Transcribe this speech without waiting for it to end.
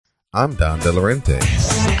I'm Don DeLorente.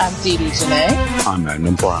 I'm Dee Dee Janae. I'm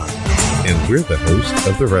Magnum Prime. And we're the hosts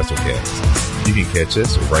of the WrestleCast. You can catch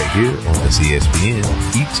us right here on the CSPN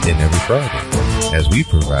each and every Friday as we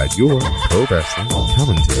provide your pro wrestling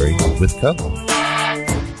commentary with color.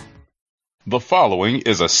 The following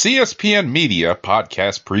is a CSPN Media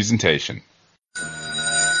podcast presentation. Good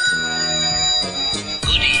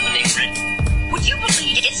evening, Britain. Would you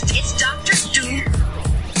believe it's Dr. Doom?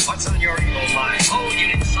 What's on your evil mind? Oh,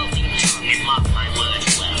 you insulting tongue and mock my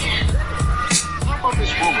words well. How about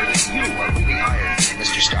this rumor that you are really hired,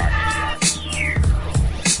 Mr. Stark?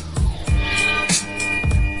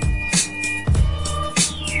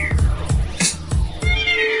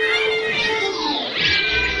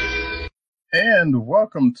 And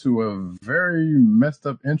welcome to a very messed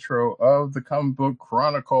up intro of the Comic Book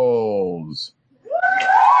Chronicles.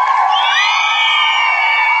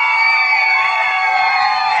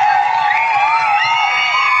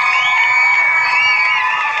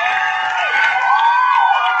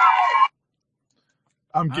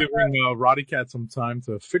 I'm giving Roddy Cat some time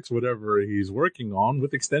to fix whatever he's working on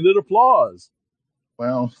with extended applause.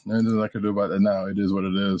 Well, there's nothing I can do about that now. It is what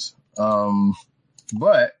it is.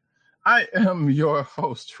 But I am your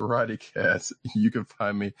host, Roddy Cat. You can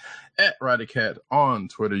find me at Roddy Cat on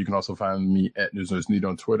Twitter. You can also find me at News Need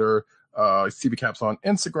on Twitter. CB Caps on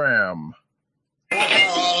Instagram.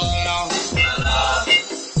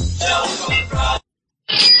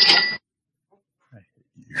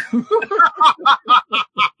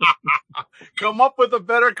 Come up with a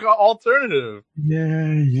better alternative. Yeah,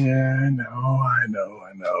 I know.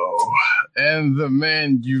 And the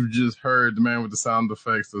man you just heard, the man with the sound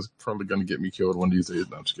effects, is probably going to get me killed one of these days.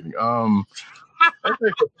 No, I'm just kidding.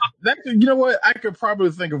 You know what? I could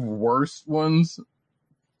probably think of worse ones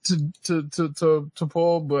to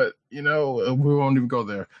pull, but you know, we won't even go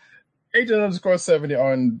there. Agent_70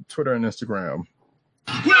 on Twitter and Instagram.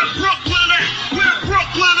 We're Brooklyn at! We're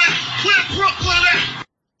Brooklyn at! We're Brooklyn at!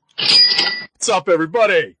 What's up,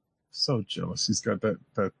 everybody? So jealous. He's got that.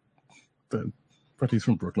 But he's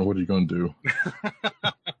from Brooklyn. What are you going to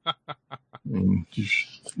do? You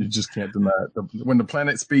just can't deny it. When the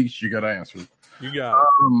planet speaks, you got to answer. You got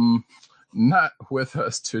it. Not with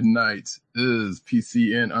us tonight is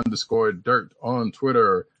PCN_dirt on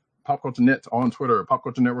Twitter, PopCultureNet on Twitter,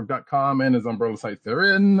 PopCultureNetwork.com, and his umbrella site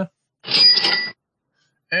therein.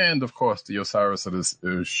 And of course, the Osiris of this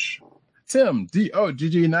ish. Tim,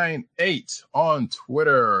 DOGG98 on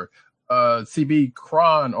Twitter. CB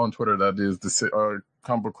Cron on Twitter. That is the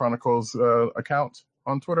Comic Book Chronicles account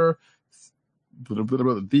on Twitter.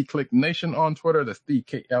 The Click Nation on Twitter. That's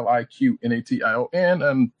TheKliqNation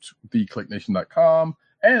and TheClickNation.com.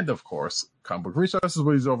 And of course, Comic Book Resources,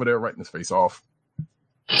 where he's over there writing his face off.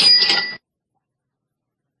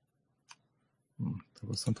 There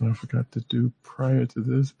was something I forgot to do prior to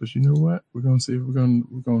this, but you know what? We're gonna see if we're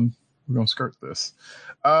gonna skirt this.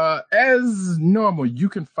 As normal, you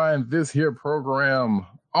can find this here program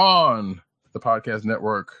on the podcast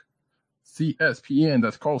network, CSPN.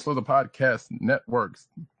 That's Cold Slither Podcast Network,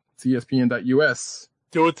 CSPN.us.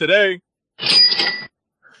 Do it today.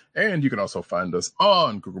 And you can also find us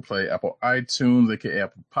on Google Play, Apple iTunes, aka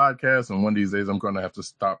Apple Podcasts. And one of these days, I'm going to have to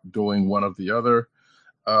stop doing one of the other.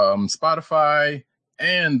 Spotify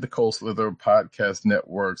and the Cold Slither Podcast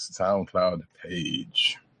Network's SoundCloud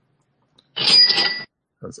page.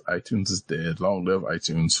 Because iTunes is dead. Long live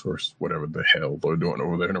iTunes for whatever the hell they're doing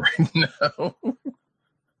over there right now.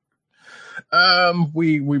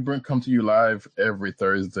 We come to you live every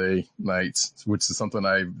Thursday night, which is something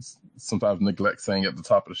I sometimes neglect saying at the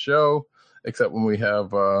top of the show, except when we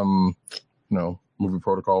have movie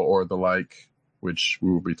protocol or the like, which we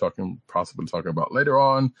will be possibly talking about later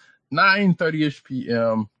on. 9:30ish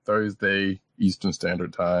p.m. Thursday Eastern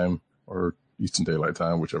Standard Time or Eastern Daylight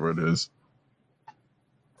Time, whichever it is.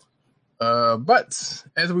 But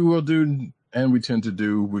as we will do, and we tend to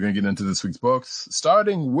do, we're going to get into this week's books,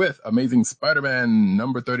 starting with Amazing Spider-Man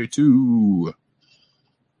number 32.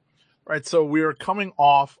 Right, so we are coming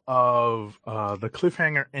off of the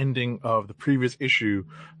cliffhanger ending of the previous issue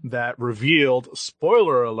that revealed,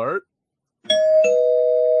 spoiler alert,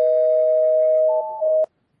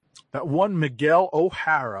 that one Miguel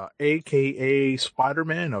O'Hara, a.k.a.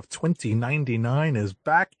 Spider-Man of 2099, is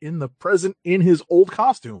back in the present in his old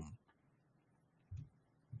costume.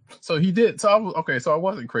 So he did. So I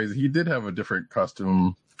wasn't crazy. He did have a different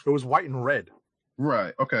costume. It was white and red.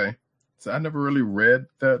 Right. Okay. So I never really read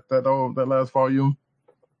that last volume.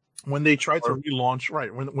 When they tried to relaunch,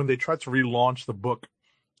 when they tried to relaunch the book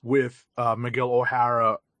with Miguel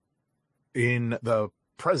O'Hara in the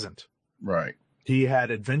present, right? He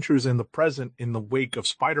had adventures in the present in the wake of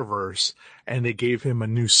Spider-Verse, and they gave him a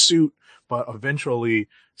new suit, but eventually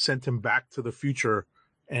sent him back to the future.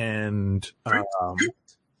 And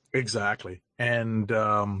exactly. And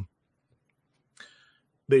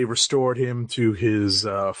they restored him to his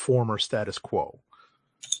former status quo.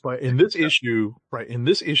 But in this issue,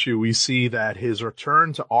 we see that his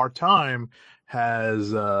return to our time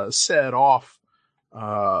has set off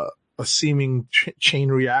a seeming chain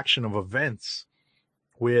reaction of events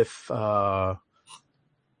with Roxxon,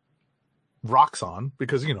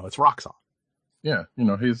 because it's Roxxon. Yeah,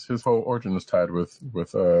 his whole origin is tied with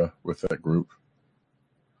that group.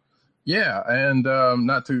 Yeah, and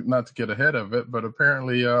not to get ahead of it, but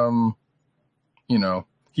apparently,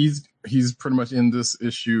 he's pretty much in this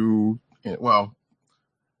issue. Well,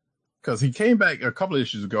 because he came back a couple of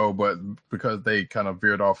issues ago, but because they kind of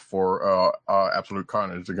veered off for Absolute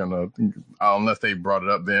Carnage, they're gonna, unless they brought it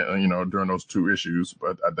up then, during those 2 issues,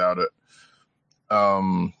 but I doubt it.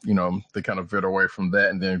 They kind of veered away from that,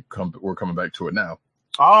 and then we're coming back to it now.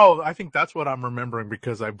 Oh, I think that's what I'm remembering,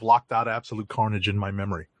 because I blocked out Absolute Carnage in my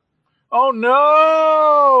memory. Oh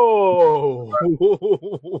no!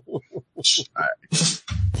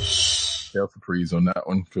 Hell surprise on that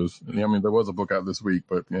one, because there was a book out this week,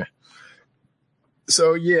 but yeah.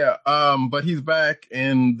 So yeah, but he's back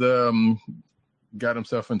and got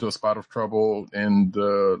himself into a spot of trouble, and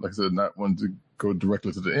like I said, not one to go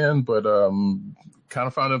directly to the end, but kind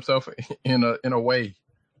of found himself in a way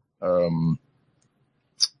at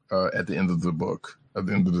the end of the book, at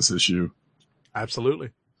the end of this issue. Absolutely.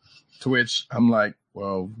 To which I'm like,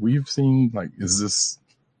 well, we've seen, like, is this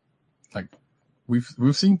like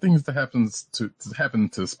we've seen things that happen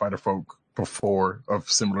to Spider-Folk before of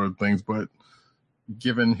similar things, but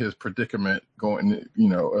given his predicament going,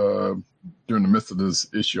 during the midst of this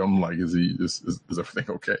issue, I'm like, is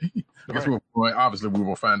everything okay? I guess obviously we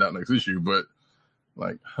will find out next issue, but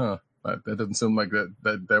like, that doesn't seem like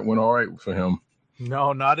that went all right for him.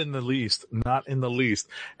 No, not in the least. Not in the least.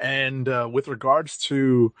 And with regards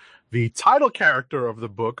to the title character of the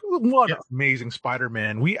book, Amazing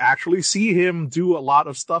Spider-Man, we actually see him do a lot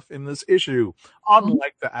of stuff in this issue,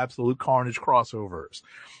 unlike the Absolute Carnage crossovers.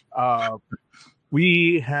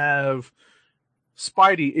 We have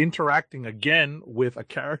Spidey interacting again with a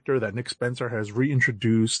character that Nick Spencer has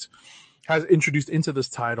introduced into this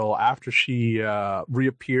title after she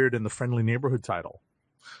reappeared in the Friendly Neighborhood title.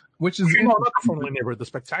 Which is not the Friendly Neighborhood, the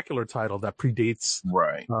Spectacular title that predates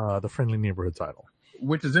the Friendly Neighborhood title.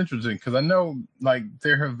 Which is interesting, because I know, like,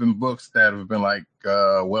 there have been books that have been like,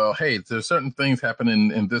 well, hey, there's certain things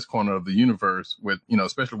happening in this corner of the universe with,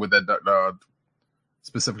 especially with that,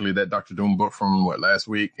 specifically that Dr. Doom book from last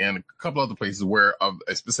week, and a couple other places where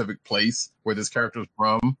a specific place where this character is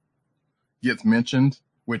from gets mentioned,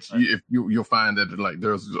 which you'll find that, like,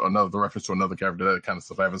 there's another reference to another character, that kind of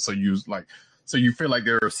stuff happens. So you feel like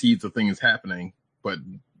there are seeds of things happening, but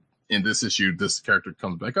in this issue, this character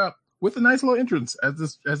comes back up with a nice little entrance, as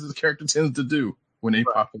this character tends to do when they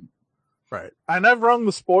pop in. Right. And I've rung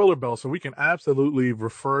the spoiler bell, so we can absolutely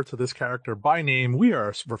refer to this character by name. We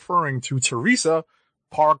are referring to Teresa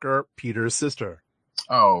Parker, Peter's sister.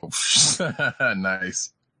 Oh,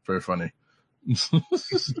 nice. Very funny. But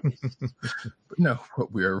no,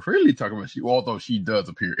 what we are really talking about, although she does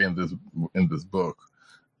appear in this book,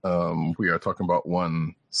 we are talking about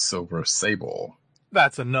one Silver Sable.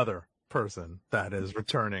 That's another person that is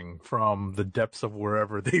returning from the depths of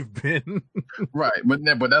wherever they've been. Right, but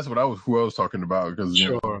that's who I was talking about, because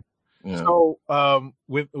sure. So,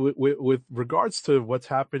 with regards to what's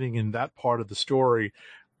happening in that part of the story,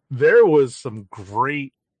 there was some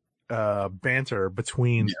great banter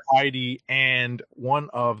between Spidey and one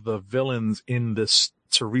of the villains in this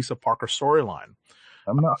Teresa Parker storyline.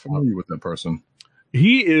 I'm not familiar with that person.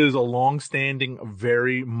 He is a long-standing,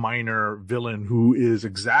 very minor villain who's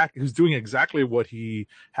doing exactly what he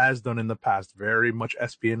has done in the past, very much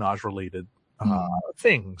espionage-related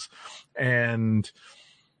things. And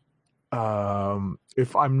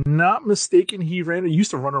if I'm not mistaken, he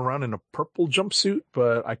used to run around in a purple jumpsuit,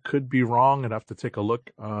 but I could be wrong. I'd have to take a look,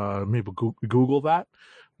 maybe Google that.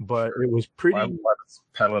 But it was pretty... Why does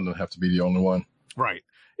Paladin have to be the only one? Right.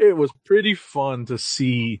 It was pretty fun to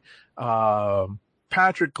see...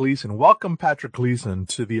 Patrick Gleason, welcome Patrick Gleason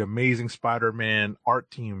to the Amazing Spider-Man art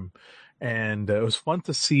team. And it was fun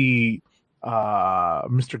to see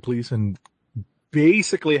Mr. Gleason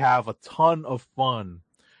basically have a ton of fun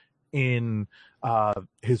in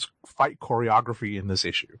his fight choreography in this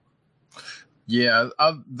issue. Yeah,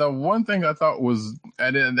 the one thing I thought was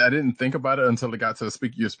I didn't think about it until it got to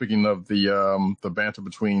you're speaking of the banter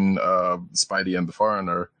between Spidey and the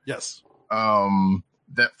Foreigner. Yes.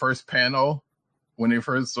 that first panel when they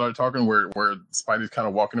first started talking, where Spidey's kind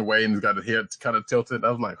of walking away and he's got his head kind of tilted.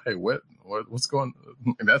 I was like, hey, what's going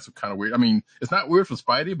on? And that's kind of weird. I mean, it's not weird for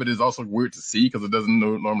Spidey, but it's also weird to see because it doesn't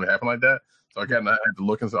normally happen like that. So I kind of had to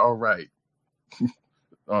look and say, all right,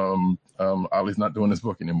 Ollie's not doing this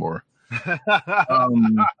book anymore.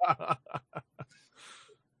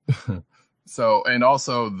 So, and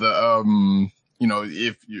also the,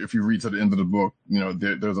 if you read to the end of the book,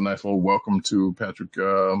 there's a nice little welcome to Patrick,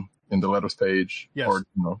 in the letters page, yes. Or,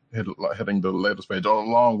 heading the letters page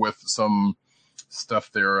along with some stuff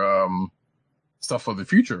there, stuff for the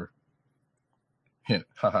future. Hint,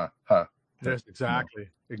 ha. Yes, exactly.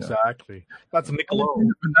 That's Nick Lowe.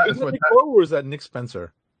 Is that Nick Lowe or is that Nick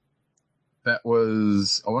Spencer? I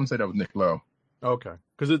want to say that was Nick Lowe. Okay,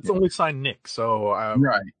 because it's only signed Nick, so I'm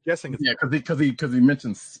guessing it's because he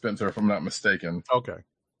mentioned Spencer, if I'm not mistaken. Okay,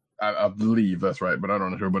 I believe that's right, but I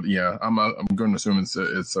don't know. But yeah, I'm going to assume it's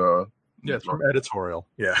it's from editorial.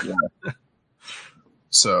 Yeah.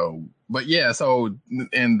 So, but yeah,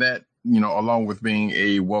 and that along with being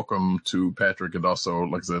a welcome to Patrick, it also,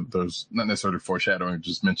 like I said, there's not necessarily foreshadowing. It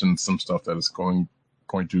just mentioned some stuff that is going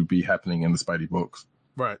to be happening in the Spidey books,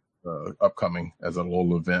 right? Upcoming as a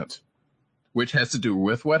little event, which has to do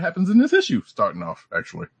with what happens in this issue, starting off,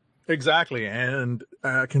 actually. Exactly. And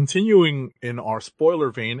continuing in our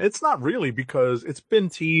spoiler vein, it's not really, because it's been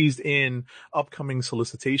teased in upcoming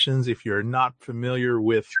solicitations. If you're not familiar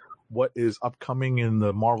with what is upcoming in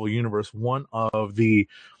the Marvel Universe, one of the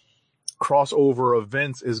crossover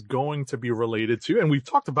events is going to be related to, and we've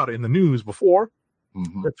talked about it in the news before,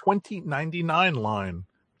 the 2099 line,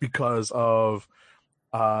 because of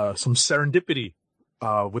some serendipity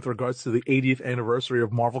with regards to the 80th anniversary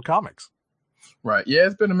of Marvel Comics. Right. Yeah,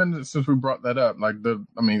 it's been a minute since we brought that up.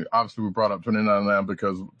 Obviously we brought up 2099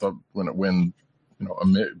 because when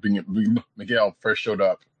Miguel first showed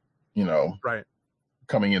up, right,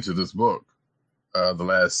 coming into this book, the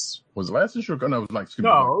last issue? No, it was like it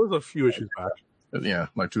was a few issues back. Yeah,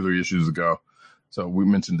 like 2-3 issues ago. So we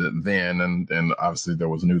mentioned it then, and obviously there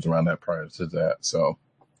was news around that prior to that. So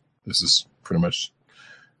this is pretty much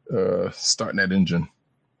starting that engine.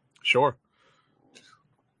 Sure.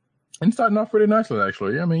 And starting off pretty nicely,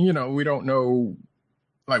 actually. I mean, we don't know,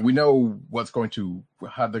 we know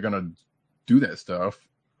how they're going to do that stuff,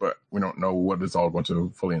 but we don't know what it's all going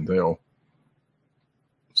to fully entail.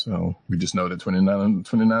 So we just know that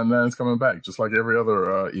 2099 is coming back, just like every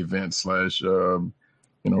other event /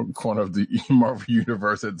 corner of the Marvel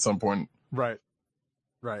Universe at some point. Right.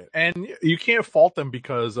 And you can't fault them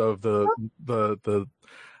because of the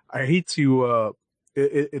I hate to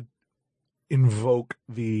invoke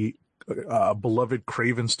the beloved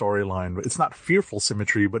Craven storyline, but it's not fearful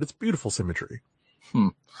symmetry, but it's beautiful symmetry.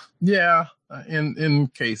 Yeah, in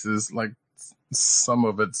cases, like some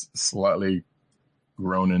of it's slightly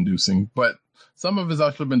groan-inducing, but some of it's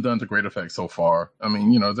actually been done to great effect so far. I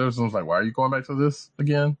mean, there's ones like, why are you going back to this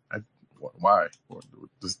again? Why?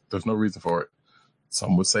 There's no reason for it.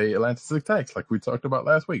 Some would say Atlantis attacks, like we talked about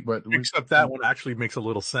last week, but except that one actually makes a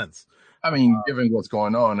little sense. I mean, given what's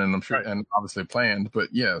going on, and I'm sure, right, and obviously planned, but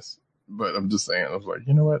yes. But I'm just saying, I was like,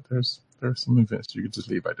 you know what? There's some events you could just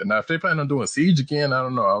leave right there. Now, if they plan on doing Siege again, I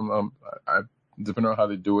don't know. I depending on how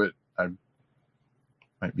they do it, I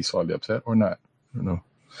might be slightly upset or not. I don't know.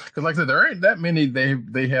 Because, like I said, there ain't that many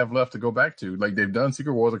they have left to go back to. Like, they've done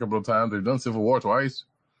Secret Wars a couple of times. They've done Civil War twice.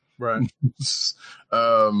 Right.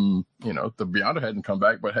 The Beyonder hadn't come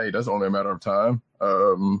back, but hey, that's only a matter of time.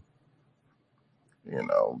 They're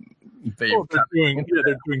doing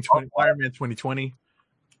Iron Man 2020.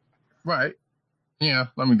 Right. Yeah.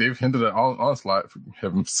 I mean, they've hinted at Onslaught, for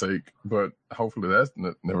heaven's sake, but hopefully that's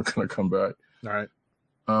never going to come back. All right.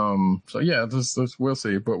 So yeah, this we'll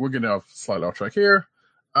see, but we're getting slightly off track here.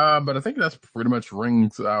 But I think that's pretty much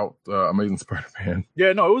rings out Amazing Spider-Man.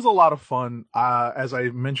 Yeah, no, it was a lot of fun. As I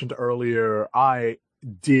mentioned earlier, I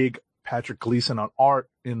dig Patrick Gleason on art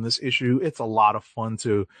in this issue. It's a lot of fun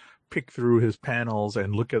to pick through his panels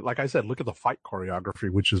and look at the fight choreography,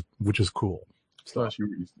 which is cool. Plus,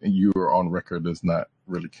 you were on record as not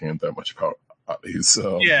really caring that much about his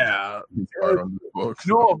art on the book.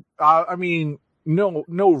 No, I mean, no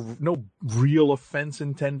real offense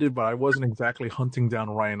intended, but I wasn't exactly hunting down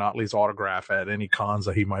Ryan Otley's autograph at any cons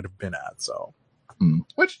that he might have been at. So,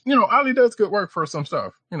 which Otley does good work for some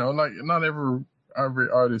stuff. Like not every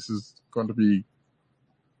artist is going to be,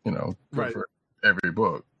 good right, for every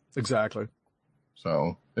book. Exactly.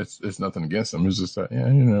 So it's nothing against them. It's just that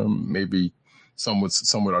maybe some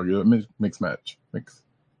would argue that mixed match.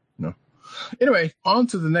 Anyway, on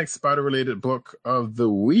to the next spider related book of the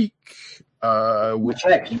week. Which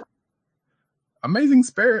Amazing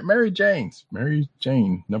Spirit, Mary Jane,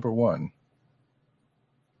 #1.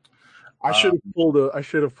 I should have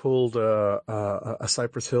pulled a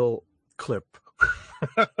Cypress Hill clip.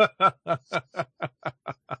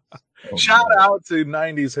 Shout out to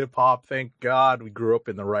 90s hip hop. Thank God we grew up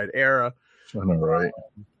in the right era. I know, right?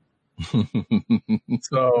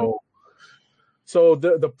 So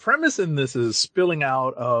the premise in this is spilling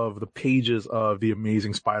out of the pages of The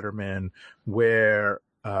Amazing Spider-Man, where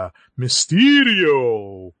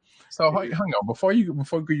Mysterio. So hang on, before you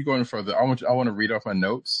go any further, I want to read off my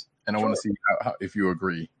notes, and I want to see how if you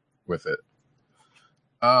agree with it.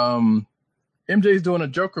 MJ's doing a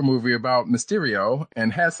Joker movie about Mysterio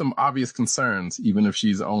and has some obvious concerns, even if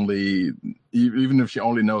she only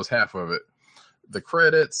knows half of it. The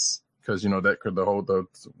credits, because that could the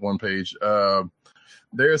one page.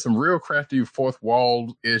 There's some real crafty fourth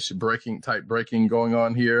wall-ish breaking going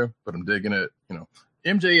on here, but I'm digging it.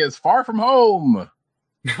 MJ is far from home.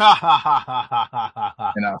 And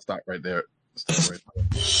I'll stop right there.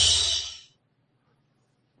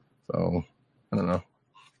 So I don't know.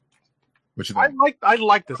 What you think? I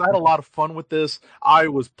like this. I had a lot of fun with this. I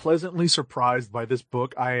was pleasantly surprised by this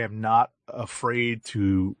book. I am not afraid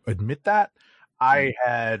to admit that. I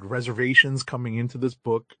had reservations coming into this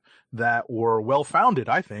book that were well founded,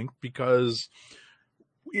 I think, because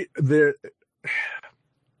they're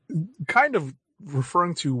kind of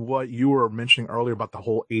referring to what you were mentioning earlier about the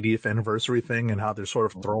whole 80th anniversary thing and how they're sort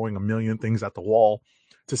of throwing a million things at the wall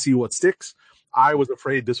to see what sticks. I was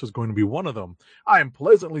afraid this was going to be one of them. I am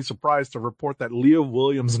pleasantly surprised to report that Leah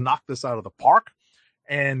Williams knocked this out of the park.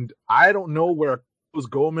 And I don't know where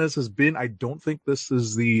Gomez has been. I don't think this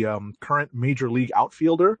is the current major league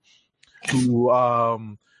outfielder who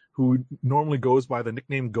normally goes by the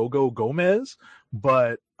nickname Go-Go Gomez.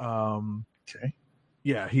 But okay.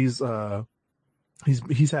 Yeah, he's had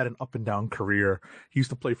an up and down career. He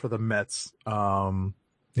used to play for the Mets.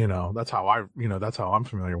 That's how I'm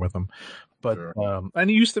familiar with him. But sure. And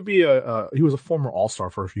he used to be he was a former All-Star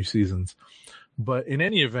for a few seasons. But in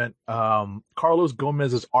any event, Carlos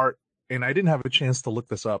Gomez's art, and I didn't have a chance to look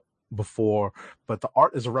this up before, but the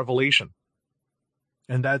art is a revelation.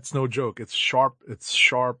 And that's no joke. It's sharp.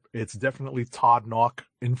 It's definitely Todd Nauck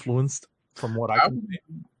influenced from what I can see.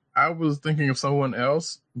 I was thinking of someone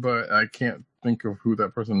else, but I can't think of who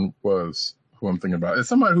that person was, who I'm thinking about. It's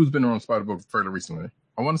somebody who's been on Spider-Book fairly recently.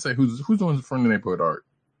 I want to say who's doing Friendly Neighborhood art.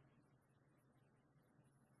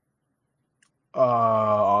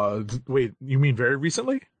 Wait, you mean very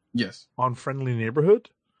recently? Yes. On Friendly Neighborhood?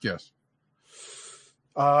 Yes.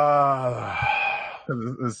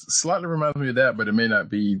 It slightly reminds me of that, but it may not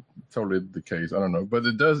be totally the case. I don't know. But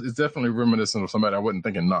it's definitely reminiscent of somebody I wasn't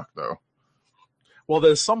thinking Knock, though. Well,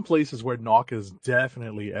 there's some places where Knock is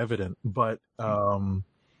definitely evident, but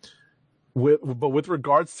with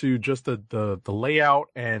regards to just the layout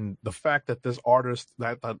and the fact that this artist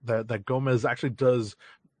that Gomez actually does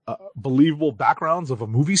believable backgrounds of a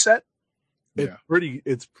movie set,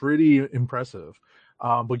 it's pretty impressive.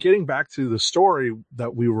 But getting back to the story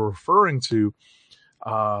that we were referring to,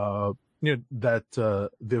 that the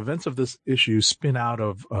events of this issue spin out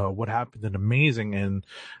of what happened in Amazing, and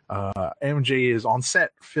MJ is on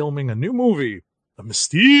set filming a new movie, a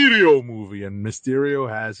Mysterio movie, and Mysterio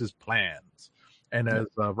has his plans. And as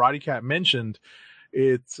Roddy Cat mentioned,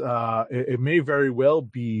 it may very well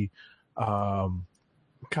be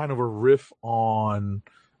kind of a riff on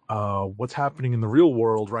what's happening in the real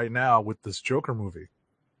world right now with this Joker movie.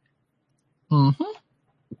 Mm-hmm.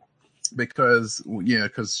 Because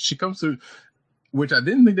she comes to, which I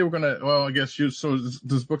didn't think they were gonna. Well, I guess so.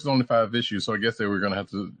 This book is only 5 issues, so I guess they were gonna have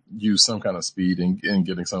to use some kind of speed in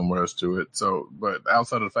getting somewhere else to it. So, but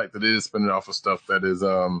outside of the fact that it is spinning off of stuff that is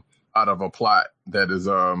out of a plot that is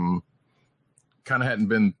kind of hadn't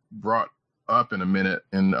been brought up in a minute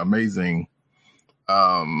in Amazing.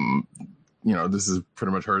 This is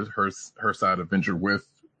pretty much her side adventure with,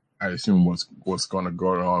 I assume, what's going to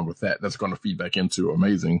go on with that. That's going to feed back into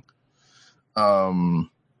Amazing. And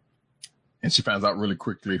she finds out really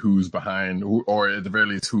quickly who's behind, or at the very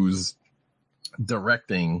least, who's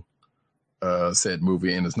directing said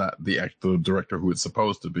movie, and it's not the actual director who it's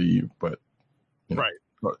supposed to be, but right.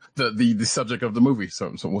 The subject of the movie.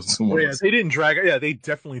 They didn't drag. Yeah, they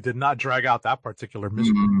definitely did not drag out that particular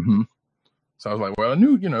mystery. Mm-hmm. So I was like, well, I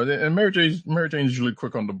knew, and Mary Jane's usually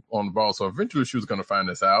quick on the ball, so eventually she was going to find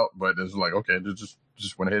this out. But it's like, okay,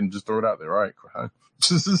 just went ahead and just throw it out there. All right,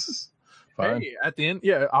 fine. Hey, at the end,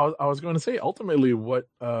 yeah, I was going to say, ultimately, what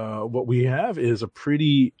we have is a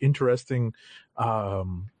pretty interesting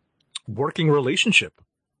working relationship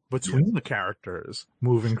between the characters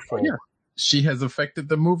moving forward. Yeah. she has affected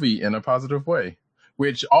the movie in a positive way.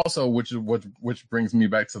 Which brings me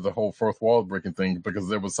back to the whole fourth wall breaking thing, because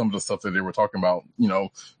there was some of the stuff that they were talking about,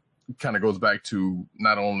 kind of goes back to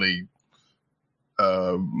not only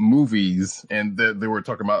movies, and they were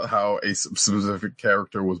talking about how a specific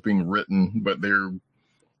character was being written, but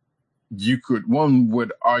one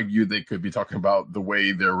would argue they could be talking about the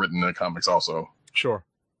way they're written in the comics also. Sure.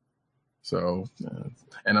 So,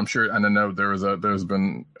 and I'm sure, and I know there's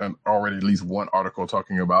been already at least one article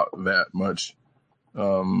talking about that much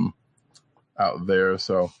out there.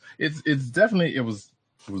 So it was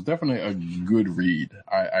definitely a good read.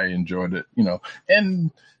 I enjoyed it,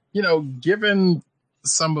 and given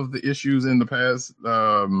some of the issues in the past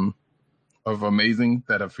of Amazing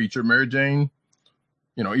that have featured Mary Jane,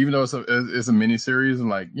 even though it's a mini series, and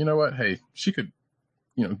like, you know what, hey, she could,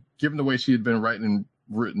 given the way she had been written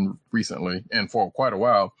recently and for quite a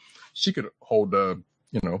while, she could hold a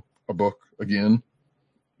book again.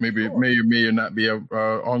 Maybe it may or not be a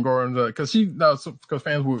ongoing, because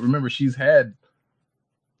fans would remember she's had,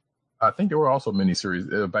 I think there were also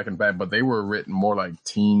miniseries back in the back, but they were written more like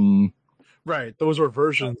teen. Right, those were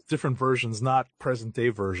different versions, not present day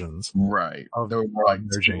versions. Right, they were more like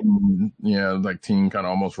teen, like teen kind of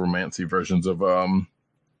almost romancy versions of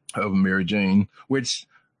Mary Jane, which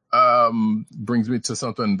brings me to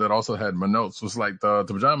something that also had my notes, was like the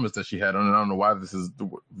pajamas that she had on. And I don't know why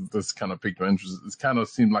this kind of piqued my interest. It kind of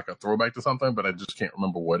seemed like a throwback to something, but I just can't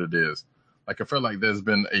remember what it is. Like, I feel like there's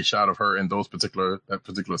been a shot of her in that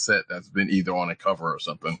particular set that's been either on a cover or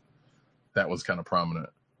something that was kind of prominent.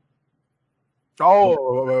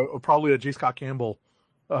 Oh, probably a J. Scott Campbell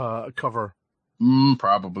cover.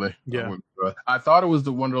 Probably. Yeah. I thought it was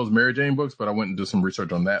one of those Mary Jane books, but I went and did some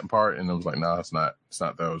research on that part, and I was like, nah, it's not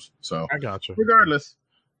those. So I gotcha. Regardless.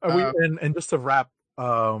 And just to wrap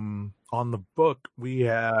on the book, we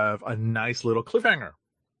have a nice little cliffhanger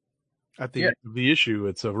at the end of the issue.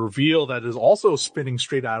 It's a reveal that is also spinning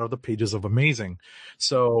straight out of the pages of Amazing.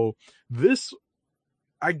 So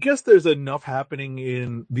I guess there's enough happening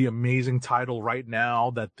in the Amazing title right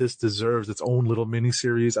now that this deserves its own little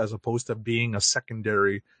miniseries, as opposed to being a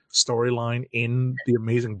secondary storyline in the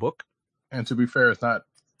Amazing book. And to be fair, it's not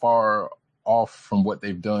far off from what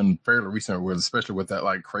they've done fairly recently, especially with that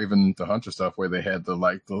like Craven the Hunter stuff, where they had the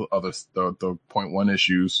 0.1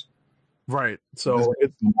 issues. Right. So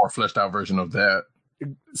it's a more fleshed out version of that.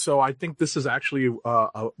 So I think this is actually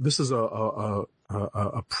a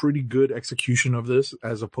pretty good execution of this,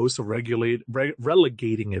 as opposed to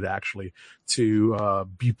relegating it actually to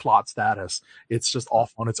B plot status. It's just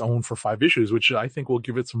off on its own for 5 issues, which I think will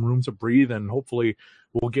give it some room to breathe, and hopefully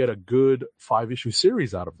we'll get a good 5-issue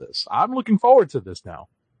series out of this. I'm looking forward to this now.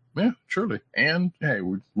 Yeah, surely. And hey,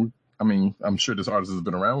 I'm sure this artist has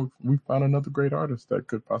been around. We found another great artist that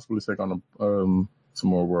could possibly take on some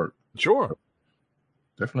more work. Sure.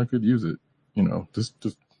 Definitely could use it.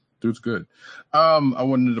 Just dude's good. I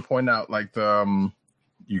wanted to point out, like,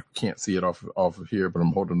 you can't see it off of here, but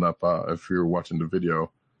I'm holding up, if you're watching the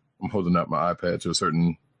video, I'm holding up my iPad to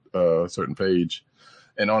a certain page.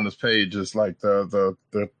 And on this page is like the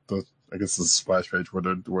I guess the splash page where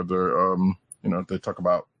they talk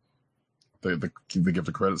about they give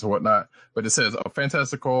the credits or whatnot. But it says a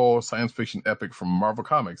fantastical science fiction epic from Marvel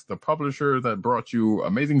Comics, the publisher that brought you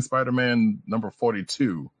Amazing Spider-Man number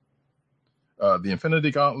 42, The Infinity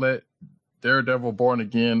Gauntlet, Daredevil Born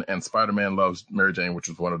Again, and Spider-Man Loves Mary Jane, which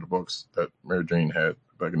was one of the books that Mary Jane had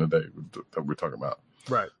back in the day that we're talking about.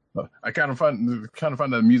 Right. I kind of find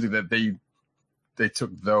the music that they took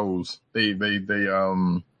those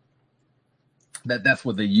that's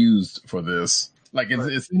what they used for this. Like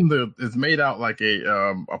it's made out like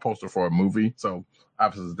a poster for a movie, so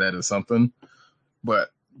obviously that is something. But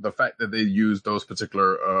the fact that they used those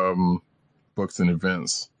particular books and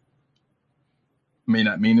events may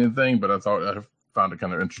not mean anything, but I found it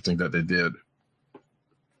kind of interesting that they did.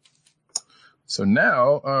 So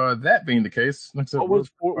now, that being the case, like I said,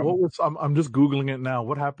 I'm just Googling it now.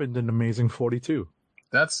 What happened in Amazing 42?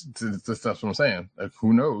 That's what I'm saying. Like,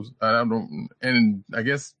 who knows? And I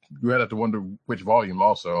guess you had to wonder which volume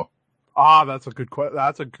also. That's a good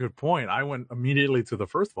point. I went immediately to the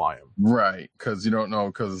first volume. Right, because you don't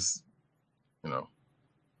know,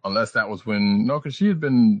 unless that was because she'd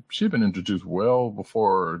been introduced well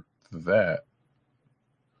before that.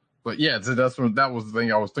 But yeah, so that was the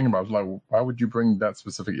thing I was thinking about. I was like, why would you bring that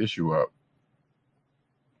specific issue up?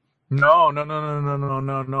 No.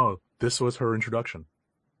 This was her introduction.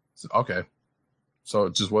 Okay. So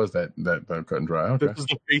it just was that cut and dry. Okay. This is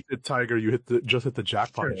the fated tiger. You just hit the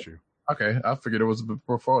jackpot issue. Okay, I figured it was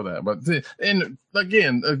before that, but and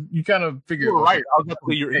again, you kind of figure you were right. I was about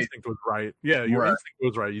to say your instinct was right. Yeah, your instinct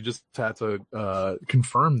was right. You just had to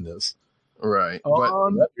confirm this. Right,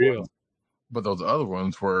 but those other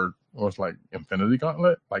ones was like Infinity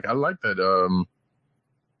Gauntlet. Like I like that.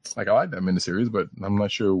 Like I like that miniseries, but I'm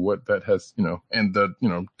not sure what that has. And the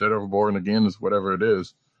Daredevil Born Again is whatever it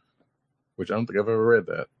is, which I don't think I've ever read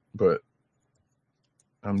that, but.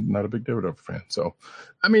 I'm not a big Daredevil fan, so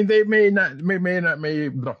I mean they may or may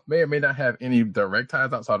not have any direct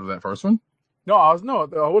ties outside of that first one. No,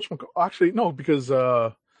 which one? Actually, no, because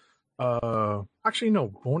actually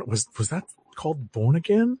no. Was that called Born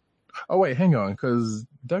Again? Oh wait, hang on, because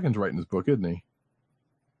Duggan's writing this book, isn't he?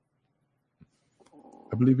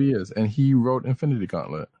 I believe he is, and he wrote Infinity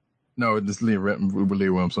Gauntlet. No, it's Lee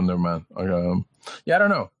Williams. So never mind. Yeah, I don't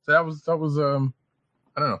know. So that was I don't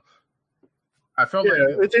know. I felt like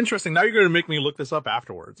it's interesting. Now you're going to make me look this up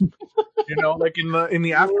afterwards. Like in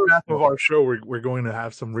the aftermath of our show, we're going to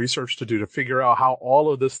have some research to do to figure out how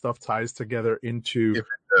all of this stuff ties together into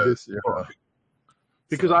this book.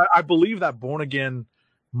 Because I believe that Born Again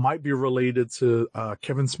might be related to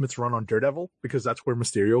Kevin Smith's run on Daredevil, because that's where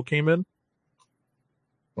Mysterio came in.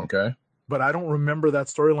 Okay. But I don't remember that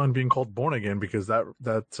storyline being called Born Again, because that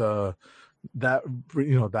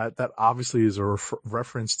obviously is a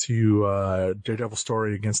reference to Daredevil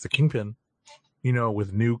story against the Kingpin,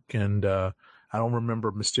 with Nuke, and I don't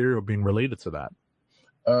remember Mysterio being related to that.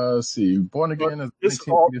 Let's see, Born Again is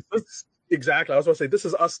exactly. I was going to say, this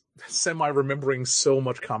is us semi-remembering so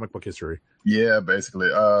much comic book history. Yeah, basically.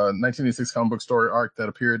 1986 comic book story arc that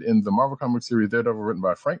appeared in the Marvel comic series Daredevil, written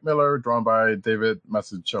by Frank Miller, drawn by David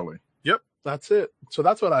Mazzucchelli. Yep, that's it. So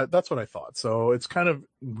that's what I thought. So it's kind of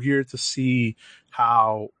weird to see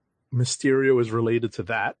how Mysterio is related to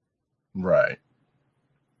that. Right.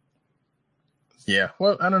 Yeah.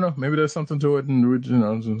 Well, I don't know. Maybe there's something to it,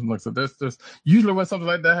 and like I said, there's usually when something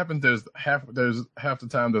like that happens, there's half the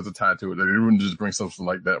time there's a tie to it. They wouldn't just bring something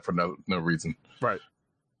like that for no reason. Right.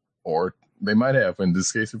 Or they might have. In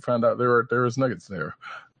this case, we found out there was nuggets there.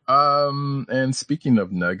 And speaking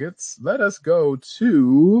of nuggets, let us go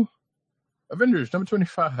to Avengers number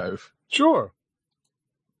 25. Sure.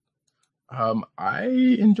 I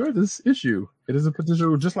enjoyed this issue. It is a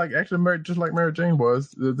potential, just like Mary Jane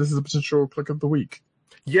was. This is a potential click of the week.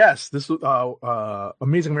 Yes, this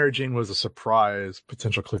Amazing Mary Jane was a surprise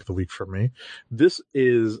potential click of the week for me. This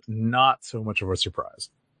is not so much of a surprise.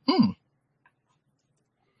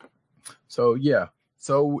 So yeah,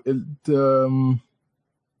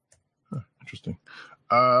 interesting.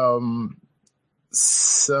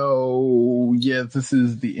 So yeah, this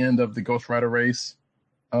is the end of the Ghost Rider race.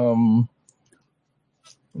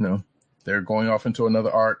 They're going off into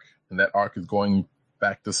another arc, and that arc is going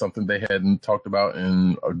back to something they hadn't talked about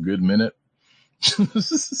in a good minute.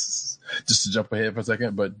 Just to jump ahead for a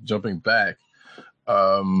second, but jumping back,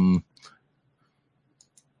 yeah,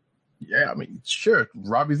 I mean, sure,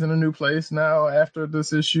 Robbie's in a new place now after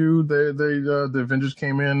this issue. The Avengers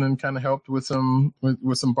came in and kind of helped with some not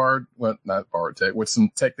bard tech, with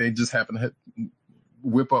some tech they just happened to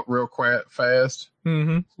whip up real fast.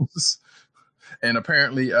 Mm-hmm. And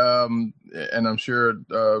apparently, and I'm sure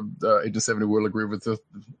Agent 70 will agree with this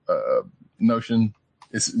notion,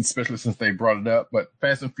 especially since they brought it up. But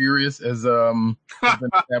Fast and Furious has been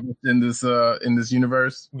established in this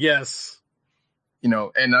universe. Yes. And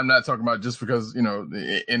I'm not talking about just because, in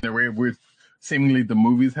the way with seemingly the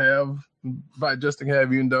movies have by Justin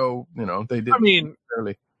Have, even though, they didn't. I mean,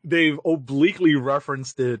 early. They've obliquely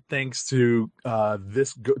referenced it thanks to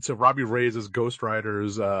to Robbie Reyes' Ghost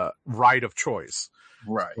Rider's right of choice.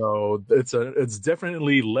 Right. So it's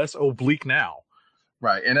definitely less oblique now.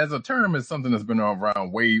 Right. And as a term, it's something that's been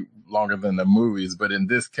around way longer than the movies. But in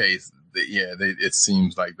this case, it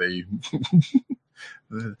seems like they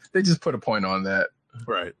just put a point on that.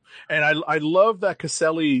 Right. And I love that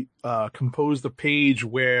Caselli composed a page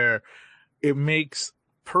where it makes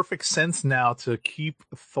perfect sense now to keep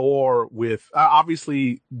Thor with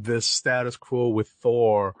obviously the status quo with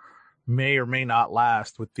Thor may or may not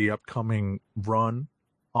last with the upcoming run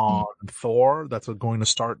on Thor that's going to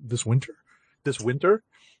start this winter,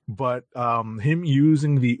 but him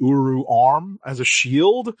using the Uru arm as a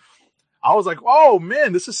shield, I was like, oh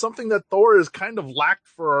man, this is something that Thor has kind of lacked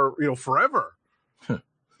for forever.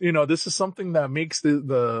 This is something that makes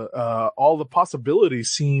the all the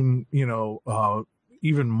possibilities seem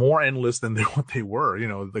even more endless than what they were.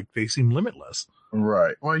 Like they seem limitless.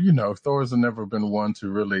 Right. Well, Thor's never been one to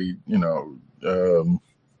really,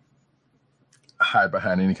 hide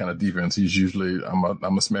behind any kind of defense. He's usually, I'm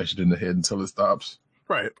gonna smash it in the head until it stops.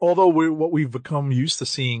 Right. Although what we've become used to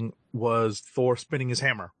seeing was Thor spinning his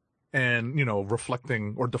hammer and,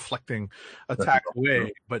 reflecting or deflecting attacks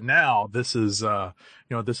away. But now this is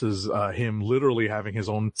him literally having his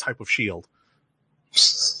own type of shield.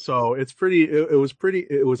 So it was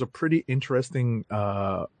a pretty interesting,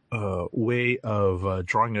 way of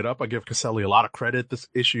drawing it up. I give Caselli a lot of credit. This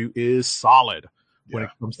issue is solid when it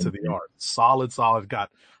comes to the art. Solid. Got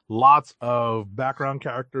lots of background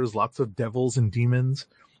characters, lots of devils and demons.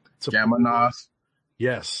 Gamma-Nos.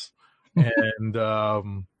 Yes. And,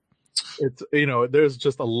 it's, there's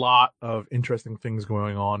just a lot of interesting things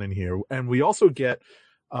going on in here. And we also get,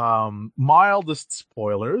 mildest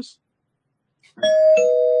spoilers.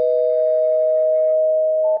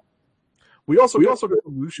 We also get a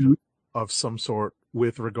solution of some sort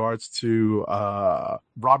with regards to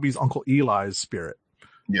Robbie's Uncle Eli's spirit.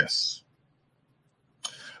 Yes.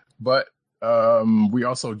 But we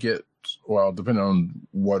also get, well, depending on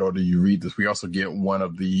what order you read this, we also get one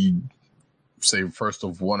of the, say, first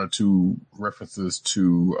of one or two references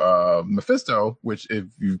to Mephisto, which if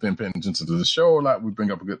you've been paying attention to the show a lot, we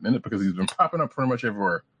bring up a good minute because he's been popping up pretty much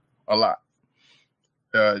everywhere a lot.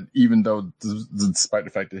 Even though, despite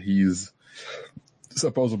the fact that he's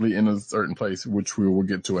supposedly in a certain place, which we will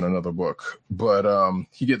get to in another book. But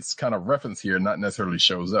he gets kind of reference here, not necessarily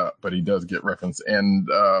shows up, but he does get reference. And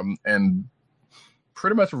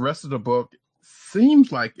pretty much the rest of the book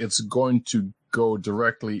seems like it's going to go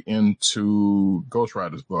directly into Ghost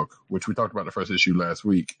Rider's book, which we talked about the first issue last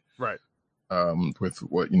week. Right. With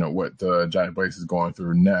what Giant Blaze is going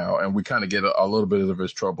through now. And we kind of get a little bit of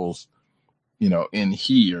his troubles, in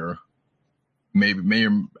here. Maybe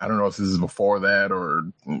I don't know if this is before that or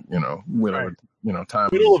whatever time.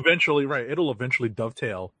 It'll eventually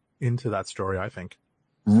dovetail into that story, I think.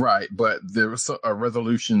 Right, but there was a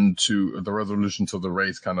resolution to the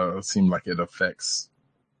race kind of seemed like it affects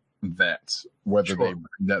that, whether they bring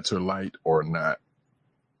that to light or not.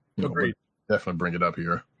 Agreed. Definitely bring it up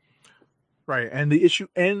here. Right, and the issue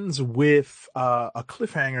ends with a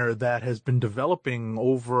cliffhanger that has been developing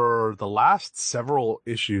over the last several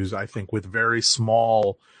issues, I think, with very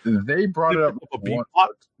small... They brought it up once or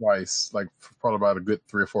twice, like probably about a good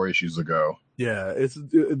 3 or 4 issues ago. Yeah, it's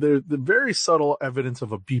the very subtle evidence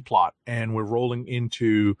of a B-plot, and we're rolling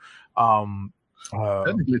into one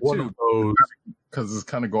of those... Because it's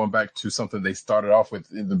kind of going back to something they started off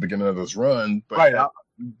with in the beginning of this run, but right.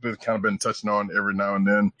 They've kind of been touching on every now and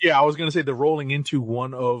then. Yeah, I was going to say they're rolling into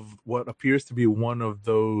one of what appears to be one of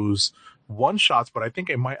those one-shots, but I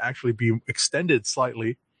think it might actually be extended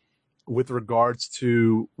slightly with regards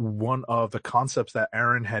to one of the concepts that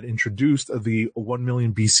Aaron had introduced of the 1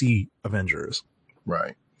 million BC Avengers.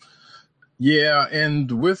 Right. Yeah,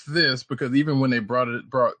 and with this, because even when they brought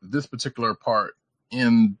this particular part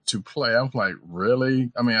into play, I'm like,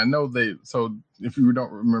 really? I mean, I know so if you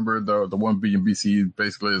don't remember, the 1 billion BC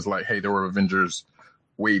basically is like, hey, there were Avengers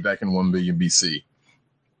way back in 1 billion BC.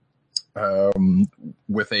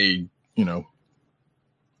 With a,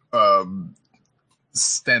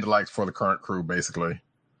 standardized for the current crew, basically,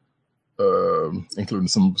 including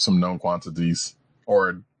some known quantities,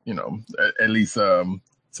 or, at least some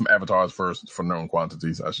avatars for known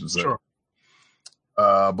quantities, I should say. Sure.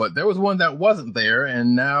 But there was one that wasn't there,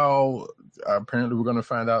 and now apparently we're going to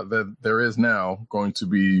find out that there is now going to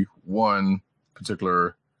be one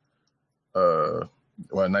particular, well,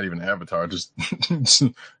 not even an avatar, just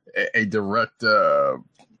a direct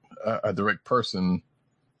person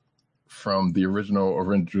from the original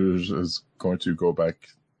Avengers is going to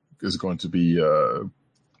be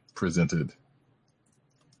presented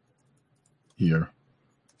here,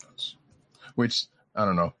 which I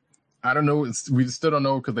don't know. We still don't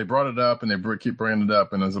know because they brought it up and they keep bringing it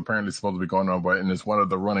up, and it's apparently supposed to be going on. But and it's one of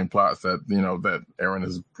the running plots that that Aaron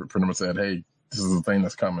has pretty much said, "Hey, this is the thing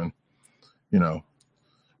that's coming."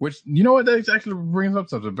 Which what that actually brings up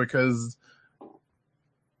something, because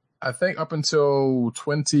I think up until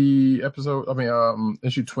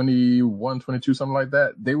issue 21, 22, something like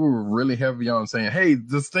that, they were really heavy on saying, "Hey,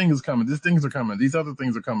 this thing is coming. These things are coming. These other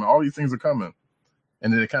things are coming. All these things are coming,"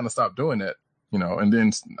 and then they kind of stopped doing that. And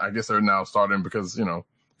then I guess they're now starting because the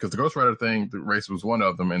Ghost Rider thing, the race was one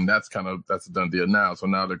of them, and that's a done deal now. So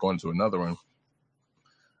now they're going to another one.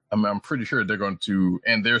 I'm pretty sure they're going to,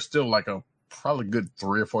 and there's still like a probably good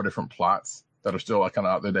 3 or 4 different plots that are still like kind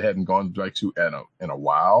of out there that hadn't gone back to in a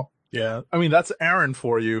while. Yeah. I mean, that's Aaron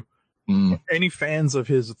for you. Mm. Any fans of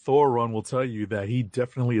his Thor run will tell you that he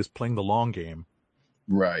definitely is playing the long game.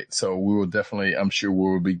 Right. So we will definitely, I'm sure we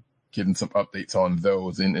will be getting some updates on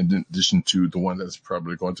those in addition to the one that's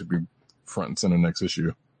probably going to be front and center next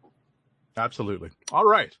issue. Absolutely. All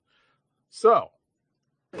right. So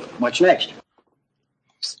what's next?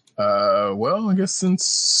 Well, I guess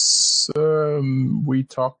since we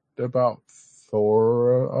talked about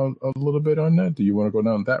Thor a little bit on that, do you want to go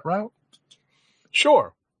down that route?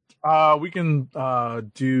 Sure. We can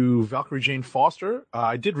do Valkyrie Jane Foster.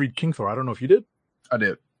 I did read King Thor. I don't know if you did. I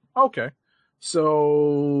did. Okay.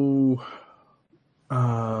 So,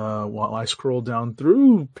 while I scroll down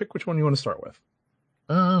through, pick which one you want to start with.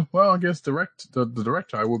 Well, I guess the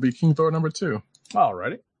direct tie will be King Thor number 2.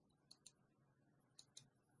 Alrighty.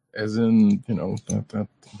 As in,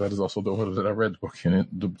 that is also the order that I read the book in it,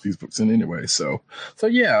 these books in anyway. So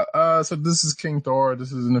yeah. So this is King Thor.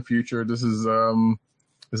 This is in the future. This is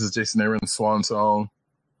Jason Aaron's swan song,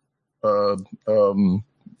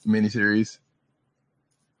 miniseries.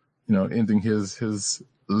 Ending his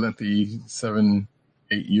lengthy 7-8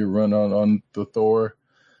 year run on the Thor.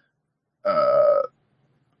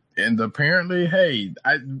 And apparently, hey,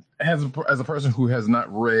 as a person who has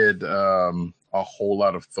not read a whole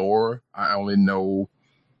lot of Thor, I only know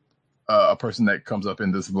a person that comes up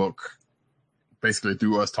in this book basically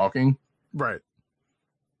through us talking. Right.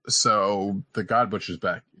 So the God Butcher's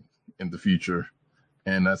back in the future,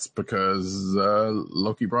 and that's because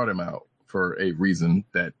Loki brought him out for a reason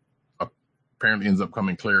that apparently ends up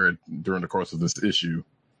coming clear during the course of this issue.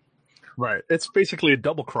 Right. It's basically a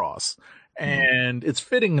double cross. And it's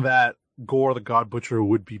fitting that Gore the God Butcher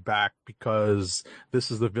would be back because this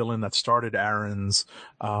is the villain that started Aaron's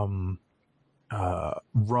run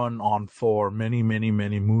on Thor many, many,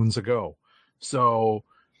 many moons ago. So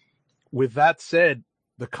with that said,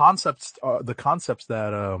 the concepts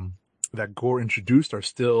that Gore introduced are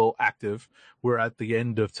still active. We're at the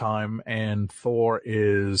end of time, and Thor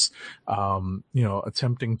is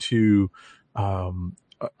attempting to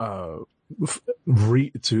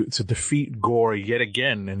to defeat Gore yet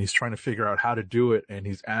again, and he's trying to figure out how to do it, and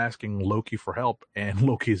he's asking Loki for help, and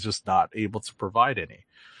Loki is just not able to provide any.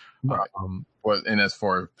 Right. And that's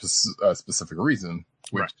for a specific reason,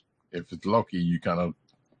 which right. If it's Loki, you kind of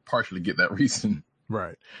partially get that reason.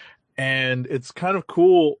 Right. And it's kind of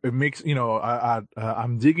cool. It makes,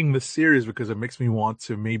 I'm digging this series because it makes me want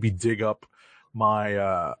to maybe dig up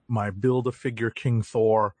my Build-A-Figure King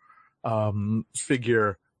Thor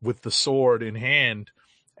figure with the sword in hand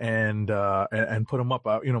and put them up.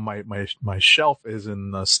 My shelf is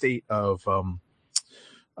in the state of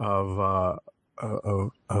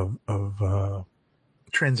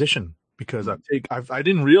transition because I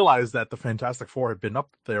didn't realize that the Fantastic Four had been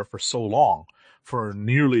up there for so long, for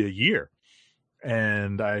nearly a year.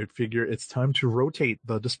 And I figure it's time to rotate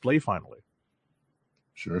the display finally.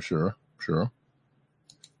 Sure.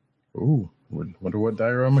 Ooh. Wonder what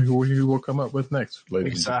diorama he will come up with next,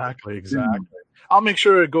 ladies. Exactly. I'll make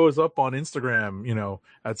sure it goes up on Instagram,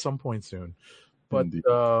 at some point soon. But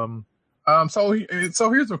so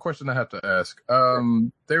here's a question I have to ask.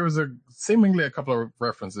 There was seemingly a couple of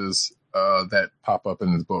references that pop up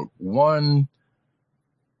in this book. One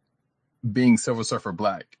being Silver Surfer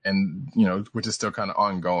Black, and which is still kind of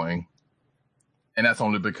ongoing, and that's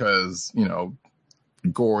only because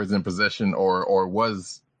Gore is in possession or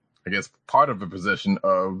was, I guess, part of the possession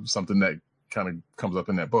of something that kind of comes up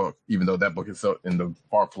in that book, even though that book is so in the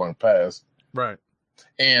far-flung past. Right.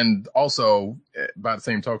 And also, by the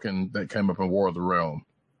same token, that came up in War of the Realm,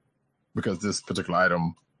 because this particular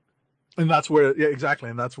item. And that's where, yeah,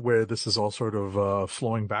 exactly. And that's where this is all sort of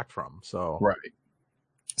flowing back from. So right.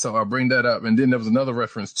 So I'll bring that up. And then there was another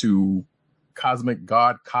reference to cosmic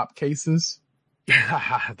god cop cases.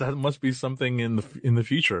 That must be something in the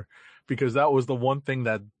future, because that was the one thing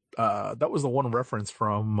that was the one reference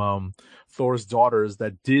from Thor's daughters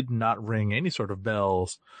that did not ring any sort of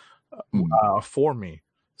bells for me.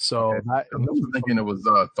 So okay. I was thinking it was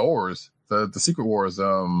Thor's the Secret Wars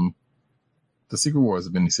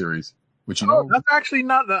miniseries, which that's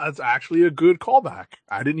actually a good callback.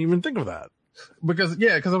 I didn't even think of that. Because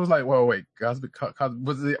I was like, well, wait, was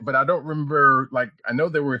it? But I don't remember. Like, I know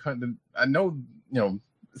they were hunting. I know,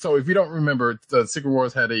 So if you don't remember, the Secret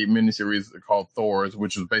Wars had a miniseries called Thor's,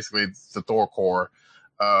 which was basically the Thor Corps.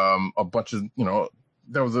 A bunch of,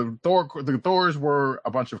 there was a Thor. The Thors were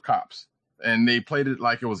a bunch of cops, and they played it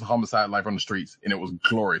like it was homicide life on the streets, and it was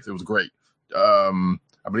glorious. It was great. I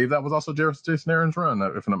believe that was also Jason Aaron's run,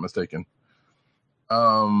 if I'm not mistaken.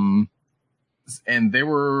 And they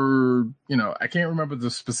were, I can't remember the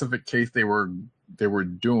specific case they were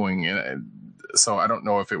doing, and so I don't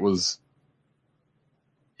know if it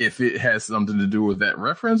has something to do with that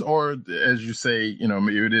reference, or as you say,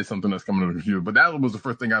 maybe it is something that's coming to the future. But that was the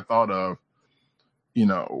first thing I thought of,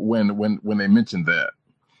 when they mentioned that.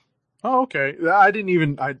 Oh, okay.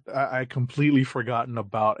 I completely forgotten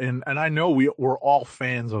about, and I know we're all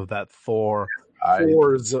fans of that Thor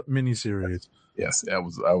Thor's miniseries. Yes, that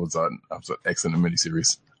was an excellent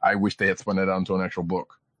miniseries. I wish they had spun that out into an actual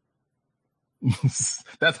book.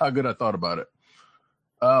 That's how good I thought about it.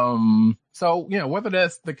 So whether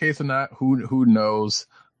that's the case or not, who knows?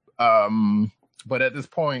 But at this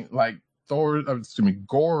point, like Gore's,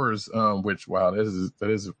 which that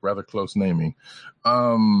is rather close naming.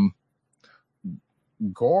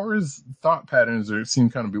 Gore's thought patterns seem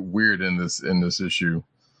kind of a bit weird in this issue.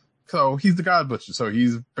 So he's the God Butcher. So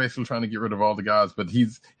he's basically trying to get rid of all the gods, but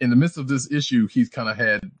he's in the midst of this issue. He's kind of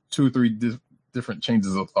had 2 or 3 different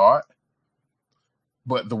changes of thought,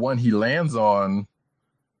 but the one he lands on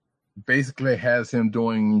basically has him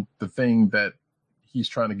doing the thing that he's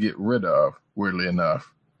trying to get rid of, weirdly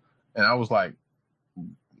enough. And I was like,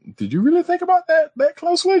 did you really think about that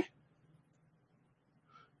closely?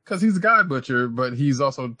 Because he's a God Butcher, but he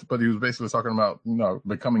was basically talking about,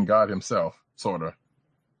 becoming God himself, sort of.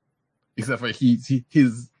 Except for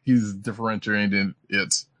he's differentiating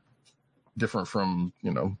it's different from,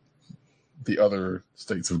 the other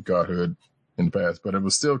states of godhood in the past, but it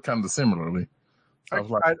was still kind of similarly. I was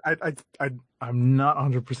like, I'm not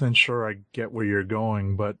 100% sure I get where you're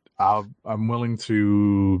going, but I'm willing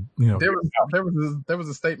to, There was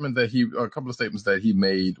a statement that a couple of statements that he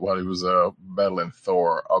made while he was battling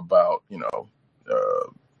Thor about,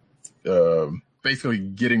 basically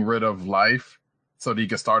getting rid of life so that he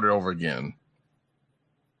could start it over again,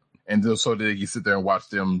 and just so that he could sit there and watch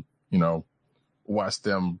them,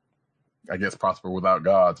 I guess, prosper without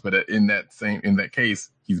gods. But in that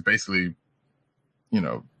case, he's basically,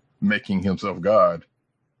 making himself God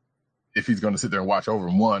if he's going to sit there and watch over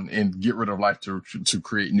one and get rid of life to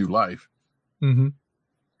create new life. Mm-hmm.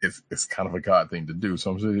 It's kind of a God thing to do.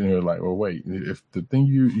 So I'm sitting here like, well, wait, if the thing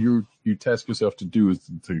you task yourself to do is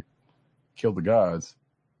to kill the gods,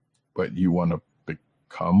 but you want to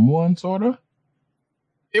become one, sort of.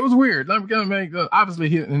 It was weird.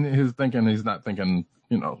 Obviously, in his thinking, he's not thinking,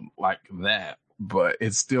 like that, but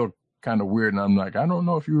it's still kind of weird. And I'm like, I don't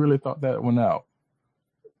know if you really thought that one out.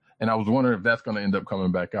 And I was wondering if that's going to end up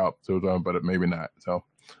coming back out, but maybe not. So,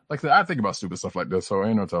 like I said, I think about stupid stuff like this, so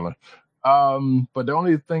ain't no telling. But the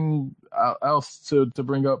only thing else to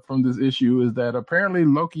bring up from this issue is that apparently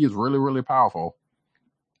Loki is really, really powerful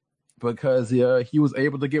because he was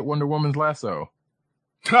able to get Wonder Woman's lasso.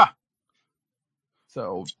 Ha!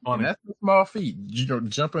 So that's a small feat,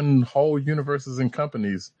 jumping whole universes and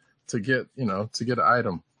companies to get an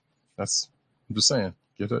item. I'm just saying,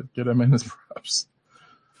 get a man his props.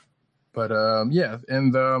 But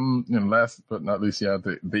and last but not least,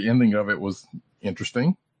 the ending of it was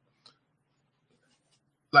interesting.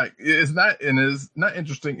 Like it's not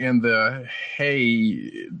interesting in the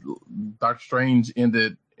Doctor Strange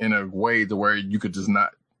ended in a way to where you could just not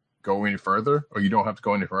go any further, or you don't have to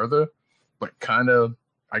go any further. But kind of,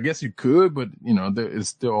 I guess you could, but there is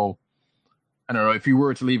still, I don't know, if you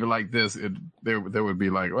were to leave it like this, there would be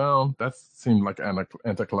like, well, that seemed like an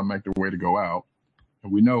anticlimactic way to go out.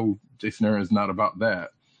 And we know Jason Aaron is not about that.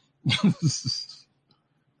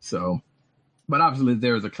 So, but obviously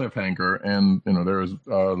there is a cliffhanger, and there is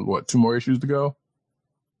 2 more issues to go.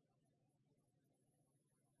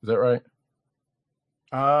 Is that right?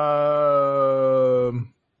 I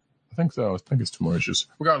think so. I think it's 2 more issues.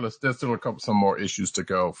 Regardless, there's still some more issues to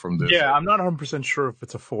go from this. Yeah, I'm not 100% sure if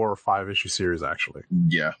it's a 4 or 5 issue series actually.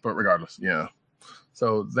 Yeah, but regardless, yeah.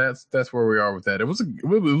 So that's where we are with that. It was a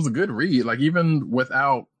good read. Like even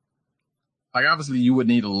without, like obviously you would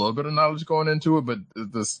need a little bit of knowledge going into it, but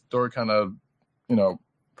the story kind of,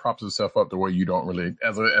 props itself up to where you don't really,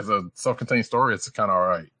 as a self-contained story, it's kind of all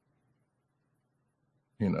right.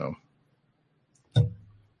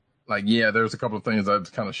 Like, yeah, there's a couple of things that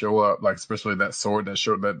kind of show up, like especially that sword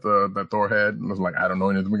that Thor had. It was like, I don't know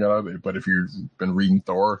anything about it, but if you've been reading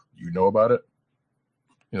Thor, you know about it.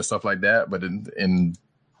 Stuff like that, but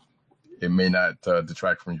it may not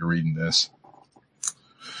detract from your reading this.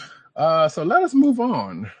 So let us move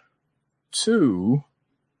on to,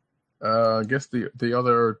 I guess the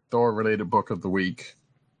other Thor-related book of the week,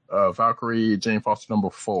 Valkyrie Jane Foster number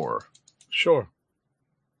 4. Sure.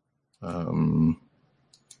 I'll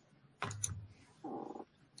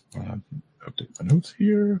update my notes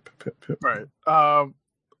here. Right.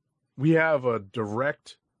 We have a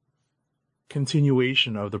direct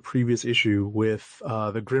continuation of the previous issue with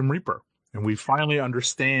the Grim Reaper, and we finally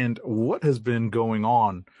understand what has been going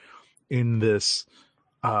on in this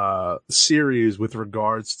series with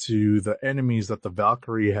regards to the enemies that the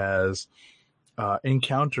Valkyrie has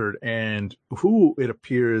encountered, and who it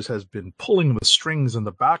appears has been pulling the strings in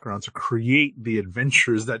the background to create the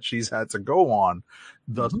adventures that she's had to go on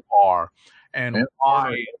thus far, and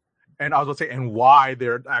And I was going to say, and why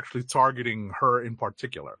they're actually targeting her in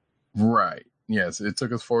particular. Right. Yes, it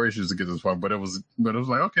took us 4 issues to get to this point, but it was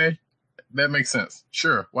like, okay, that makes sense.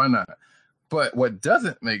 Sure, why not? But what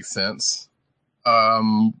doesn't make sense,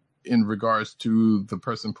 in regards to the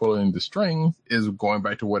person pulling the strings, is going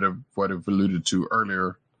back to what I've alluded to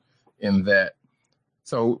earlier, in that.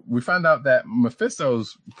 So we find out that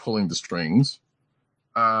Mephisto's pulling the strings,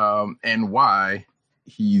 and why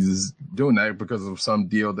he's doing that, because of some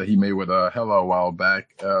deal that he made with Hela a while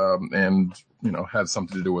back, and had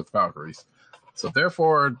something to do with Valkyries. So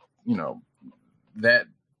therefore, that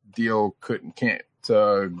deal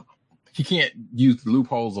he can't use the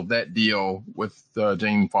loopholes of that deal with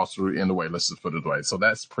Jane Foster in the way. Let's just put it away. So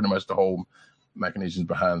that's pretty much the whole machinations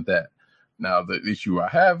behind that. Now, the issue I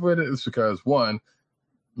have with it is because, one,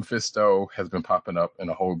 Mephisto has been popping up in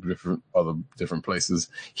a whole different places.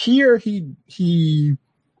 Here, he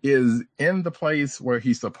is in the place where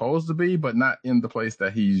he's supposed to be, but not in the place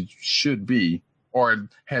that he should be, or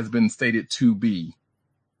has been stated to be.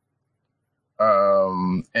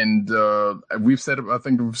 We've said it, I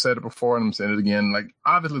think we've said it before, and I'm saying it again. Like,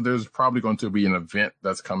 obviously, there's probably going to be an event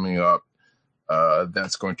that's coming up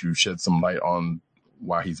that's going to shed some light on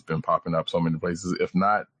why he's been popping up so many places. If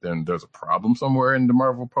not, then there's a problem somewhere in the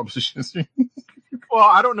Marvel publishing history. Well,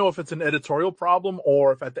 I don't know if it's an editorial problem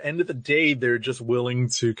or if at the end of the day they're just willing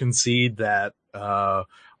to concede that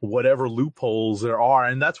whatever loopholes there are,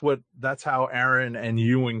 and that's how Aaron and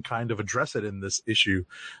Ewing kind of address it in this issue.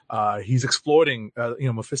 He's exploiting,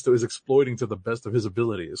 Mephisto is exploiting to the best of his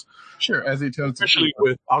abilities. Sure, as he tells,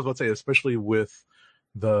 especially with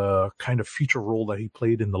the kind of feature role that he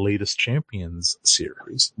played in the latest Champions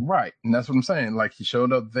series. Right, and that's what I'm saying. Like, he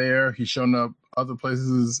showed up there, he's shown up other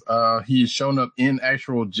places. He's shown up in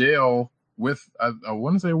actual jail with, I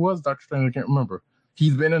want to say it was Doctor Strange, I can't remember.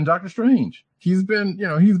 He's been in Doctor Strange. He's been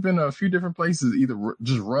a few different places, either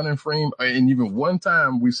just running frame, and even one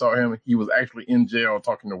time we saw him, he was actually in jail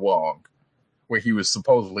talking to Wong, where he was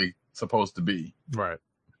supposedly supposed to be. Right.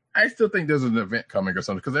 I still think there's an event coming or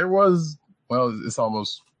something, because there was, it's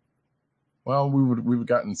almost, we've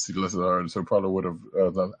gotten seedless already, so probably would have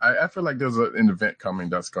done. I feel like there's an event coming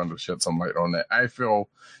that's going to shed some light on that. I feel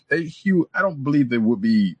I don't believe they would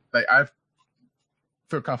be, like, I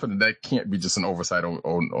feel confident that can't be just an oversight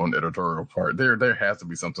on editorial part. There has to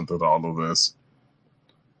be something to all of this,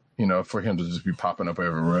 for him to just be popping up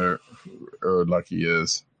everywhere, or like he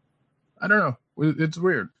is. I don't know. It's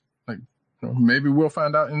weird. Like, maybe we'll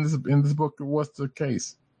find out in this book what's the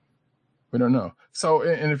case. We don't know. So,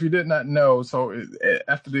 and if you did not know, so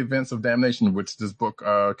after the events of Damnation, which this book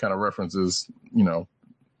kind of references,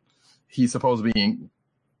 he's supposed to be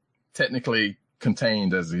technically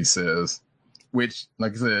contained, as he says, which,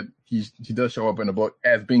 like I said, he does show up in the book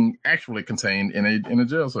as being actually contained in a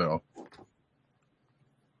jail cell.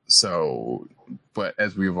 So, but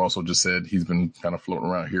as we have also just said, he's been kind of floating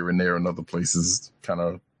around here and there in other places, kind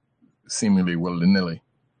of seemingly willy-nilly.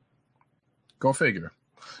 Go figure.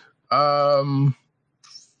 I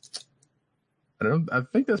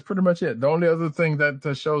think that's pretty much it. The only other thing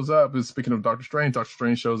that shows up is, speaking of Doctor Strange, Doctor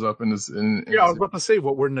Strange shows up in this. I was about to say,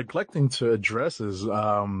 what we're neglecting to address is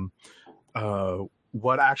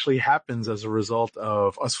what actually happens as a result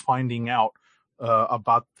of us finding out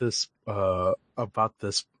about this plot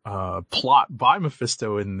by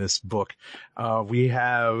Mephisto in this book. We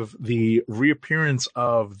have the reappearance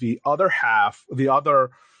of the other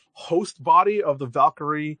host body of the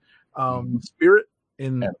Valkyrie spirit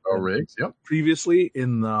in Riggs, yep. Previously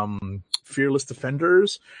in Fearless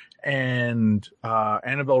Defenders, and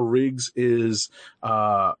Annabelle Riggs is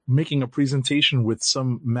making a presentation with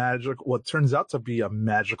what turns out to be a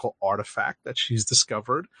magical artifact that she's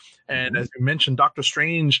discovered. And as you mentioned, Doctor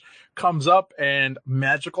Strange comes up and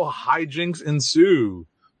magical hijinks ensue.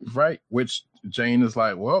 Right, which Jane is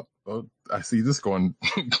like, well, I see this going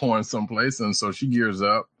someplace, and so she gears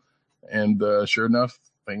up, and sure enough,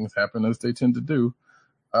 things happen as they tend to do.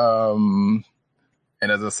 And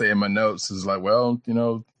as I say in my notes, is like, well,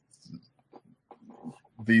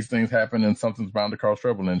 these things happen and something's bound to cause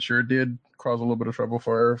trouble, and sure did cause a little bit of trouble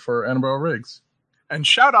for Annabelle Riggs. And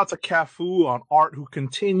shout out to Cafu on art, who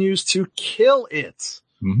continues to kill it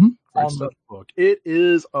on the book. It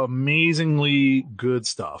is amazingly good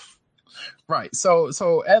stuff. Right. So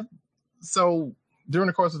during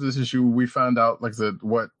the course of this issue, we found out, like I said,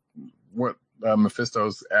 what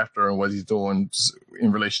Mephisto's after and what he's doing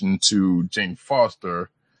in relation to Jane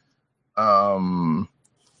Foster.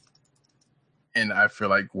 And I feel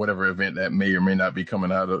like whatever event that may or may not be coming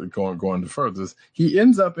out of going to furthest, he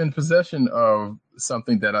ends up in possession of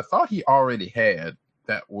something that I thought he already had,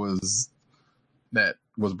 that was that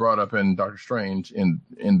was brought up in Doctor Strange in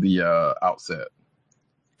the outset.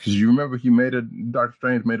 Because you remember Doctor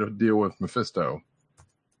Strange made a deal with Mephisto,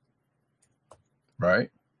 right?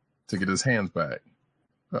 To get his hands back.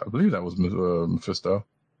 I believe that was Mephisto.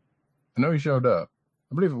 I know he showed up.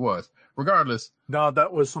 I believe it was. Regardless. No,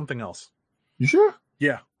 that was something else. You sure?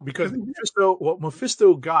 Yeah, because what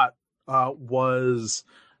Mephisto got was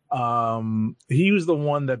he was the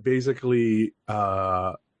one that basically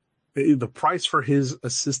the price for his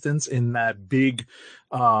assistance in that big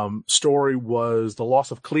story was the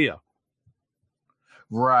loss of Clea.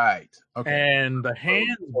 Right. Okay. And the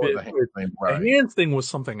hands right. the hands thing was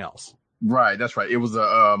something else. Right, that's right. It was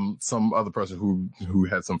some other person who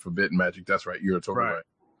had some forbidden magic. That's right. You're totally right.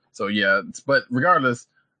 So yeah, but regardless,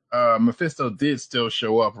 Mephisto did still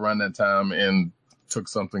show up around that time and took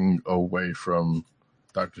something away from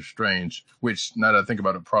Doctor Strange, which now that I think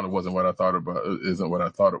about it, probably isn't what I thought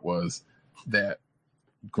it was, that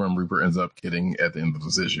Grim Reaper ends up getting at the end of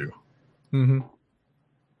this issue. Mm-hmm.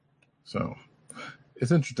 So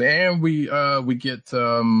it's interesting. And we get,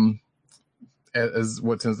 as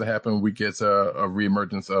what tends to happen, we get a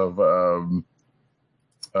reemergence of,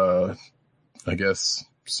 I guess,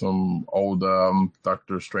 some old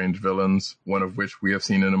Doctor Strange villains, one of which we have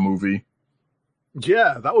seen in a movie.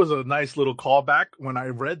 Yeah, that was a nice little callback. When I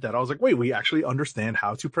read that, I was like, wait, we actually understand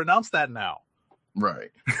how to pronounce that now.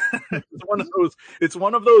 Right. It's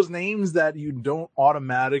one of those names that you don't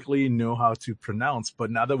automatically know how to pronounce,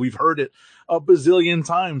 but now that we've heard it a bazillion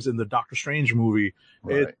times in the Doctor Strange movie,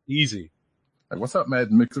 It's easy. Like, what's up, Matt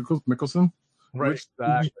Mikkelsen? Right.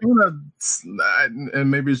 Exactly.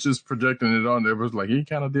 And maybe it's just projecting it on there, but it's like he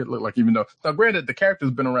kind of did look like, even though, now granted, the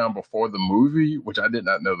character's been around before the movie, which I did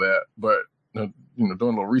not know that, but doing a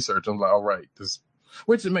little research, I was like, all right,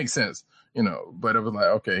 which it makes sense, but it was like,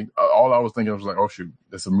 okay, all I was thinking was like, oh shoot,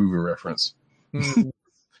 that's a movie reference.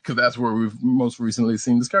 Because that's where we've most recently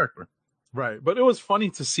seen this character. Right. But it was funny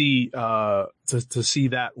to see, to see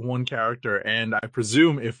that one character. And I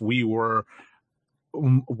presume if we were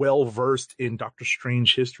well versed in Doctor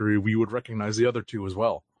Strange history, we would recognize the other two as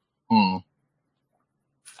well.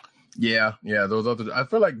 Yeah, those other. I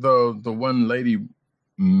feel like the one lady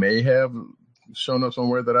may have shown up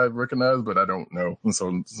somewhere that I recognize, but I don't know. And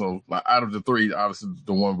so out of the three, obviously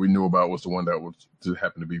the one we knew about was the one that was just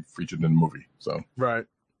happened to be featured in the movie. So right.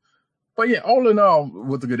 But yeah, all in all,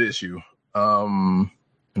 with a good issue.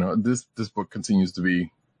 This book continues to be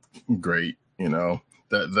great.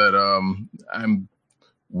 That I'm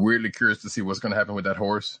weirdly curious to see what's going to happen with that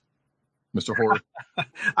horse, Mr. Horse.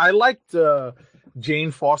 I liked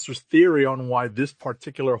Jane Foster's theory on why this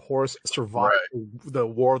particular horse survived the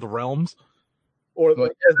War of the Realms, or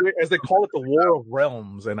as they call it, the War of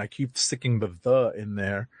Realms. And I keep sticking the in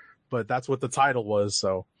there, but that's what the title was.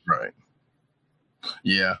 So right.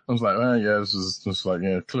 Yeah, I was like, this is just like,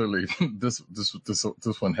 clearly this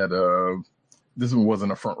one had this one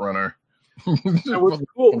wasn't a front runner. What's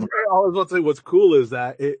cool? I was about to say, what's cool is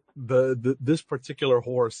that this particular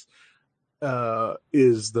horse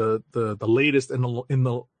is the latest in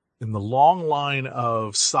the long line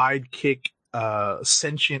of sidekick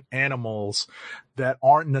sentient animals that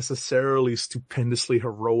aren't necessarily stupendously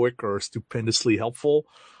heroic or stupendously helpful.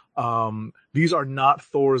 These are not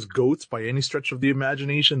Thor's goats by any stretch of the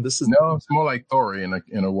imagination. It's more like Thor in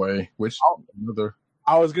a way, which another.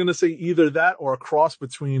 I was going to say either that or a cross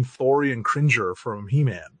between Thori and Cringer from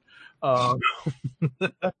He-Man. I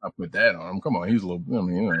put that on him. Come on, he's a little.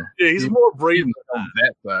 Yeah, he's more brave than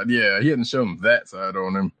that side. Yeah, he hadn't shown that side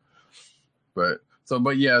on him. But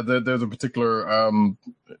yeah, there's a particular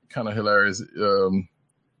kind of hilarious.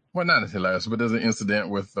 Well, not as hilarious, but there's an incident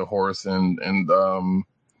with the horse and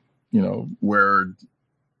where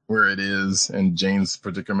it is and Jane's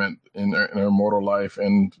predicament in her mortal life,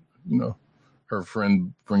 and her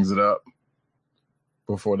friend brings it up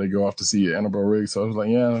before they go off to see Annabelle Riggs. So I was like,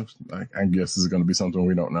 yeah, I guess this is going to be something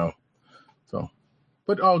we don't know. So,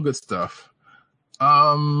 but all good stuff.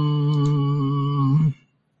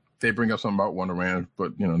 They bring up something about Wonder Man,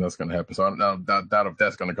 but that's going to happen. So I doubt if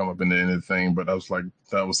that's going to come up into anything. But I was like,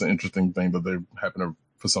 that was an interesting thing that they happen to,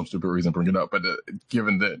 for some stupid reason, bring it up. But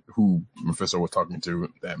given that who Mephisto was talking to,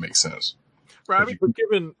 that makes sense. Right. But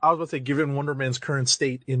given Wonder Man's current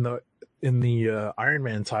state in the Iron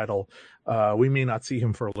Man title, we may not see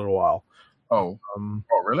him for a little while. Oh,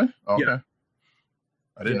 really? Okay. Yeah.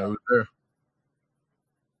 I didn't know he was there.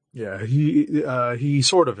 Yeah, he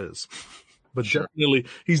sort of is. But sure.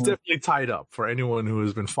 He's definitely tied up for anyone who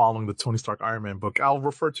has been following the Tony Stark Iron Man book. I'll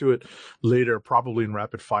refer to it later, probably in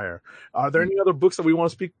rapid fire. Are there any other books that we want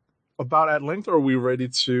to speak about at length, or are we ready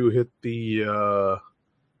to hit the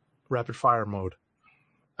rapid fire mode?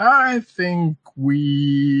 I think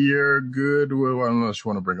we are good. Well, unless you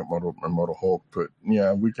want to bring up Immortal Hulk, but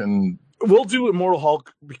yeah, we can. We'll do Immortal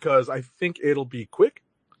Hulk because I think it'll be quick.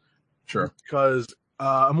 Sure. Because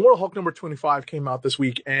Immortal Hulk number 25 came out this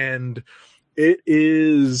week, and it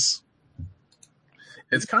is.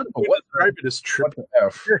 It's kind of what it is trippy.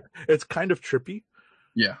 It's kind of trippy.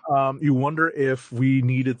 Yeah. You wonder if we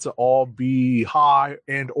needed to all be high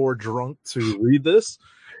and or drunk to read this.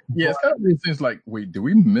 Yeah, it's kind of these things like, wait, did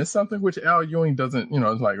we miss something? Which Al Ewing doesn't,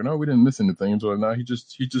 it's like, no, we didn't miss anything. So now he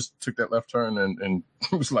just took that left turn and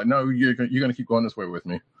was like, no, you're going to keep going this way with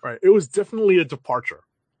me. Right. It was definitely a departure.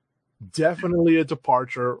 Definitely a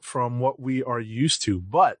departure from what we are used to.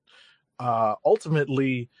 But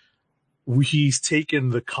ultimately, he's taken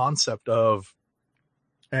the concept of,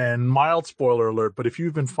 and mild spoiler alert, but if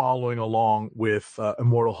you've been following along with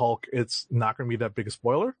Immortal Hulk, it's not going to be that big a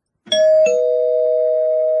spoiler.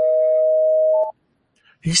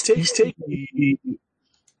 He's taking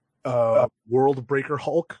the World Breaker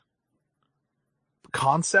Hulk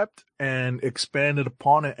concept and expanded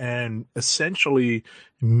upon it and essentially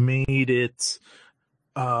made it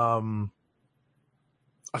a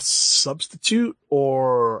substitute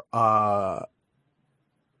or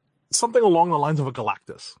something along the lines of a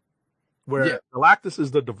Galactus. Where Galactus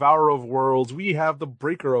is the devourer of worlds, we have the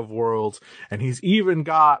breaker of worlds, and he's even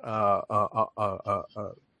got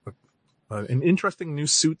an interesting new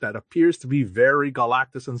suit that appears to be very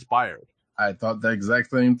Galactus inspired. I thought the exact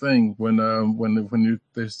same thing when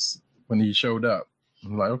he showed up.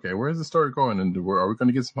 I'm like, okay, where's the story going? And are we going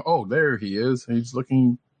to get some? Oh, there he is. He's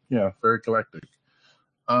looking, very galactic.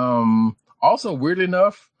 Also, weird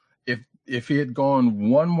enough, if he had gone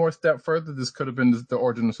one more step further, this could have been the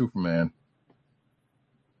origin of Superman.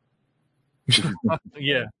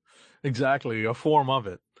 Yeah, exactly. A form of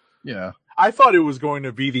it. Yeah. I thought it was going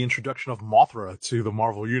to be the introduction of Mothra to the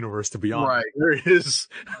Marvel Universe, to be honest. Right. There is.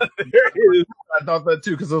 I thought that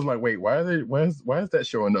too, because I was like, wait, why is that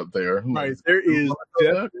showing up there? Right. There is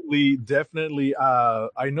definitely,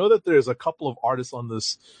 I know that there's a couple of artists on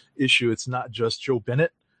this issue. It's not just Joe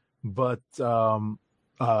Bennett, but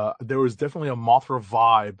there was definitely a Mothra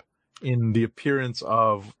vibe in the appearance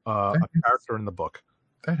of a character in the book.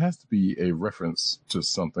 That has to be a reference to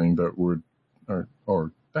something that would,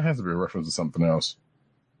 or that has to be a reference to something else.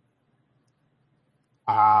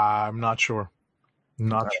 I'm not sure.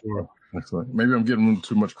 Sure. Excellent. Maybe I'm giving them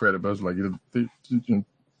too much credit, but it's like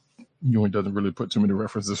Ewing doesn't really put too many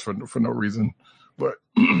references for no reason. But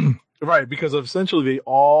right, because essentially they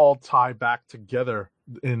all tie back together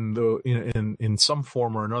in some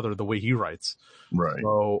form or another the way he writes. Right.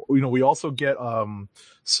 So we also get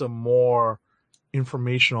some more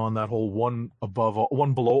information on that whole one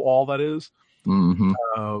below all that is. Mm-hmm.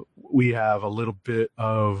 We have a little bit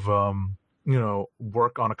of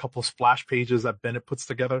work on a couple of splash pages that Bennett puts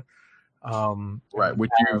together. Right.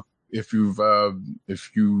 Which if you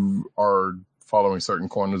are following certain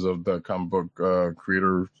corners of the comic book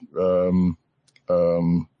creator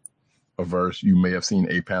averse, you may have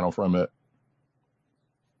seen a panel from it.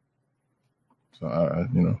 So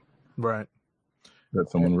right. That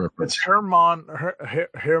someone referenced. It's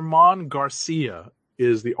Herman Garcia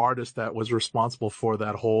is the artist that was responsible for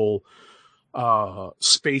that whole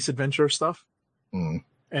space adventure stuff. Mm.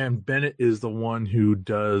 And Bennett is the one who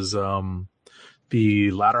does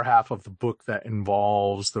the latter half of the book that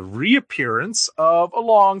involves the reappearance of a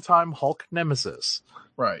longtime Hulk nemesis.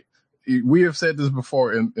 Right. We have said this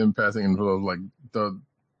before in passing, like the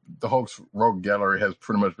Hulk's rogue gallery has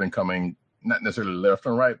pretty much been coming not necessarily left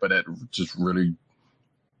and right, but at just really,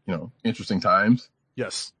 interesting times.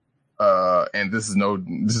 Yes. And this is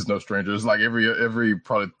no stranger. It's like every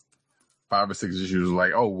probably 5 or 6 issues,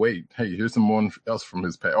 like, oh wait, hey, here's someone else from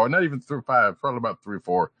his past, or not even 5, probably about 3 or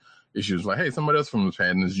 4 issues. Like, hey, somebody else from his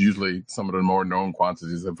past, and it's usually some of the more known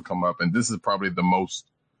quantities that have come up, and this is probably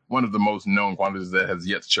one of the most known quantities that has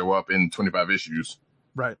yet to show up in 25 issues.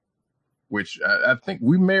 Right. Which I think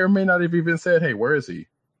we may or may not have even said, hey, where is he?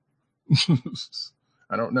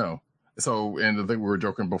 I don't know. So, and I think we were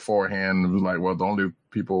joking beforehand. It was like, well, the only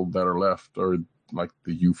people that are left are like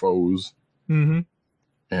the UFOs. Mm-hmm.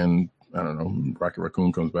 And I don't know, Rocket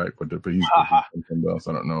Raccoon comes back, but he's something else.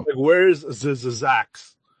 I don't know. Like, where's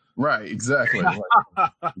Zax? Right, exactly. Like,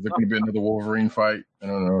 is there going to be another Wolverine fight? I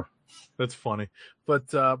don't know. That's funny.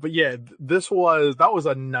 But yeah, that was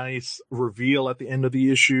a nice reveal at the end of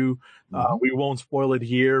the issue. Mm-hmm. We won't spoil it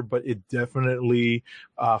here, but it definitely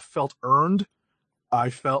felt earned. I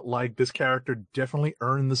felt like this character definitely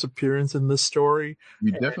earned this appearance in this story.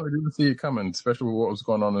 You definitely didn't see it coming, especially with what was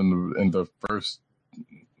going on in the first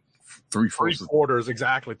Three-quarters,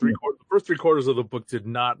 exactly. Three-quarters. The first 3/4 of the book did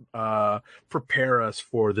not prepare us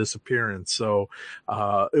for this appearance. So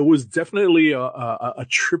it was definitely a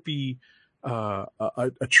trippy a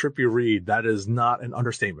trippy read. That is not an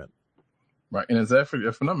understatement. Right. And it's actually,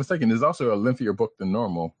 if I'm not mistaken, it's also a lengthier book than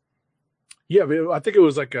normal. Yeah, I think it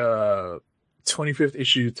was like a 25th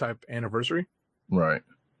issue type anniversary. Right.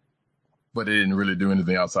 But it didn't really do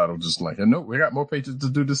anything outside of just like, nope, we got more pages to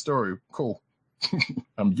do this story. Cool.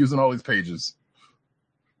 I'm using all these pages.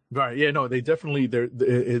 Right. Yeah, no,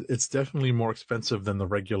 it's definitely more expensive than the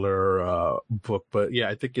regular book, but yeah,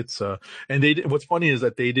 I think it's and what's funny is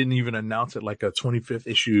that they didn't even announce it like a 25th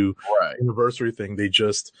issue anniversary thing. They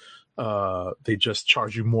just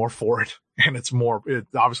charge you more for it, and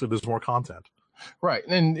obviously there's more content. Right.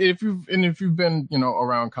 And if you've been,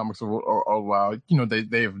 around comics for a while,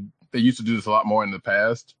 they used to do this a lot more in the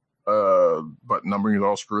past. But numbering is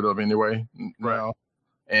all screwed up anyway now. Right.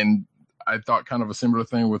 And I thought kind of a similar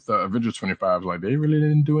thing with Avengers 25. Like, they really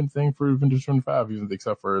didn't do anything for Avengers 25,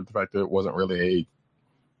 except for the fact that it wasn't really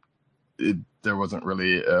there wasn't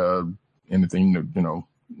really anything,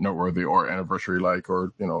 noteworthy or anniversary-like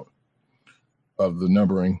or, of the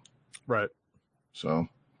numbering. Right. So,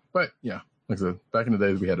 but yeah, like I said, back in the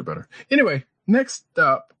days we had it better. Anyway, next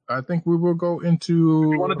up, I think we will go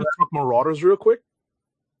into... You want to just talk Marauders real quick?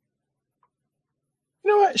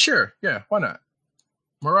 You know what? Sure. Yeah, why not?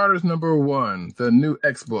 Marauders #1, the new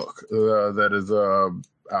X book that is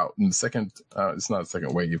out in the second. It's not the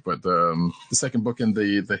second wave, but the second book in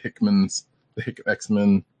the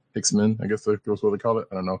X-Men. I guess that's what they call it.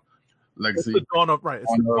 I don't know. Legacy. It's the Dawn of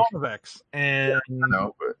It's the Dawn of X, and I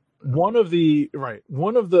know, but one of the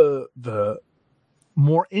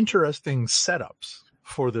more interesting setups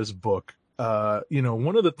for this book.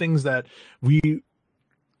 One of the things that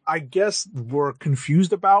I guess were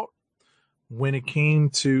confused about when it came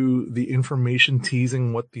to the information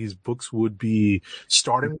teasing what these books would be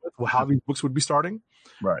starting with, how these books would be starting.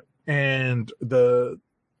 Right. And the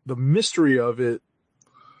mystery of it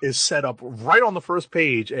is set up right on the first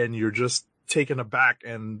page, and you're just taken aback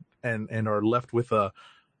and are left with a,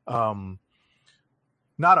 not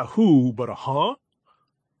a who, but a huh.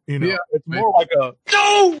 Yeah, it's more like a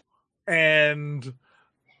no! And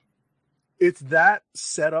it's that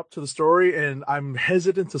set up to the story, and I'm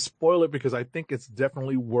hesitant to spoil it because I think it's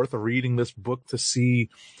definitely worth reading this book to see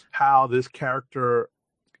how this character,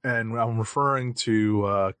 and I'm referring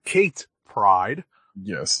to Kate Pride.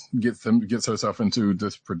 Yes, gets herself into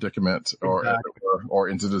this predicament, or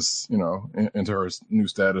into this, into her new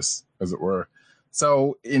status, as it were.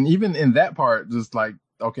 So, and even in that part, just like,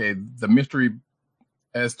 okay, the mystery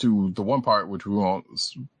as to the one part, which we won't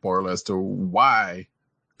spoil, as to why.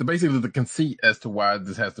 Basically the conceit as to why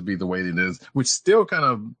this has to be the way it is, which still kind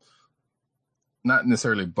of not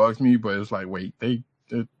necessarily bugs me, but it's like, wait,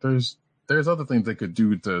 there's other things they could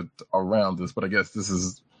do to around this, but I guess this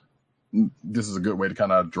is a good way to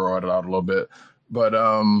kind of draw it out a little bit. But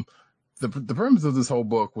the premise of this whole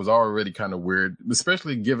book was already kind of weird,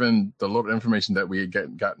 especially given the little information that we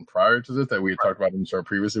had gotten prior to this, that we had talked about in the show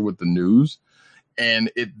previously with the news,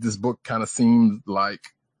 and this book kind of seemed like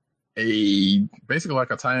basically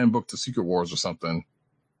like a tie-in book to Secret Wars or something,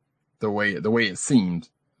 the way it seemed.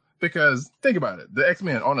 Because think about it, the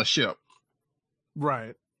X-Men on a ship,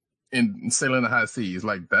 right, and sailing the high seas,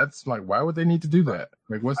 like, that's like, why would they need to do that?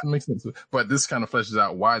 Like, what's the make sense? But this kind of fleshes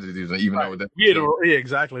out why they do that, even though that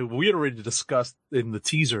exactly. We had already discussed in the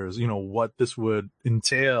teasers, what this would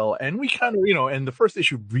entail, and we kind of, and the first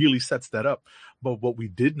issue really sets that up. But what we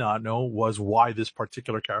did not know was why this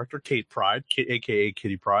particular character, Kate Pride, aka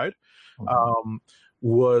Kitty Pride,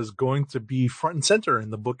 was going to be front and center in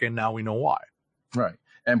the book, and now we know why. Right.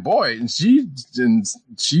 And boy, she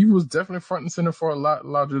was definitely front and center for a lot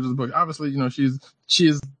of this book. Obviously, she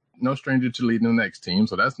is no stranger to leading the next team,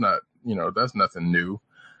 so that's not, that's nothing new.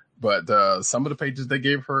 But some of the pages they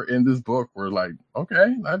gave her in this book were like,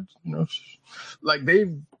 okay, like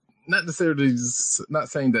they've not necessarily, not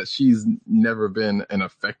saying that she's never been an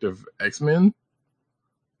effective X-Men,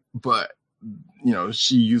 but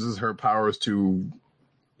she uses her powers to,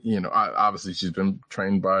 obviously she's been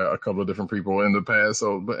trained by a couple of different people in the past.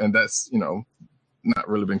 So, and that's, not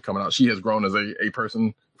really been coming out. She has grown as a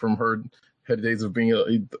person from her days of being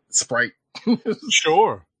a sprite.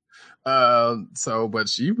 Sure. But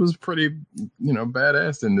she was pretty,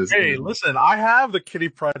 badass in this. Hey, listen, I have the Kitty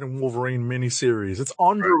Pryde and Wolverine miniseries. It's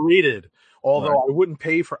underrated. Right. Although I wouldn't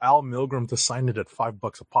pay for Al Milgrom to sign it at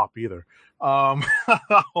 $5 a pop either. Oh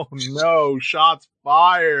no, shots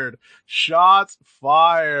fired. Shots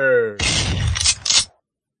fired.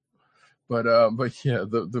 But yeah,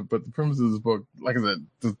 but the premise of this book, like I said,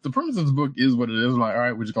 the premise of this book is what it is. I'm like, all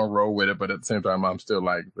right, we're just gonna roll with it. But at the same time, I'm still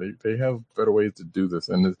like, they have better ways to do this,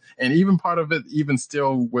 and even part of it, even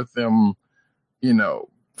still with them,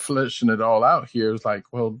 fleshing it all out here, is like,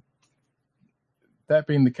 well, that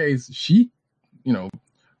being the case, she,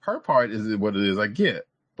 her part is what it is. I get,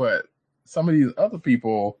 but some of these other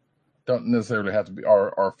people don't necessarily have to be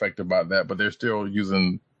are affected by that, but they're still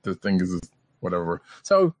using the thing as whatever.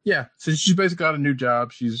 So yeah, so she's basically got a new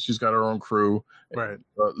job. She's got her own crew, right?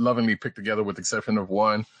 Lovingly picked together, with the exception of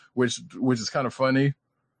one, which is kind of funny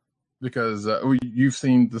because you've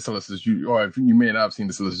seen the solicitors. You may not have seen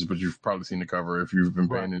the solicitors, but you've probably seen the cover if you've been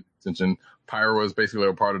paying attention. Pyro is basically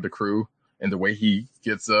a part of the crew, and the way he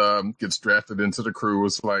gets drafted into the crew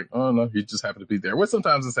was like, oh no, he just happened to be there. Which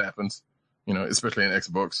sometimes this happens, especially in X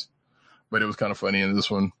books. But it was kind of funny in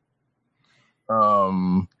this one.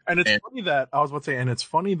 And it's funny that I was about to say, and it's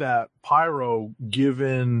funny that Pyro,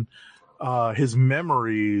 given his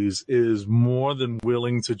memories, is more than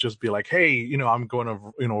willing to just be like, hey, I'm going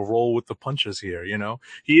to, roll with the punches here.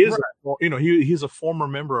 He is, he's a former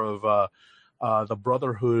member of the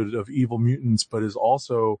Brotherhood of Evil Mutants, but is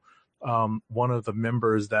also one of the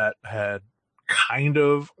members that had kind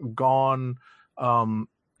of gone,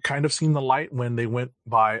 kind of seen the light when they went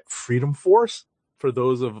by Freedom Force. For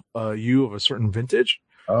those of you of a certain vintage.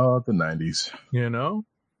 Oh, the 90s.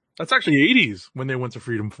 That's actually 80s when they went to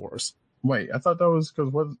Freedom Force. Wait, I thought that was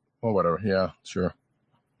because what? Oh, whatever. Yeah, sure.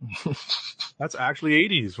 That's actually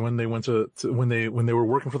 80s when they went to when they were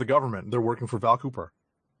working for the government. They're working for Val Cooper.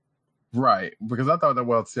 Right, because I thought that.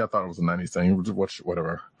 Well, see, I thought it was a 90s thing.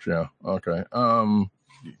 Whatever. Yeah. Okay.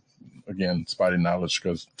 Again, spotty knowledge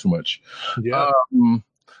because too much. Yeah.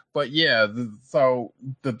 But yeah, so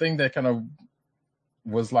the thing that kind of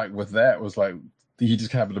was like with that was like he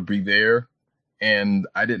just happened to be there, and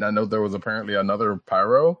I did not know there was apparently another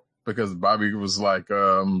Pyro because Bobby was like,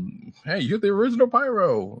 "Hey, you're the original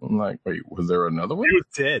Pyro." I'm like, "Wait, was there another one?" He was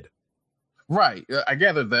dead. Right, I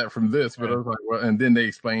gathered that from this, but I was like, "Well," and then they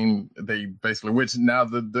explained basically, which now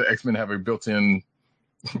the X-Men have a built-in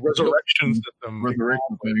resurrection system,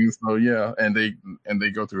 thing. So yeah, and they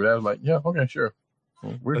go through that. I was like, "Yeah, okay, sure,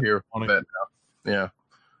 we're That's here funny. for that now." Yeah.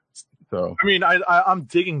 So I mean, I'm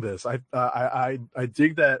digging this. I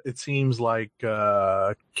dig that it seems like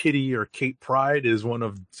Kitty or Kate Pryde is one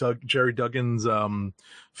of Jerry Duggan's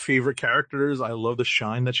favorite characters. I love the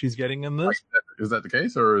shine that she's getting in this. Is that the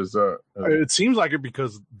case, or is it seems like it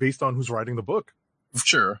because based on who's writing the book.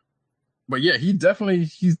 Sure, but yeah, he's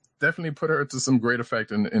definitely put her to some great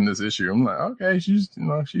effect in this issue. I'm like, okay, she's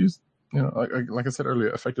like I said earlier,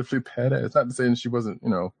 effectively badass. It's not to say that she wasn't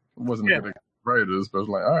wasn't a good writers, but it's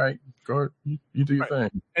like, all right, go, you do your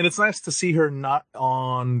thing. And it's nice to see her not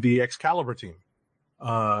on the Excalibur team.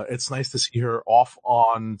 It's nice to see her off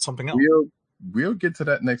on something else. We'll get to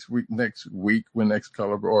that next week when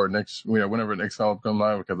Excalibur or whenever Excalibur comes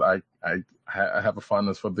out, because I have a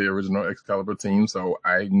fondness for the original Excalibur team, so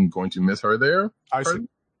I'm going to miss her there. I see,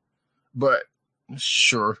 but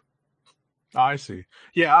sure. I see.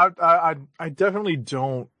 Yeah, I definitely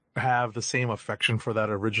don't have the same affection for that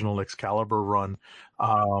original Excalibur run,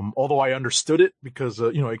 although I understood it because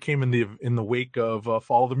it came in the wake of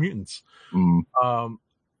Fall of the Mutants.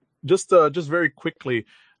 Just very quickly,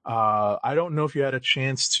 I don't know if you had a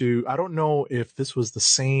chance to. I don't know if this was the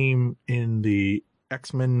same in the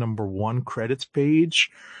X-Men #1 credits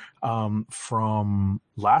page from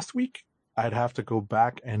last week. I'd have to go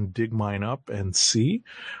back and dig mine up and see,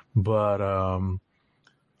 but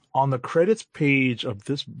on the credits page of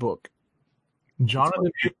this book,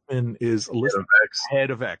 Jonathan Hickman is listed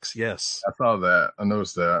head of X. Yes, I saw that. I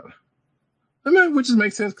noticed that. I mean, which just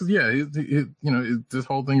makes sense because this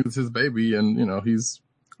whole thing is his baby, and he's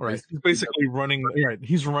right. He's basically running. Right,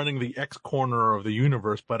 he's running the X corner of the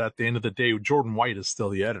universe, but at the end of the day, Jordan White is still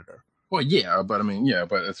the editor. Well, yeah, but I mean, yeah,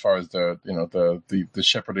 but as far as the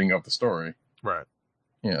shepherding of the story, right?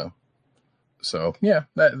 Yeah. So yeah,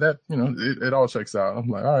 that it all checks out. I'm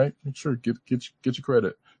like, all right, sure, get your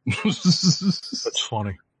credit. That's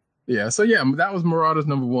funny. Yeah. So yeah, that was Marauders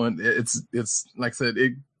 #1. It's like I said,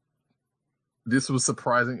 this was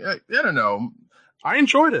surprising. I don't know. I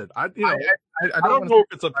enjoyed it. I don't know if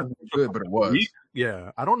it's a good, but it was.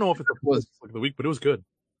 Yeah, I don't know if it's a the week, but it was good.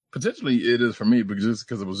 Potentially, it is for me because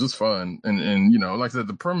it was just fun, and like I said,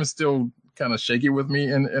 the premise still kind of shaky with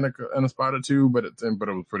me in a spot or two, but it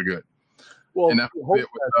was pretty good. Well, and that was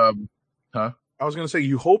I was going to say,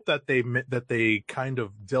 you hope that they kind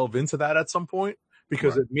of delve into that at some point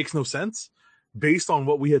because it makes no sense based on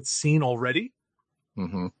what we had seen already.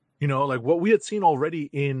 Mm-hmm. You know, like what we had seen already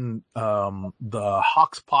in the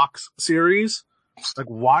Hoxpox series. Like,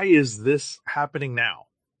 why is this happening now?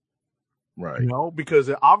 Right. You know, because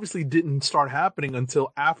it obviously didn't start happening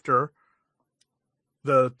until after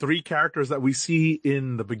the 3 characters that we see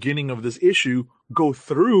in the beginning of this issue go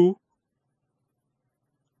through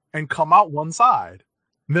and come out one side.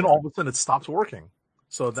 And then all of a sudden it stops working.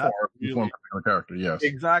 So that's For one particular character, yes.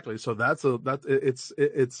 Exactly. So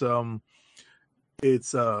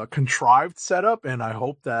it's a contrived setup, and I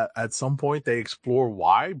hope that at some point they explore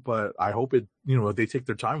why, but I hope they take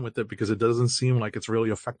their time with it, because it doesn't seem like it's really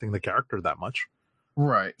affecting the character that much.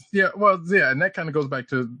 Right. Yeah. Well, yeah. And that kind of goes back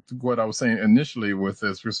to what I was saying initially with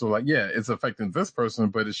this. We're sort of like, yeah, it's affecting this person,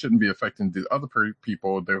 but it shouldn't be affecting the other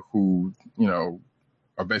people who,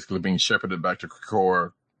 are basically being shepherded back to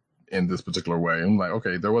Krakoa in this particular way. And like,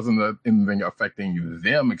 okay, there wasn't anything affecting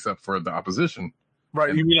them except for the opposition.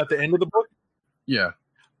 Right. You mean at the end of the book? Yeah.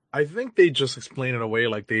 I think they just explain it away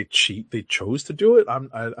like they chose to do it.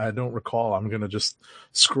 I don't recall. I'm gonna just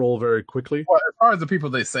scroll very quickly. Well, as far as the people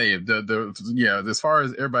they saved, as far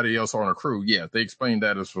as everybody else on the crew, yeah, they explained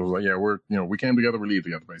that as like, yeah, we came together, we leave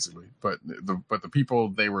together, basically. But the people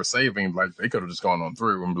they were saving, like, they could have just gone on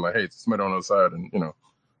through and be like, hey, somebody on the other side, and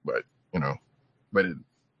but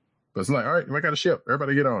it's like, all right, I got a ship,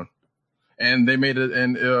 everybody get on, and they made it,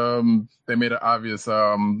 and they made it obvious.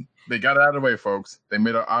 They got it out of the way, folks. They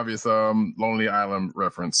made an obvious Lonely Island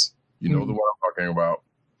reference. You know the one I'm talking about.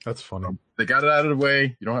 That's funny. They got it out of the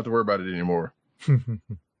way. You don't have to worry about it anymore. It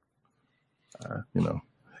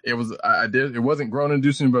was it wasn't groan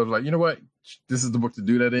inducing, but I was like, you know what? This is the book to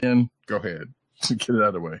do that in. Go ahead, get it out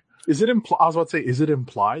of the way. Is it I was about to say, is it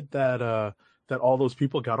implied that that all those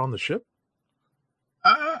people got on the ship?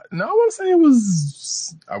 No, I wouldn't say it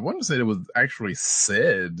was. I wouldn't say it was actually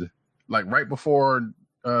said. Like right before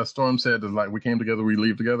Storm said, like, we came together, we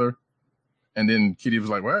leave together. And then Kitty was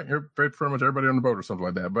like, well, you're pretty much everybody on the boat or something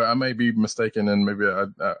like that. But I may be mistaken, and maybe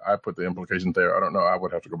I put the implication there. I don't know. I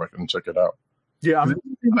would have to go back and check it out. Yeah.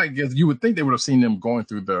 Like, you would think they would have seen them going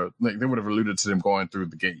through they would have alluded to them going through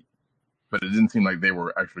the gate. But it didn't seem like they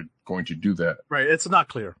were actually going to do that. Right. It's not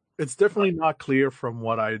clear. It's definitely not clear from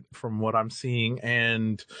what I'm seeing.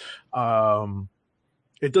 And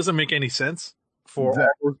it doesn't make any sense for all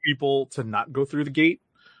those people to not go through the gate.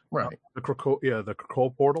 Right. The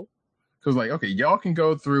Krakoa portal. Because, like, okay, y'all can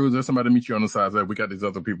go through. There's somebody to meet you on the side. We got these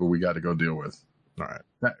other people we got to go deal with. All right.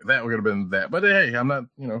 That would have been that. But hey, I'm not,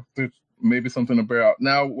 there's maybe something to bear out.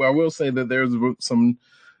 Now, I will say that there's some,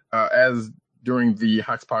 as during the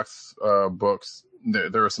Hoxpox books,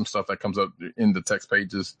 there are some stuff that comes up in the text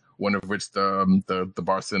pages, one of which the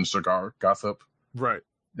Bar Sinister gossip. Right.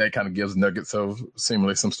 That kind of gives nuggets of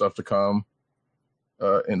seemingly some stuff to come.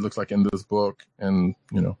 It looks like in this book, and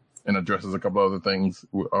and addresses a couple other things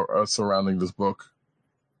surrounding this book,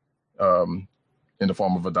 in the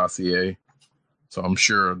form of a dossier. So I'm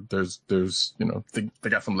sure there's they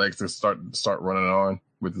got some legs to start running on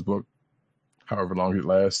with this book, however long it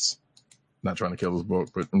lasts. Not trying to kill this book,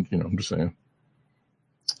 but I'm just saying.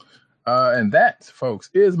 And that, folks,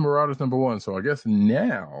 is Marauders #1. So I guess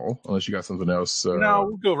now, unless you got something else, no,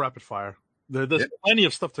 we'll go rapid fire. There's plenty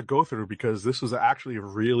of stuff to go through, because this was actually a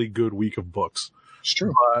really good week of books. It's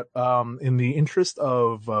true. But in the interest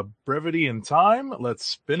of brevity and time, let's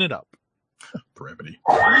spin it up. Brevity.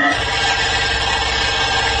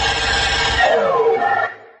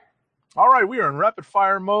 All right, we are in rapid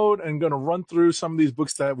fire mode and going to run through some of these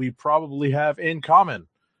books that we probably have in common.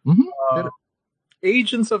 Mm-hmm.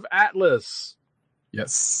 Agents of Atlas.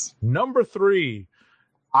 Yes. #3.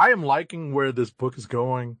 I am liking where this book is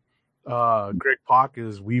going. Greg Pak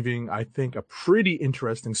is weaving, I think, a pretty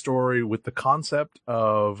interesting story with the concept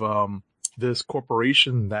of this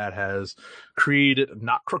corporation that has created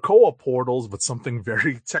not Krakoa portals, but something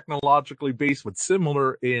very technologically based, but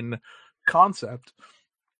similar in concept,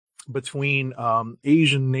 between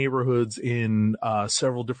Asian neighborhoods in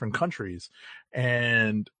several different countries.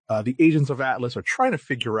 And the Agents of Atlas are trying to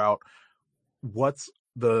figure out what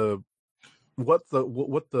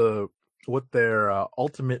their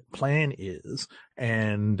ultimate plan is,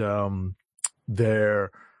 and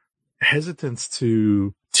their hesitance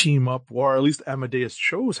to team up, or at least Amadeus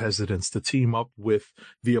shows hesitance to team up with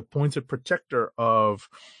the appointed protector of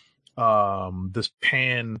this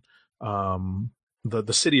Pan, the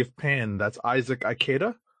city of Pan. That's Isaac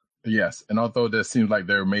Ikeda. Yes, and although there seems like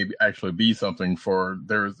there may actually be something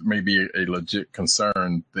there may be a legit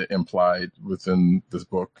concern that implied within this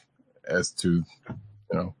book as to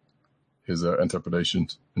his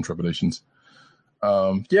interpretations.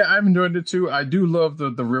 Yeah, I've enjoyed it too. I do love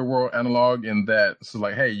the real world analog in that. So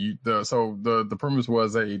like, hey, the premise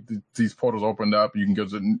was, hey, these portals opened up. You can go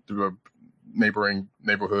to neighboring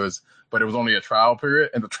neighborhoods, but it was only a trial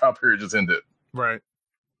period, and the trial period just ended. Right.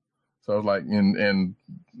 So like, and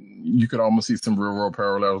you could almost see some real world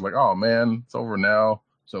parallels. Like, oh man, it's over now.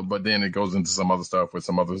 So, but then it goes into some other stuff with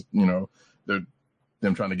some other,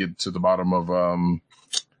 them trying to get to the bottom of,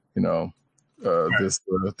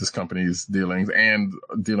 this company's dealings and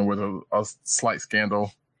dealing with a slight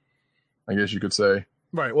scandal, I guess you could say.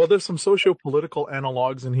 Right. Well, there's some socio-political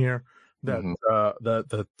analogs in here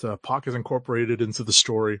that Pac has incorporated into the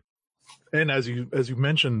story. And as you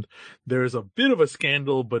mentioned, there's a bit of a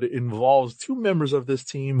scandal, but it involves two members of this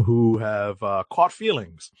team who have caught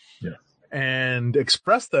feelings and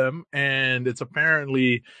expressed them, and it's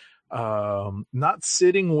apparently not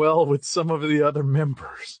sitting well with some of the other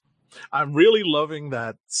members. I'm really loving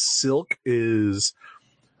that Silk is.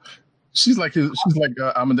 She's like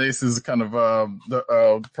Amadeus's kind of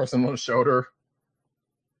the person on the shoulder.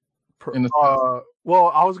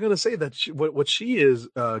 Well, I was gonna say that what she is,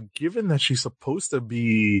 given that she's supposed to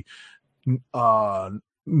be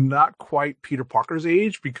not quite Peter Parker's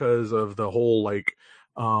age because of the whole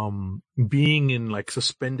being in like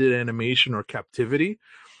suspended animation or captivity.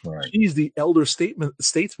 Right. She's the elder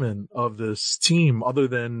statesman of this team, other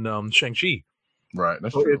than Shang-Chi. Right.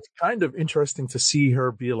 That's so true. It's kind of interesting to see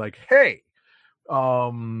her be like, "Hey,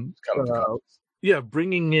 bringing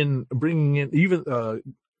in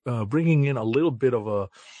a little bit of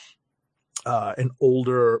an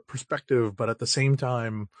older perspective, but at the same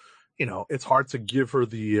time, it's hard to give her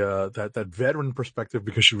the that veteran perspective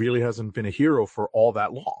because she really hasn't been a hero for all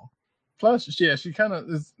that long." Plus, yeah, she kind of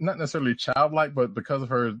is not necessarily childlike, but because of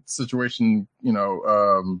her situation,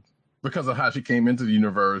 because of how she came into the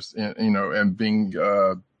universe, and being,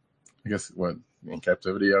 I guess, in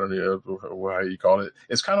captivity. I don't know how you call it.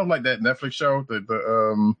 It's kind of like that Netflix show,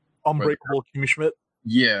 the Unbreakable Kimmy Schmidt.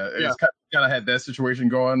 Yeah, it's kind of had that situation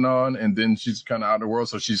going on, and then she's kind of out in the world,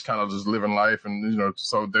 so she's kind of just living life, and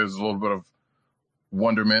so there's a little bit of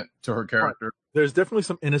wonderment to her character. Right. There's definitely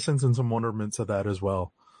some innocence and some wonderment to that as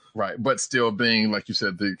well. Right, but still being, like you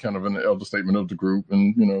said, the kind of an elder statement of the group,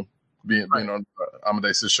 and being on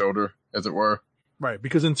Amadeus' shoulder, as it were. Right,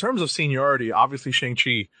 because in terms of seniority, obviously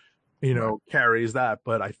Shang-Chi, carries that.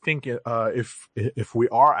 But I think if we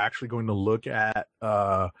are actually going to look at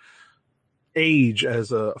age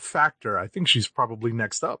as a factor, I think she's probably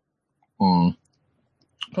next up.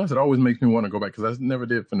 Plus, it always makes me want to go back, because I never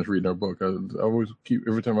did finish reading her book. I always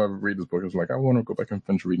every time I read this book, it's like, I want to go back and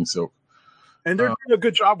finish reading Silk. And they're doing a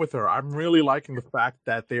good job with her. I'm really liking the fact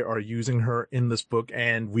that they are using her in this book,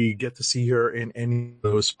 and we get to see her in any of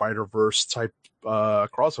those Spider-Verse type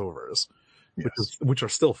crossovers, which are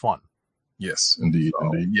still fun. Yes, indeed,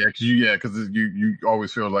 indeed. Yeah, because you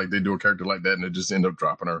always feel like they do a character like that, and they just end up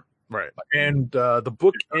dropping her. Right, and the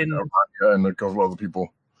book ends, and a couple other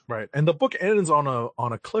people. Right, and the book ends on a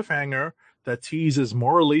cliffhanger that teases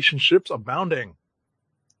more relationships abounding.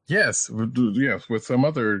 Yes, with some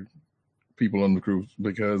other people in the crew,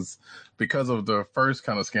 because of the first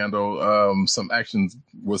kind of scandal, some actions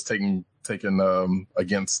was taken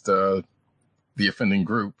against the offending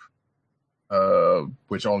group,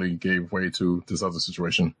 which only gave way to this other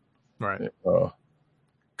situation. Right.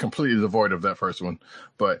 Completely devoid of that first one.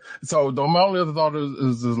 But so my only other thought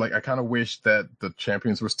is like, I kind of wish that the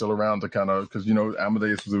champions were still around to kind of, because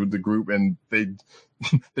Amadeus was with the group, and they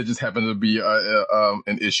just happened to be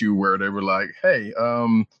an issue where they were like, hey,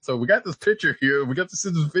 so we got this picture here, we got this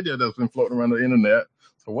video that's been floating around the internet,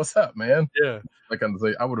 so what's up, man? Yeah, like kind of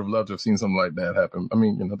say, I would have loved to have seen something like that happen. I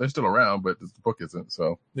mean, they're still around, but the book isn't.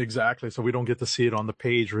 So exactly. So we don't get to see it on the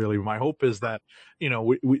page, really. My hope is that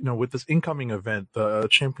we with this incoming event, the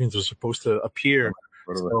champions are supposed to appear.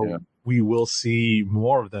 We will see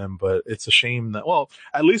more of them, but it's a shame that, well,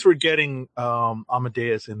 at least we're getting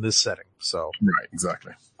Amadeus in this setting. So right,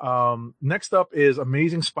 exactly. Next up is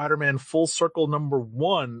Amazing Spider-Man Full Circle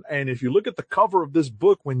 #1, and if you look at the cover of this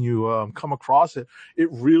book, when you come across it, it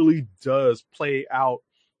really does play out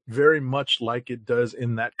very much like it does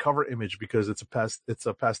in that cover image, because it's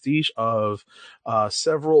a pastiche of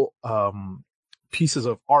several pieces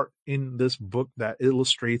of art in this book that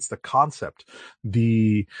illustrates the concept.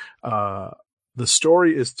 The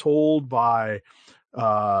story is told by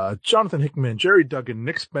Jonathan Hickman, Jerry Duggan,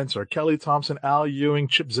 Nick Spencer, Kelly Thompson, Al Ewing,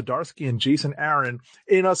 Chip Zdarsky, and Jason Aaron.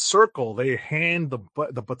 In a circle, they hand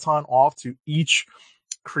the baton off to each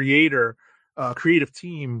creator creative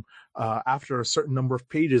team after a certain number of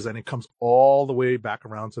pages, and it comes all the way back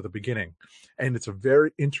around to the beginning. And it's a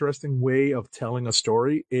very interesting way of telling a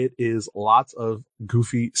story. It is lots of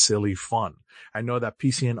goofy, silly fun. I know that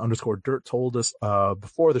PCN_Dirt told us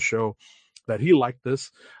before the show that he liked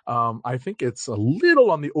this. I think it's a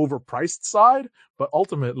little on the overpriced side, but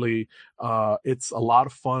ultimately it's a lot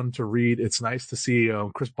of fun to read. It's nice to see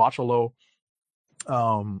Chris Bocciolo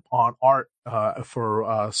on art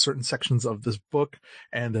for certain sections of this book,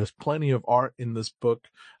 and there's plenty of art in this book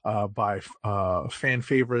by fan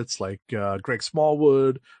favorites like Greg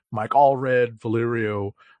Smallwood, Mike Allred,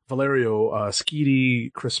 Valerio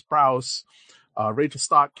Schiti, Chris Sprouse, Rachel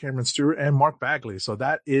Stott, Cameron Stewart, and Mark Bagley. So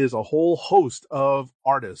that is a whole host of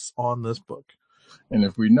artists on this book. And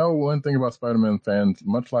if we know one thing about Spider-Man fans,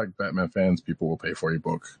 much like Batman fans, people will pay for a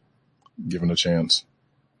book, given a chance.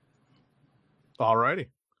 Alrighty.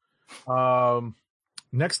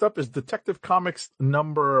 Next up is Detective Comics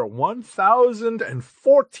number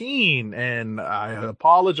 1014. And I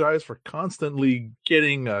apologize for constantly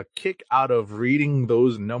getting a kick out of reading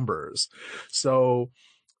those numbers. So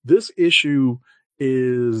this issue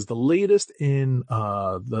is the latest in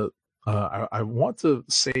I want to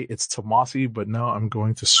say it's Tomasi, but now I'm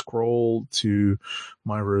going to scroll to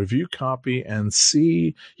my review copy and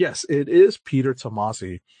see. Yes, it is Peter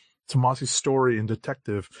Tomasi's story in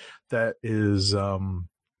Detective that is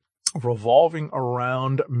revolving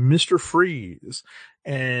around Mr. Freeze.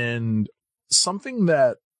 And something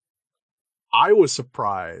that I was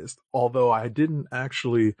surprised, although I didn't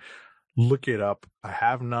actually look it up, I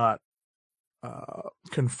have not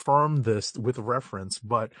confirmed this with reference,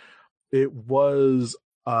 but it was,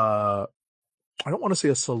 I don't want to say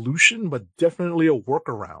a solution, but definitely a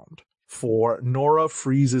workaround for Nora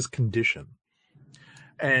Freeze's condition.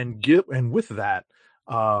 And with that,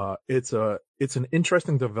 it's an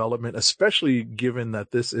interesting development, especially given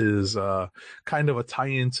that this is kind of a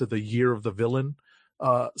tie-in to the Year of the Villain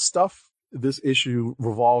stuff. This issue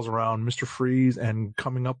revolves around Mr. Freeze and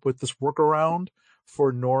coming up with this workaround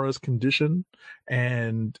for Nora's condition,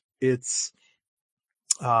 and it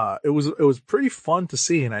was pretty fun to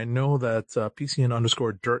see, and I know that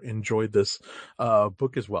PCN_Dirt enjoyed this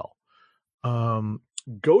book as well.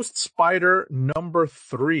 Ghost Spider number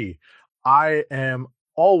 3. I am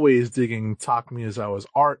always digging Taka Miyazawa's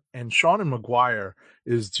art, and Sean Maguire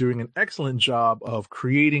is doing an excellent job of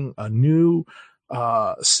creating a new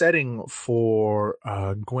setting for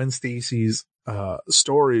Gwen Stacy's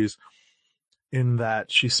stories, in that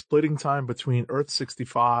she's splitting time between Earth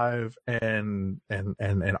 65 and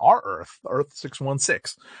our Earth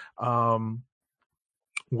 616,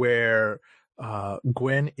 where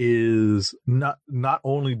Gwen is not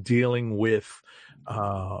only dealing with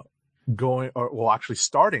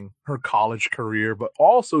starting her college career, but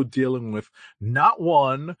also dealing with not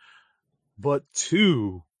one but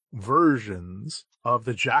two versions of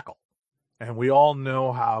the Jackal. And we all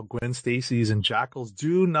know how Gwen Stacy's and Jackals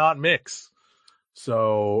do not mix.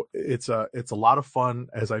 So it's a lot of fun.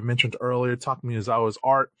 As I mentioned earlier, Taka Miyazawa's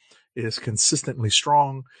art is consistently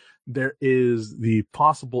strong. There is the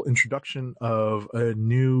possible introduction of a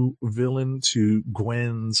new villain to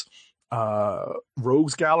Gwen's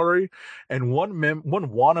rogues gallery, and one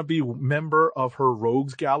wannabe member of her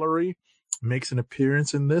rogues gallery makes an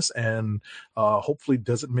appearance in this, and hopefully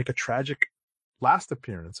doesn't make a tragic last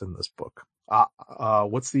appearance in this book.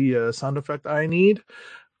 What's the sound effect I need?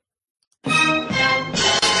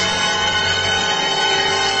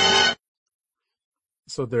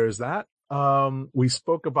 So there's that. We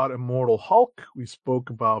spoke about Immortal Hulk. We spoke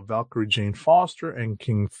about Valkyrie Jane Foster and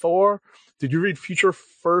King Thor. Did you read Future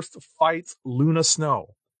First Fights Luna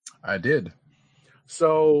Snow? I did.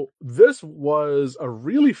 So this was a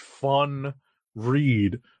really fun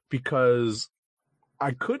read, because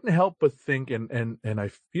I couldn't help but think, and I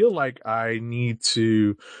feel like I need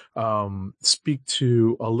to speak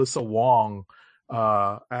to Alyssa Wong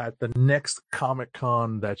at the next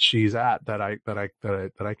Comic-Con that she's at, that I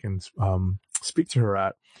can speak to her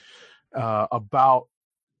at, about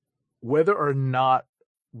whether or not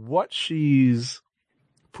what she's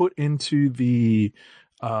put into the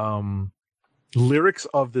lyrics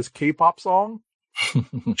of this K-pop song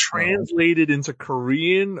translated into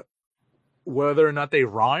Korean, whether or not they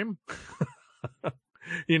rhyme.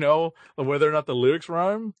 You know, whether or not the lyrics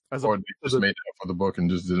rhyme, or they just made it up for the book and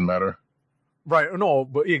just didn't matter. Right. No,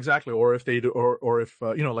 but exactly. Or if they do, or if,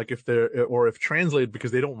 like if they're, or if translated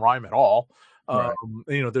because they don't rhyme at all, Right.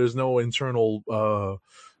 There's no internal,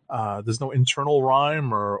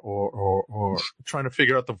 rhyme or trying to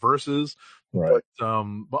figure out the verses. Right.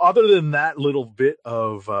 But other than that little bit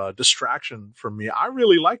of, distraction for me, I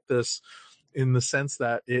really like this. in the sense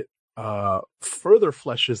that it further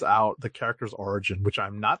fleshes out the character's origin, which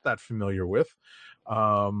I'm not that familiar with.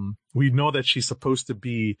 We know that she's supposed to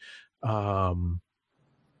be a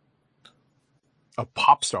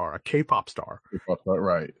pop star, a K-pop star.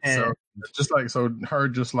 Right. And Just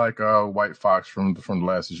like White Fox from the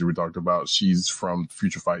last issue we talked about, she's from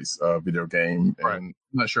Future Fight's video game. Right. And I'm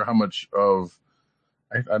not sure how much of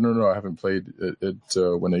I don't know. I haven't played it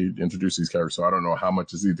when they introduced these characters, so I don't know how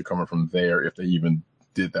much is either coming from there, if they even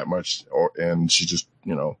did that much, and she just,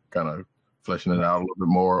 kind of fleshing it out a little bit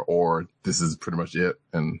more, or this is pretty much it,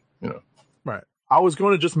 and, Right. I was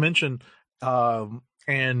going to just mention,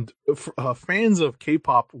 and fans of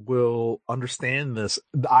K-pop will understand this.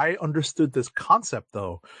 I understood this concept,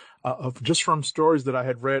 though, of just from stories that I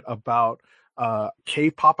had read about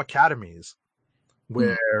K-pop academies,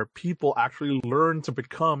 where people actually learn to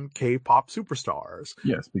become K-pop superstars.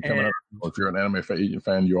 Yes, if you're an anime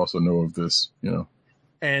fan, you also know of this,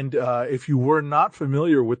 And if you were not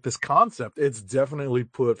familiar with this concept, it's definitely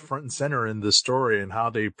put front and center in this story and how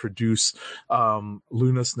they produce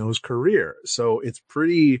Luna Snow's career. So it's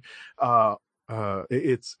pretty,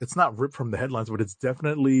 it's not ripped from the headlines, but it's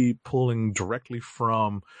definitely pulling directly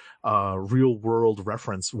from real world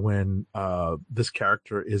reference when this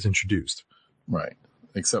character is introduced. Right.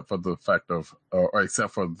 Except for the fact of, or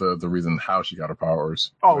except for the reason how she got her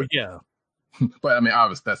powers. Oh, but, yeah. But I mean,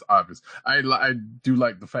 that's obvious. I do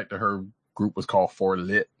like the fact that her group was called For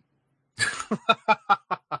Lit.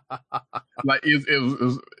 Like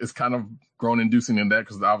it's kind of groan inducing in that,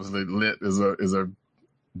 because obviously lit is a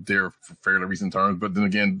they're fairly recent terms, but then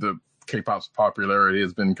again, the K-pop's popularity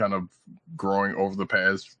has been kind of growing over the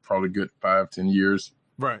past probably good 5-10 years.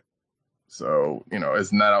 Right. So,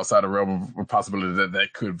 it's not outside the realm of possibility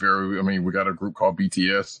that could vary. I mean, we got a group called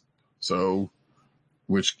BTS, so,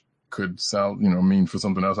 which could sound, mean for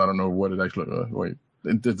something else. I don't know what it actually,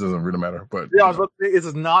 it doesn't really matter, but. Yeah, I was about to say,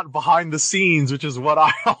 it's not behind the scenes, which is what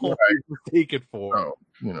I always take it for. Oh,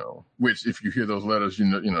 which if you hear those letters,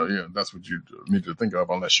 that's what you need to think of,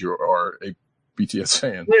 unless you are a BTS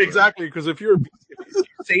fan. Yeah, exactly. Because if you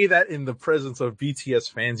say that in the presence of BTS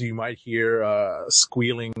fans, you might hear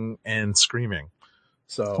squealing and screaming.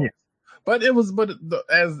 So, yeah. But as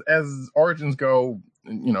origins go,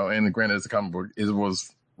 and granted, it's a comic book, it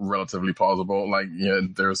was relatively plausible. Like,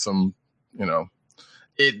 there's some,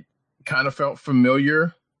 it kind of felt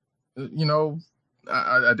familiar.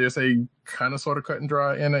 I dare say, kind of sort of cut and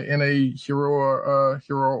dry in a hero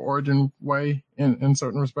origin way in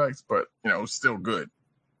certain respects, but still good.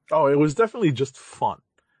 Oh, it was definitely just fun.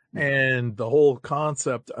 And the whole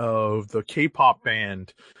concept of the K-pop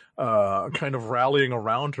band kind of rallying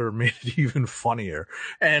around her made it even funnier.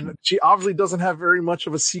 And she obviously doesn't have very much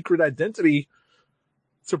of a secret identity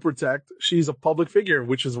to protect. She's a public figure,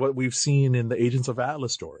 which is what we've seen in the Agents of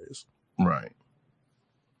Atlas stories. Right.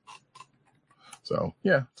 So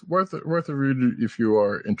yeah, it's worth a read if you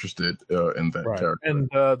are interested in that character. And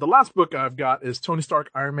the last book I've got is Tony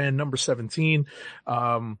Stark Iron Man number 17.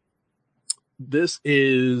 This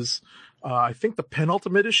is I think the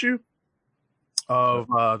penultimate issue of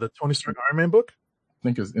the Tony Stark Iron Man book. I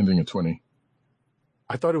think it's ending at 20.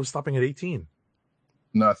 I thought it was stopping at 18.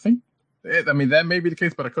 No, I think that may be the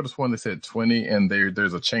case, but I could have sworn they said 20, and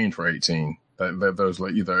there's a change for 18. That there's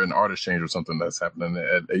like either an artist change or something that's happening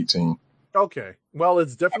at 18. Okay. Well,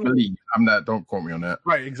 it's definitely. Don't quote me on that.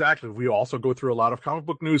 Right, exactly. We also go through a lot of comic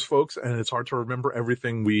book news, folks, and it's hard to remember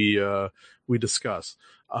everything we discuss.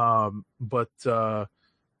 But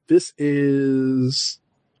this is,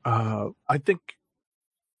 I think,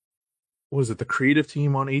 was it the creative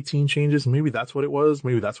team on 18 changes? Maybe that's what it was.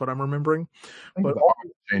 Maybe that's what I'm remembering. But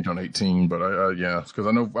change on 18, but because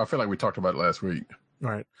I feel like we talked about it last week.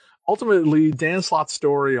 Right. Ultimately, Dan Slott's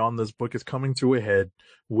story on this book is coming to a head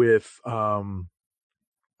with Rhodey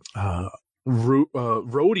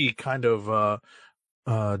kind of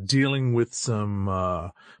dealing with some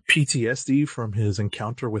PTSD from his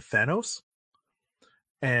encounter with Thanos.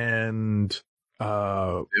 And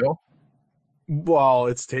well,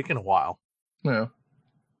 it's taken a while. Yeah.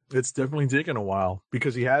 It's definitely taken a while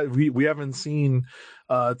because we haven't seen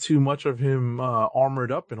too much of him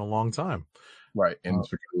armored up in a long time. Right, and it's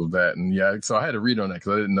because of that. And yeah, so I had to read on that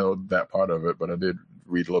because I didn't know that part of it, but I did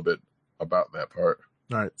read a little bit about that part.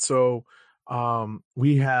 All right, so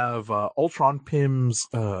we have Ultron Pym's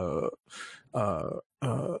plot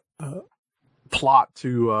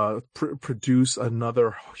to produce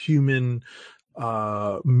another human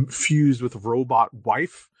fused with a robot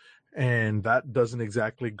wife. And that doesn't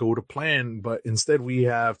exactly go to plan, but instead we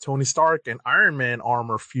have Tony Stark and Iron Man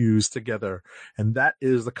armor fused together. And that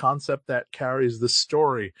is the concept that carries the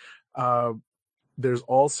story. There's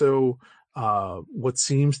also what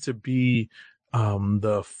seems to be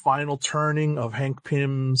the final turning of Hank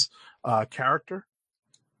Pym's character.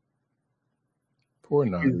 Poor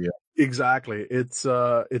Nadia. Exactly. It's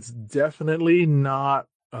definitely not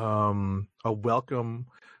a welcome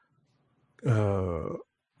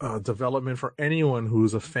development for anyone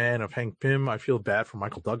who's a fan of Hank Pym. I feel bad for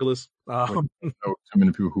Michael Douglas. Know too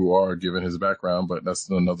many people who are, given his background, but that's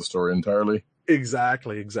another story entirely.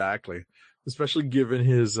 Exactly. Especially given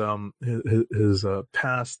his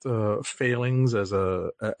past failings as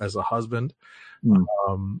a husband.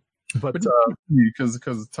 But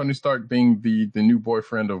because Tony Stark being the new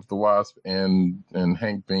boyfriend of the Wasp and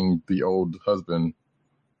Hank being the old husband,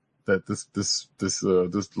 that this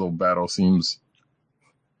little battle seems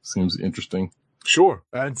interesting. Sure,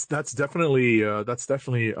 that's definitely a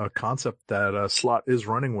concept that Slott is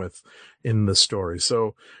running with in the story.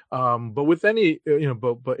 So, but with any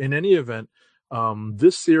but in any event,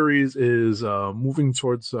 this series is moving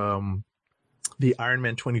towards the Iron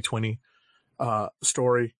Man 2020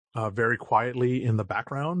 story very quietly in the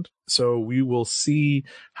background. So we will see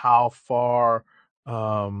how far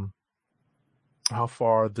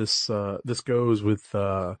this goes with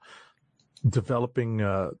developing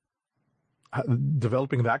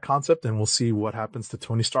that concept, and we'll see what happens to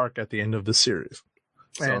Tony Stark at the end of the series.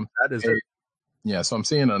 And that is it. Yeah, so I'm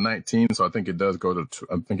seeing a 19, so I think it does go to.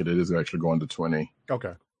 I think it is actually going to 20.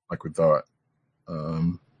 Okay, like we thought.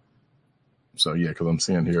 So yeah, because I'm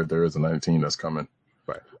seeing here there is a 19 that's coming.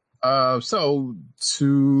 Right. So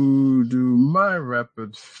to do my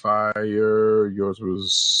rapid fire, yours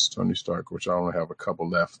was Tony Stark, which I only have a couple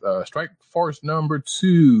left. Strike Force number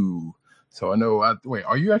 2. So I know. Wait,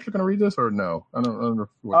 are you actually going to read this or no? I don't know.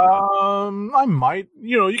 I might.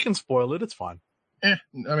 You can spoil it. It's fine. I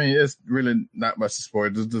mean, it's really not much to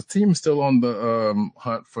spoil. The team's still on the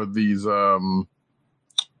hunt for these. I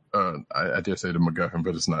dare say the MacGuffin,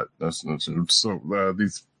 but it's not. That's not true. So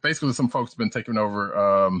these basically some folks have been taking over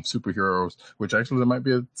superheroes, which actually there might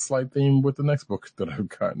be a slight theme with the next book that I've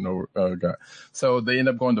got. So they end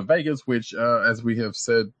up going to Vegas, which, as we have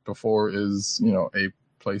said before, is a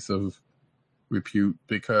place of repute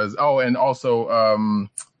because and also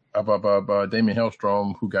Damien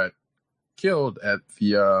Hellstrom, who got killed at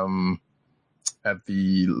the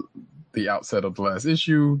outset of the last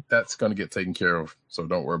issue, that's going to get taken care of, so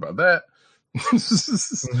don't worry about that.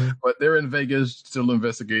 Mm-hmm. But they're in Vegas still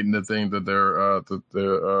investigating the thing that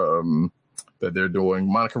they're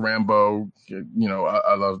doing. Monica Rambeau,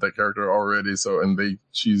 I love that character already, so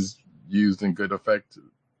she's used in good effect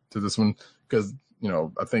to this one because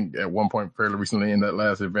I think at one point fairly recently in that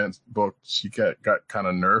last event book she got kind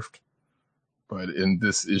of nerfed, but in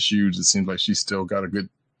this issue it seems like she's still got a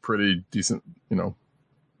pretty decent,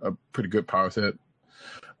 a pretty good power set.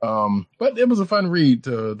 But it was a fun read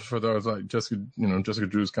for those like Jessica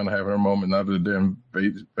Drew's kind of having her moment now that they're in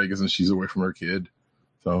Vegas and she's away from her kid.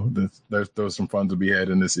 So there's some fun to be had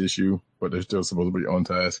in this issue, but they're still supposed to be on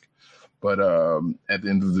task. But at the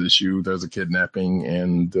end of the issue, there's a kidnapping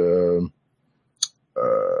and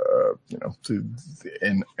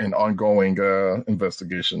an ongoing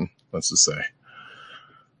investigation. Let's just say.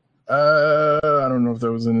 I don't know if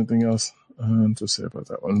there was anything else to say about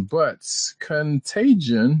that one, but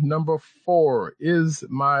Contagion number 4 is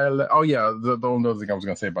my. The only other thing I was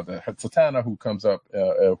going to say about that, Satana, who comes up,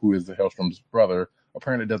 who is the Hellstrom's brother,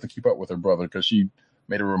 apparently doesn't keep up with her brother because she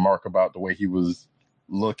made a remark about the way he was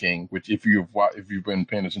looking. Which, if you've been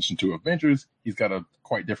paying attention to Avengers, he's got a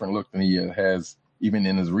quite different look than he has even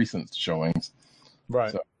in his recent showings.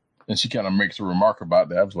 Right. So, and she kind of makes a remark about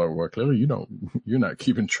that. I was like, well, clearly you're not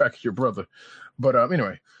keeping track of your brother. But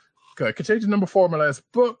anyway, Contagion number 4, my last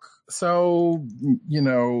book. So,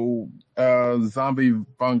 zombie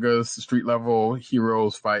fungus, street level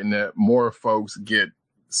heroes fighting it. More folks get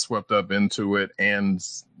swept up into it and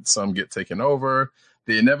some get taken over.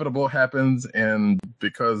 The inevitable happens, and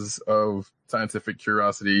because of scientific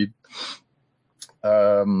curiosity,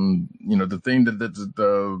 the thing that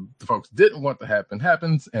the folks didn't want to happen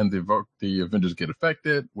happens, and the Avengers get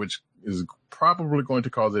affected, which is probably going to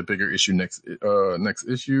cause a bigger issue next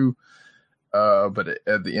issue. But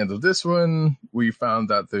at the end of this one, we found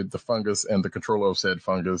that the fungus and the controller of said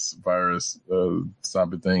fungus virus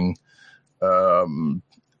zombie thing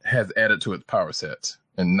has added to its power set,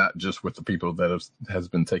 and not just with the people that has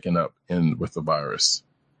been taken up with the virus.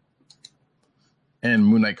 And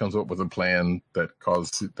Moon Knight comes up with a plan that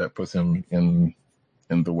puts him in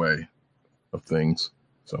the way of things.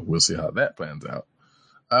 So we'll see how that plans out.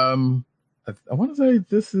 I want to say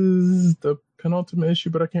this is the penultimate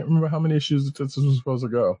issue, but I can't remember how many issues this was supposed to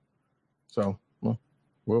go. So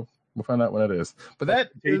we'll We'll find out when that is. But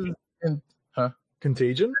that is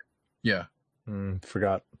Contagion? Yeah.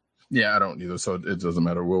 Forgot. Yeah, I don't either. So it doesn't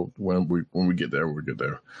matter. When we get there, we'll get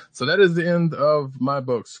there. So that is the end of my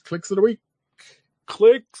books. Clicks of the week.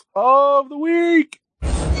 Clicks of the week.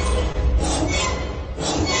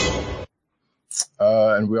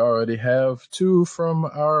 And we already have 2 from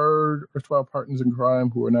our 12 partners in crime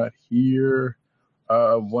who are not here.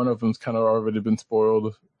 One of them's kind of already been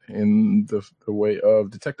spoiled in the way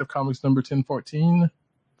of Detective Comics number 1014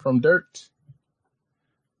 from Dirt.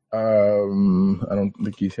 I don't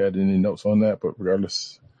think he's had any notes on that, but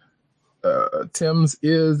regardless, Tim's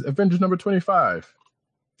is Avengers number 25.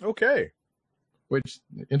 Okay. Which,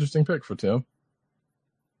 interesting pick for Tim.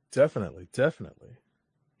 Definitely.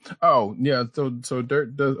 Oh, yeah, so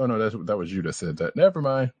Dirt does... Oh, no, that was you that said that. Never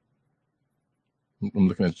mind. I'm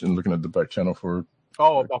looking at the back channel for...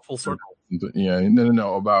 Oh, about Full Circle. Yeah,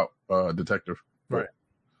 no, about Detective. Right.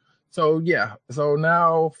 So, yeah. So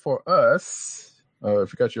now for us,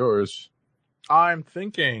 if you got yours... I'm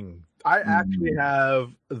thinking... I actually have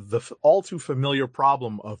the all too familiar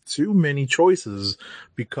problem of too many choices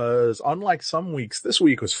because unlike some weeks, this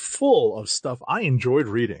week was full of stuff I enjoyed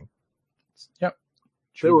reading. Yep.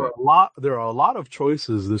 There are a lot of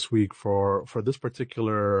choices this week for this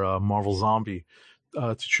particular Marvel Zombie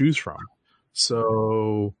to choose from.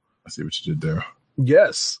 So I see what you did there.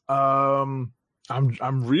 Yes. I'm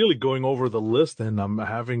really going over the list and I'm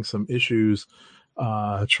having some issues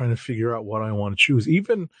trying to figure out what I want to choose.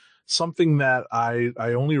 Even something that I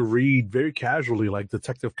only read very casually, like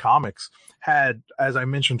Detective Comics, had, as I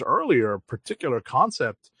mentioned earlier, a particular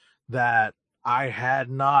concept that I had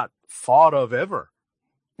not thought of ever.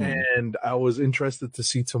 And I was interested to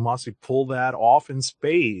see Tomasi pull that off in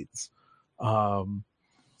spades.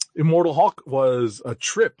 Immortal Hulk was a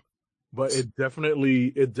trip, but it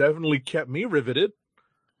definitely kept me riveted.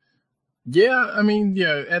 Yeah, I mean,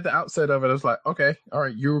 yeah, at the outset of it, I was like, okay, all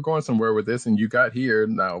right, you were going somewhere with this and you got here.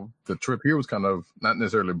 Now, the trip here was kind of not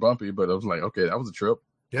necessarily bumpy, but I was like, okay, that was a trip.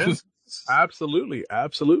 Yeah, absolutely.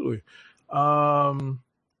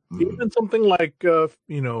 Even something like,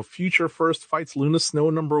 Future First Fights Luna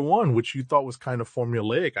Snow #1, which you thought was kind of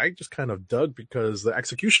formulaic. I just kind of dug because the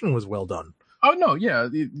execution was well done. Oh, no, yeah.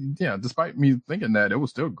 Despite me thinking that, it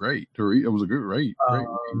was still great to read. It was a good read.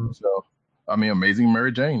 So, I mean, Amazing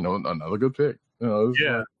Mary Jane, another good pick.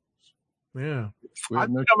 Yeah. I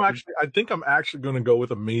think I'm actually going to go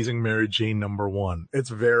with Amazing Mary Jane #1. It's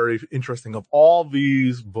very interesting. Of all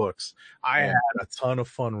these books, I had a ton of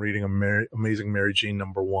fun reading Amazing Mary Jane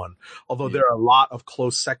 #1. Although there are a lot of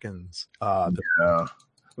close seconds.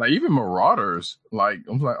 Like even Marauders, like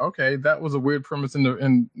I'm like, okay, that was a weird premise in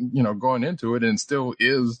going into it, and still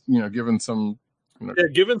is, given some.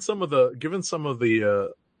 Given some of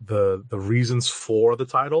the reasons for the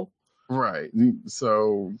title. Right.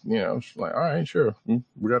 So, like, all right, sure. It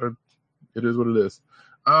is what it is.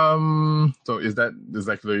 So is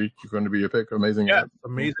actually going to be your pick? Amazing. Yeah.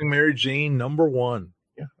 Amazing Mary Jane #1.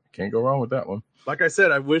 Yeah. Can't go wrong with that one. Like I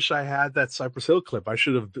said, I wish I had that Cypress Hill clip. I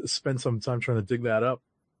should have spent some time trying to dig that up.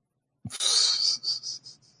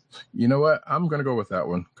 You know what? I'm going to go with that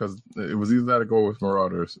one because it was either that or go with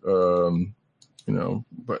Marauders.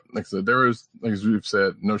 But like I said, there is, like we've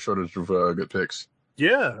said, no shortage of good picks.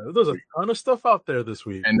 Yeah, there's a ton of stuff out there this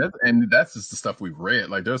week, and that's just the stuff we've read.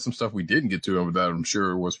 Like there's some stuff we didn't get to, and that I'm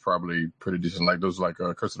sure was probably pretty decent. Like those, like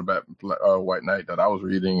Curse of the White Knight that I was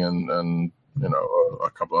reading, and a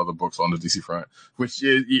couple other books on the DC front. Which,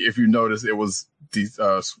 if you notice, it was these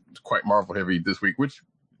quite Marvel heavy this week. Which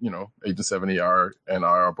Agent 70 are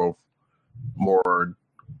both more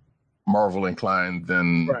Marvel inclined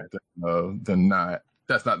than not.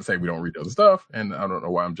 That's not to say we don't read other stuff, and I don't know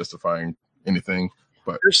why I'm justifying anything.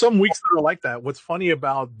 But there's some weeks that are like that. What's funny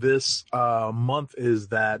about this month is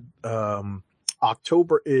that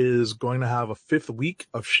October is going to have a 5th week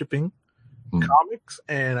of shipping comics,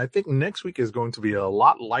 and I think next week is going to be a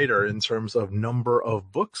lot lighter in terms of number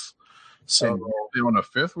of books. So on the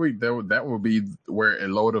 5th week, that will be where a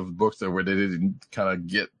load of books where they didn't kind of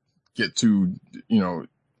get to,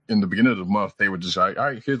 in the beginning of the month, they would just like, all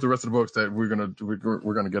right, here's the rest of the books that we're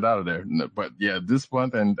gonna get out of there. But yeah, this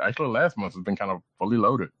month and actually last month has been kind of fully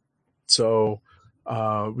loaded. So,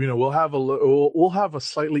 we'll have a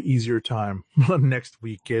slightly easier time next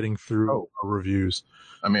week getting through our reviews.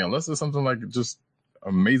 I mean, unless there's something like just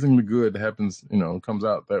amazingly good that happens, comes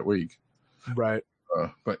out that week. Right.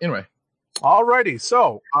 But anyway. Alrighty.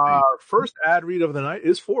 So our first ad read of the night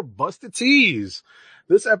is for Busted Tees.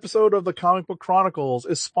 This episode of the Comic Book Chronicles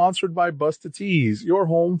is sponsored by Busted Tees, your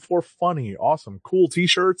home for funny, awesome, cool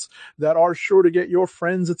t-shirts that are sure to get your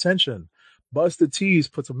friends' attention. Busted Tees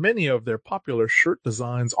puts many of their popular shirt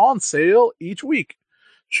designs on sale each week.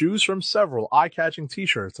 Choose from several eye-catching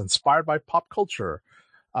t-shirts inspired by pop culture.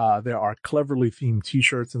 There are cleverly themed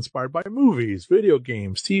t-shirts inspired by movies, video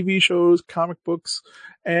games, TV shows, comic books,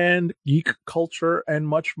 and geek culture, and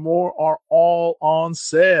much more are all on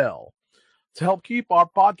sale. To help keep our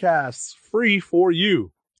podcasts free for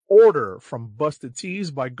you, order from Busted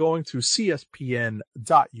Tees by going to cspn.us.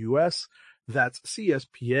 That's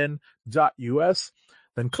cspn.us.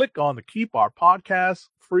 Then click on the Keep Our Podcasts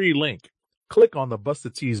free link. Click on the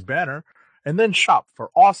Busted Tees banner and then shop for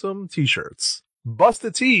awesome t-shirts.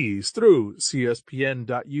 Busted Tees through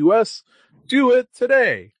cspn.us. Do it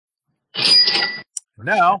today.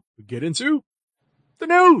 Now we get into the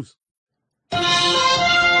news.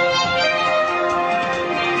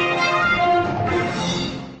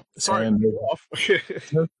 Sorry, off.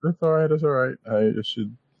 That's all right. That's all right. I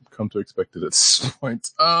should come to expect it at this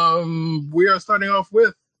point. We are starting off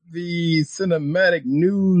with the cinematic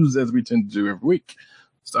news, as we tend to do every week.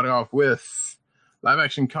 Starting off with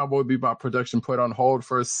live-action Cowboy Bebop production put on hold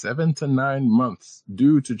for 7 to 9 months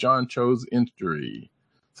due to John Cho's injury.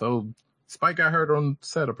 So Spike got hurt on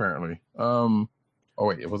set, apparently. Oh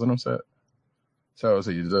wait, it wasn't on set. So he's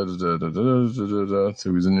in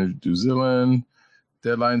New Zealand.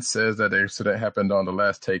 Deadline says that the accident happened on the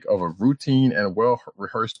last take of a routine and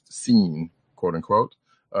well-rehearsed scene, quote-unquote,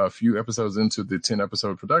 a few episodes into the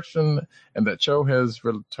 10-episode production, and that Cho has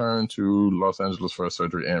returned to Los Angeles for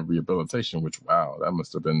surgery and rehabilitation, which, wow,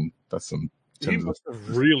 that's some... He must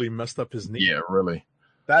have really messed up his knee. Yeah, really.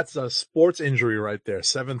 That's a sports injury right there.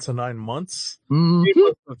 7 to 9 months. Mm-hmm. He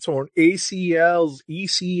must have torn ACLs,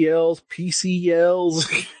 ECLs,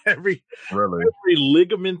 PCLs, every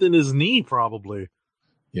ligament in his knee, probably.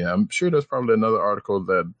 Yeah, I'm sure there's probably another article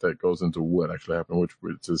that goes into what actually happened,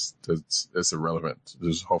 which just it's irrelevant.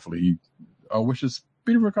 Just hopefully he wishes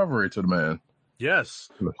speedy recovery to the man. Yes,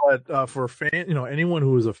 but for anyone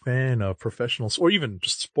who is a fan of professionals or even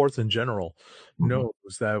just sports in general knows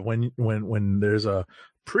that when there's a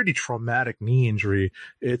pretty traumatic knee injury,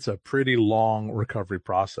 it's a pretty long recovery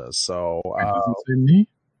process. So does it say knee?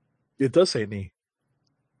 It does say knee.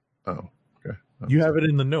 Oh, okay. You have it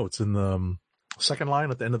in the notes in the second line,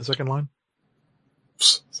 at the end of the second line.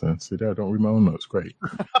 See that? I don't read my own notes. Great.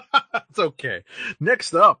 It's okay.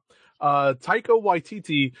 Next up, Taika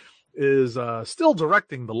Waititi is still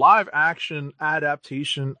directing the live-action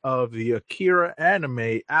adaptation of the Akira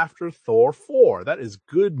anime after Thor 4. That is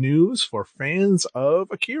good news for fans of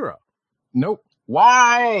Akira. Nope.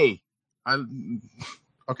 Why? I love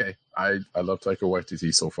Taika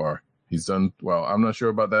Waititi so far. He's done well. I'm not sure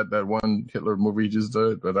about that one Hitler movie he just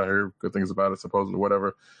did, but I hear good things about it, supposedly,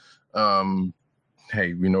 whatever.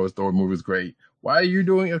 Hey, we know his Thor movie is great. Why are you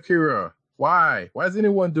doing Akira? Why? Why is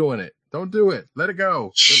anyone doing it? Don't do it. Let it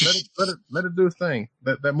go. Let it do its thing.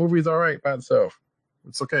 That movie is all right by itself.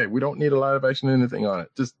 It's okay. We don't need a live action or anything on it.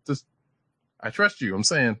 Just I trust you. I'm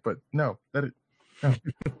saying, but no, let it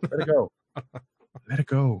go. Let it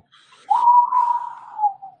go.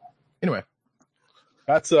 Anyway,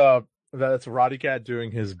 that's Roddy Cat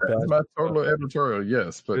doing his best. That's my total editorial,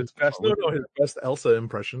 yes, but his best. His best Elsa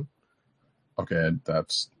impression. Okay,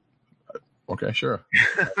 that's okay. Sure.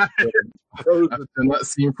 I've not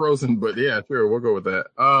seen Frozen, but yeah, sure, we'll go with that.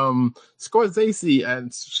 Scorsese, and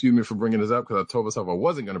excuse me for bringing this up because I told myself I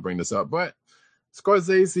wasn't going to bring this up, but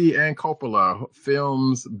Scorsese and Coppola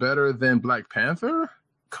films better than Black Panther?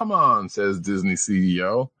 Come on, says Disney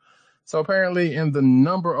CEO. So apparently, in the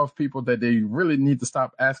number of people that they really need to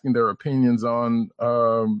stop asking their opinions on,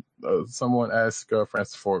 someone asked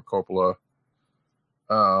Francis Ford Coppola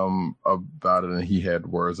about it, and he had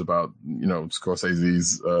words about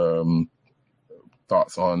Scorsese's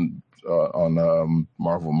thoughts on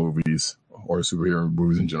Marvel movies or superhero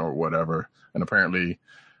movies in general, or whatever. And apparently,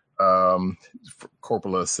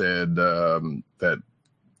 Coppola said that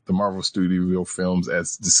the Marvel Studio films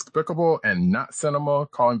as despicable and not cinema,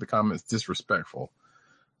 calling the comments disrespectful.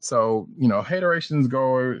 So, haterations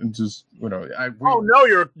go and just, oh no,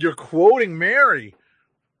 you're quoting Mary.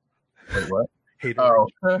 Wait, what? Hateration.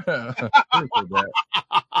 Oh.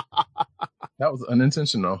 That was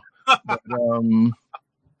unintentional.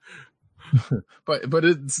 But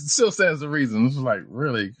it still stands to reason. It's like,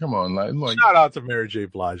 really, come on, like shout out to Mary J.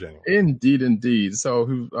 Blige anyway. Indeed.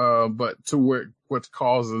 So, but to what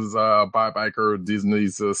causes Bob Iger,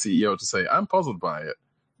 Disney's CEO, to say, "I'm puzzled by it."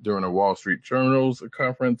 During a Wall Street Journal's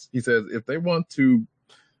conference, he says, "If they want to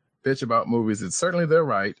bitch about movies, it's certainly their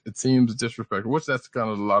right. It seems disrespectful," which that's kind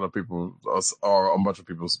of a lot of people, or a bunch of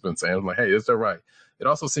people, have been saying, like, "Hey, it's their right. it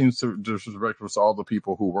also seems to disrespectful to all the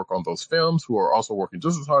people who work on those films, who are also working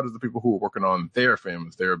just as hard as the people who are working on their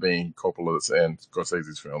films, there being Coppola's and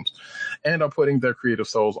Scorsese's films, and are putting their creative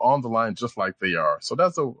souls on the line just like they are. So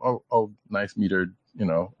that's a nice metered,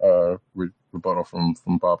 rebuttal from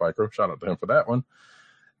Bob Iger. Shout out to him for that one.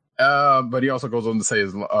 But he also goes on to say,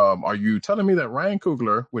 are you telling me that Ryan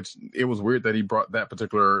Coogler, which it was weird that he brought that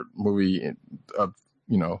particular movie in, I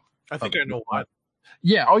think I know why.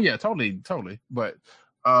 Yeah. Oh yeah, totally. But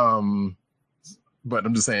I'm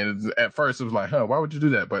just saying, at first it was like, why would you do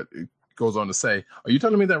that? But it goes on to say, are you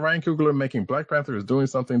telling me that Ryan Coogler making Black Panther is doing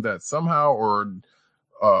something that somehow or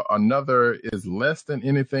another is less than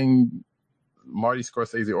anything Marty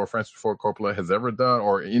Scorsese or Francis Ford Coppola has ever done,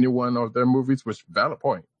 or any one of their movies? Which, valid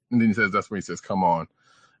point. And then he says, that's when he says, come on.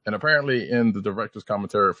 And apparently in the director's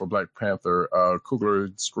commentary for Black Panther,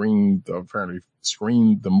 Coogler apparently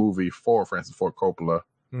screened the movie for Francis Ford Coppola,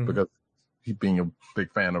 because he being a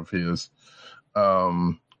big fan of his,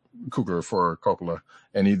 Coogler for Coppola.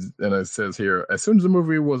 And it says here, as soon as the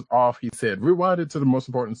movie was off, he said, rewind it to the most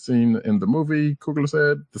important scene in the movie. Coogler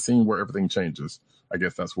said, the scene where everything changes. I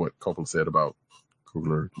guess that's what Coppola said about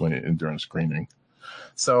Coogler during screening.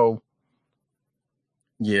 So,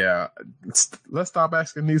 yeah, let's stop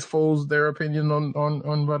asking these fools their opinion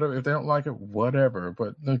on whatever. If they don't like it, whatever.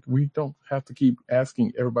 But we don't have to keep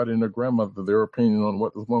asking everybody and their grandmother their opinion on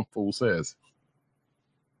what this one fool says.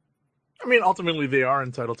 I mean, ultimately, they are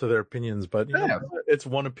entitled to their opinions, but it's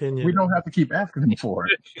one opinion. We don't have to keep asking them for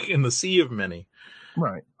it. In the sea of many.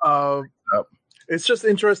 Right. It's just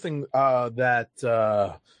interesting that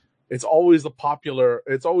it's always the pop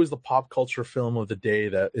culture film of the day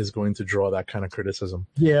that is going to draw that kind of criticism.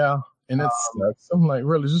 Yeah. And it's I'm like,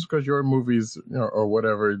 really, just because your movies or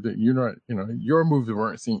whatever, your movies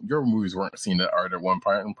weren't seen at art at one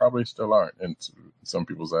point, and probably still aren't in some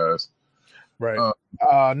people's eyes. Right.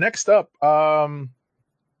 Next up,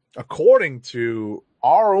 according to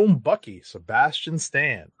our own Bucky, Sebastian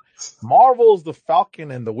Stan, Marvel's The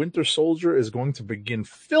Falcon and the Winter Soldier is going to begin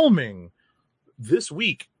filming this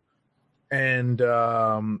week. And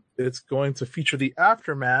it's going to feature the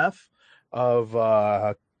aftermath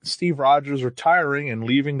of Steve Rogers retiring and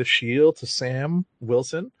leaving the Shield to Sam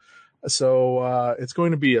Wilson. So it's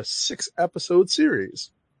going to be a 6-episode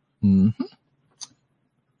series. Mm-hmm.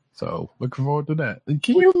 So looking forward to that.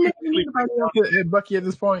 Can you think about Bucky at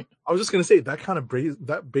this point? I was just going to say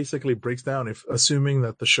that basically breaks down, if assuming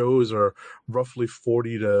that the shows are roughly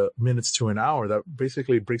 40 minutes to an hour, that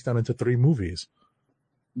basically breaks down into 3 movies.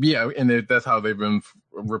 Yeah, and that's how they've been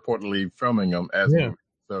reportedly filming them as movies.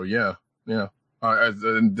 So yeah. As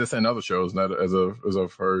this and other shows, not as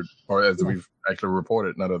I've heard, or as we've actually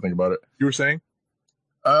reported. Now that I think about it, you were saying?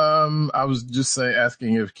 I was just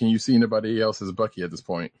asking can you see anybody else as Bucky at this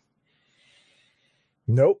point?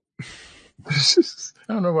 Nope. I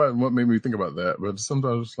don't know what made me think about that, but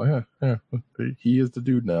sometimes it's like, yeah, he is the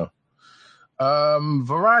dude now.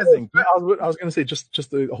 Verizon. I was going to say,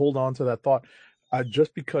 just to hold on to that thought,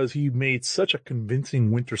 just because he made such a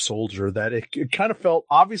convincing Winter Soldier that it kind of felt,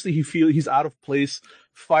 obviously he's out of place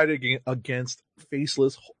fighting against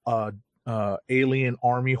faceless alien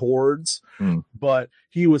army hordes, but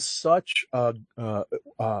he was such a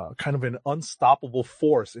kind of an unstoppable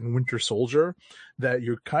force in Winter Soldier that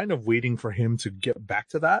you're kind of waiting for him to get back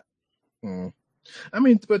to that. I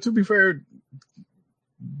mean, but to be fair,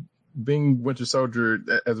 being Winter Soldier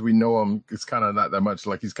as we know him, it's kind of not that much.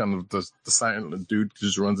 Like, he's kind of the silent dude,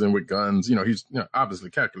 just runs in with guns. He's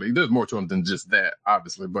obviously calculated. There's more to him than just that,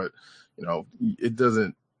 obviously, but it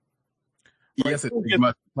doesn't. Right. Yes, it's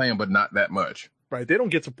much playing, but not that much. Right. They don't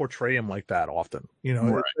get to portray him like that often.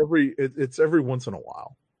 Right. It's every once in a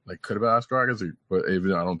while. Like, could have been Oscar Isaac, but I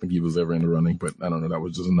don't think he was ever in the running. But I don't know. That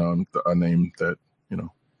was just a name that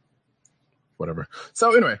whatever.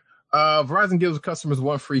 So anyway, Verizon gives customers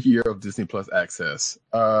 1 free year of Disney Plus access.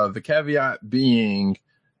 The caveat being,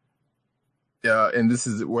 and this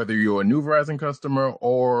is whether you're a new Verizon customer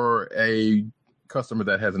or a customer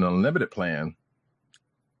that has an unlimited plan.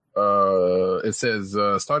 It says,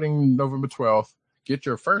 starting November 12th, get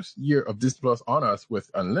your first year of Disney Plus on us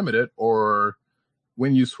with unlimited, or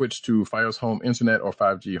when you switch to Fios Home Internet or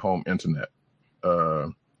 5G Home Internet.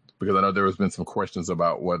 Because I know there has been some questions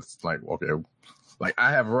about what's like, okay, like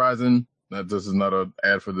I have Verizon. This is not an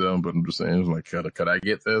ad for them, but I'm just saying, like, could I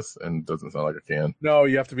get this? And it doesn't sound like I can. No,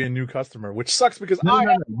 you have to be a new customer, which sucks because you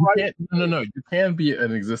can be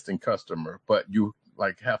an existing customer, but you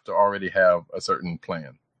have to already have a certain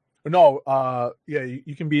plan. No,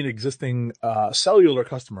 you can be an existing cellular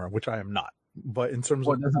customer, which I am not. But in terms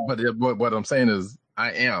of what I'm saying is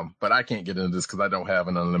I am, but I can't get into this because I don't have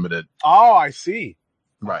an unlimited. Oh, I see.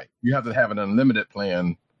 Right. You have to have an unlimited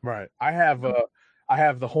plan. Right. I have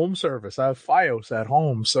the home service. I have FiOS at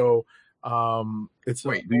home, so it's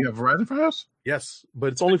Wait, do you have Verizon Fios? yes,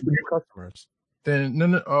 but it's only for new customers. Then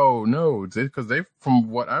no. Oh no, because from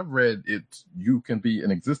what I've read, you can be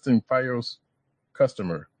an existing Fios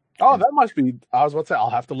customer. Oh, that must be. I was about to say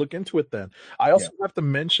I'll have to look into it then. I also have to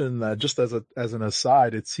mention that just as an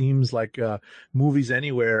aside, it seems like Movies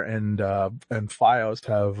Anywhere and FiOS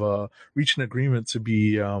have reached an agreement to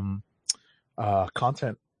be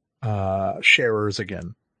content sharers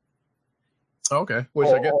again. Okay, which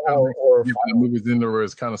I guess the Movies Anywhere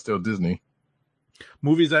is kind of still Disney.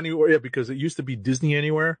 Movies Anywhere, yeah, because it used to be Disney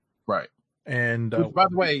Anywhere, right? And which, by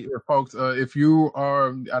the way, folks, if you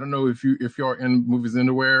are, I don't know if you're in Movies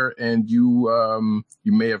Anywhere and you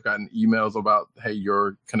may have gotten emails about, hey,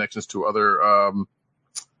 your connections to other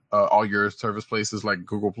all your service places like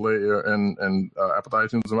Google Play and Apple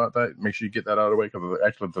iTunes and about that. Make sure you get that out of the way because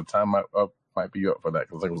actually the time might be up for that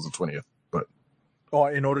because I think it was the 20th. But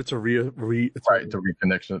in order to to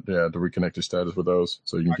reconnection, to reconnect your status with those,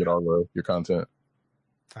 so you can get all your content.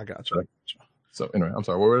 I got you. So anyway, I'm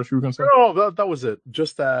sorry. What else you were going to say? No, that was it.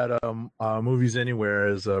 Just that Movies Anywhere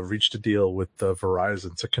has reached a deal with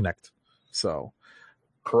Verizon to connect. So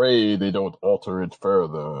pray they don't alter it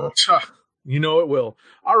further. You know it will.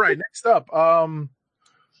 All right, next up,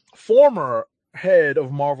 former head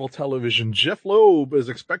of Marvel Television Jeff Loeb is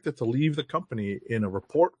expected to leave the company in a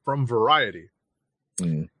report from Variety.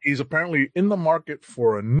 He's apparently in the market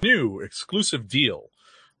for a new exclusive deal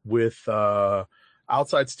with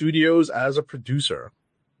outside studios as a producer.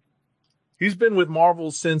 He's been with Marvel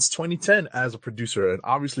since 2010 as a producer, and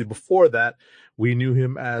obviously before that, we knew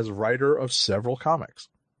him as writer of several comics.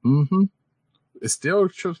 Mm-hmm. It still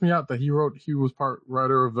trips me out that he was part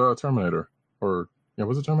writer of Terminator, was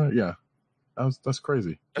it Terminator? Yeah, that's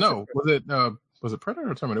crazy. No, was it Predator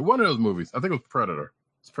or Terminator? One of those movies. I think it was Predator.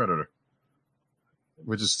 It's Predator,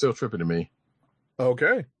 which is still trippy to me.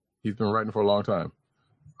 Okay, he's been writing for a long time.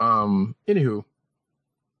 Anywho.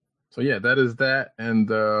 So yeah, that is that, and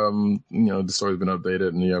the story's been updated,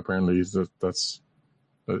 and apparently it is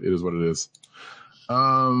what it is.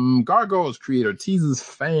 Gargoyles creator teases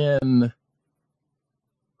fan.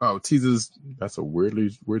 Oh, teases. That's a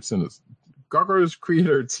weird sentence. Gargoyles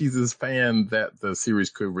creator teases fan that the series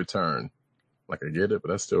could return. Like I get it, but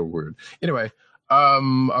that's still weird. Anyway,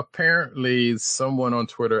 apparently someone on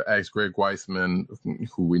Twitter asked Greg Weisman,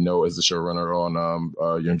 who we know as the showrunner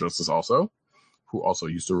on Young Justice also, who also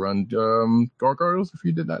used to run Gargoyles, if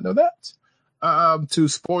you did not know that, to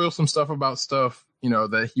spoil some stuff about stuff,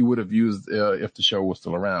 that he would have used if the show was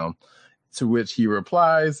still around. To which he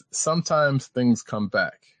replies, sometimes things come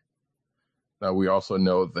back. Now, we also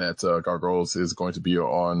know that Gargoyles is going to be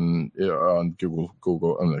on Google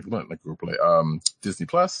Play, Disney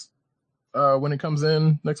Plus when it comes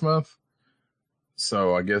in next month.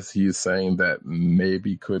 So I guess he's saying that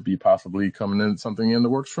maybe could be possibly coming in something in the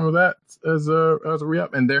works from that as a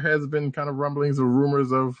re-up. And there has been kind of rumblings or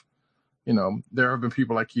rumors of, there have been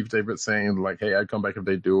people like Keith David saying like, hey, I'd come back if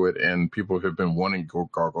they do it. And people have been wanting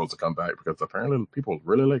Gargoyles to come back because apparently people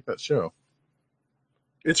really like that show.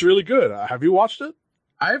 It's really good. Have you watched it?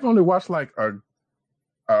 I've only watched like a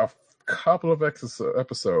couple of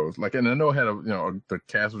episodes. Like, and I know it had the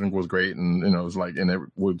cast was great, and it was like, and it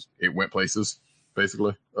went places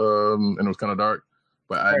basically, and it was kind of dark.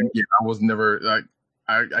 But I was never like,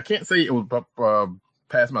 I can't say it was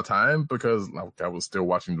past my time because I was still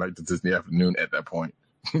watching like the Disney Afternoon at that point.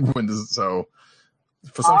 So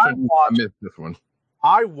for some reason I missed this one.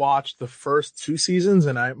 I watched the first 2 seasons,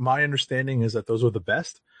 and my understanding is that those were the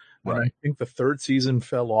best. Right. And I think the 3rd season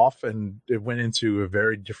fell off, and it went into a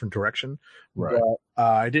very different direction. Right. But,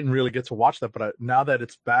 I didn't really get to watch that, but now that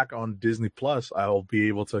it's back on Disney Plus, I'll be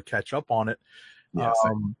able to catch up on it. Yes.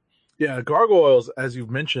 Gargoyles, as you've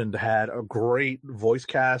mentioned, had a great voice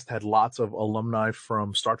cast, had lots of alumni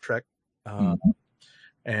from Star Trek,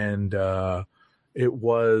 and it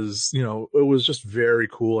was, it was just very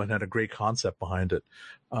cool and had a great concept behind it.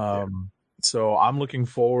 So I'm looking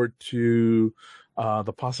forward to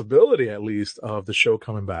the possibility, at least, of the show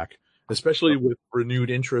coming back, especially with renewed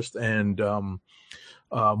interest and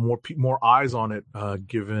more eyes on it,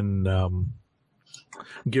 given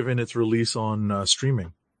its release on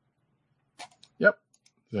streaming. Yep.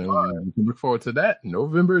 So we can look forward to that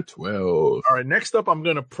November 12th. All right. Next up, I'm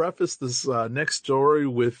going to preface this next story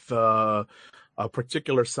with a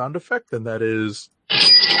particular sound effect, and that is.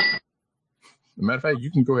 As a matter of fact, you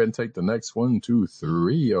can go ahead and take the next 1, 2,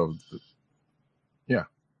 3 of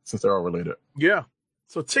since they're all related. Yeah.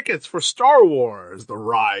 So tickets for Star Wars, The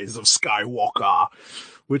Rise of Skywalker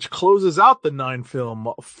which closes out the 9-film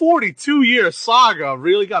 42-year saga.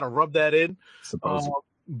 Really got to rub that in.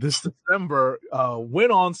 This December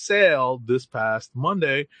went on sale this past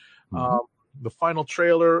Monday. The final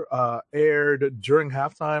trailer aired during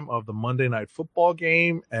halftime of the Monday Night Football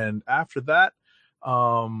game, and after that,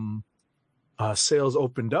 sales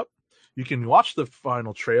opened up. You can watch the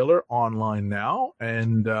final trailer online now.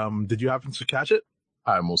 And did you happen to catch it?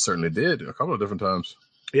 I most certainly did, a couple of different times.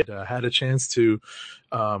 It had a chance to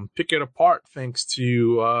pick it apart thanks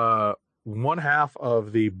to one half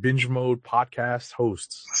of the Binge Mode podcast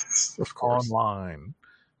hosts, of course, online.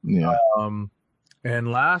 Yeah.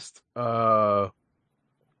 And last, The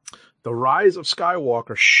Rise of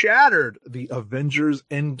Skywalker shattered the Avengers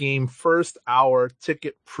Endgame first hour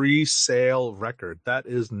ticket pre-sale record. That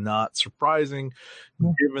is not surprising,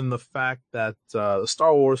 given the fact that the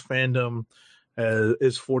Star Wars fandom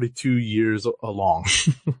is 42 years along.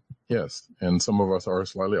 Yes, and some of us are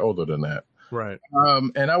slightly older than that. Right.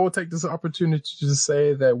 And I will take this opportunity to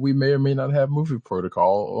say that we may or may not have Movie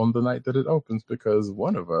Protocol on the night that it opens, because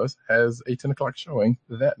one of us has a 10 o'clock showing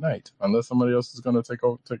that night, unless somebody else is going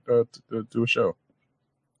to do a show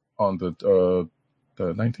on the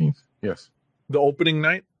 19th. Yes. The opening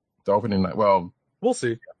night? The opening night. Well, we'll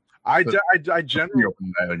see. I generally,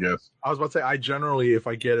 opening night, I guess. I was about to say, I generally, if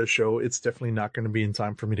I get a show, it's definitely not going to be in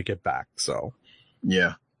time for me to get back. So,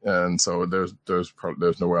 yeah. And so there's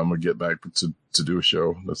no way I'm gonna get back to do a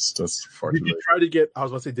show. That's far too late. Did you try to get? I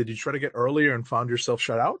was about to say, did you try to get earlier and found yourself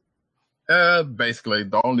shut out? Basically,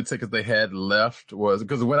 the only tickets they had left was,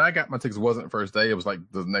 because when I got my tickets, it wasn't first day. It was like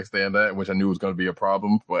the next day and that, which I knew was going to be a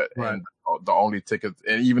problem. But and the only tickets,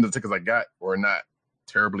 and even the tickets I got, were not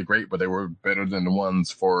terribly great, but they were better than the ones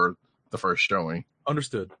for the first showing.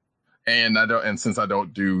 Understood. And since I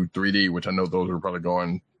don't do 3D, which I know those are probably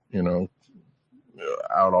going,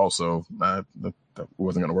 out also, that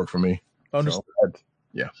wasn't going to work for me. Understood.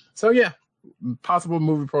 So yeah, possible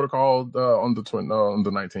Movie Protocol on the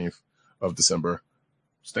 19th of December.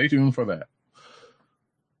 Stay tuned for that.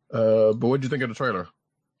 But what did you think of the trailer?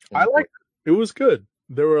 I liked it. It was good.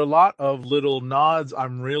 There were a lot of little nods.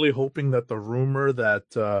 I'm really hoping that the rumor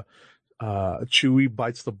that Chewie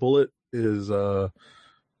bites the bullet is are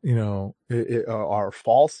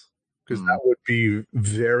false, because that would be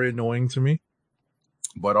very annoying to me.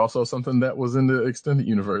 But also something that was in the extended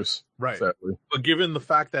universe, right? Sadly. But given the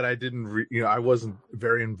fact that I didn't, I wasn't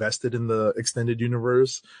very invested in the extended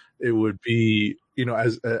universe, it would be,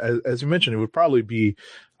 as you mentioned, it would probably be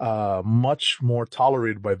much more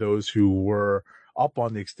tolerated by those who were up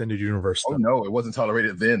on the extended universe stuff. Oh no, it wasn't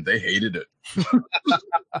tolerated then. They hated it.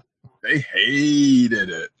 They hated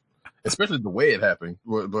it, especially the way it happened,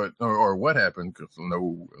 but what happened. Because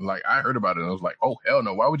I heard about it and I was like, oh hell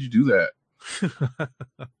no, why would you do that?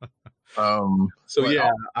 I'm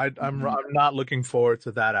not looking forward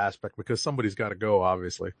to that aspect, because somebody's got to go,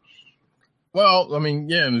 obviously. Well, I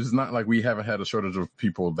mean, and it's not like we haven't had a shortage of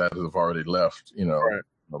people that have already left, right.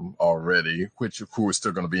 Already, who are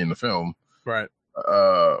still going to be in the film, right?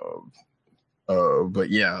 But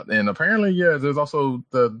yeah, and apparently, there's also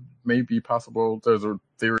there's a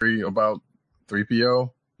theory about 3PO,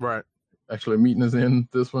 right? Actually meeting us in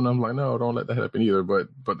this one. I'm like, no, don't let that happen either. But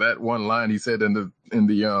that one line he said in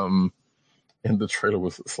the trailer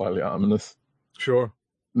was slightly ominous. Sure.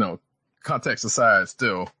 No, context aside,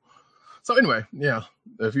 still. So anyway, yeah,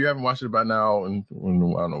 if you haven't watched it by now, and I don't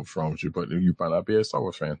know what's wrong with you, but you might not be a Star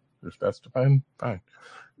Wars fan. If that's fine. And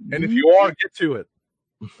if you are, get to it.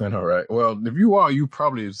 And all right. Well, if you are, you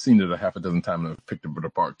probably have seen it a half a dozen times and picked it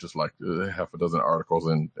apart, just like half a dozen articles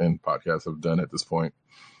and podcasts have done at this point.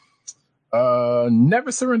 Never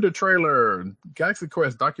Surrender trailer. Galaxy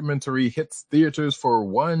Quest documentary hits theaters for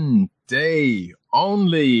one day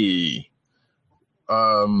only.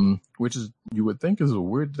 Which is, you would think is a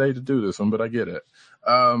weird day to do this one, but I get it.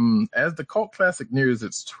 As the cult classic nears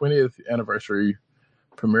its 20th anniversary,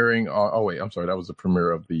 premiering on, that was the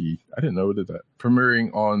premiere of I didn't know it did that.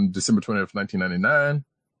 Premiering on December 20th, 1999.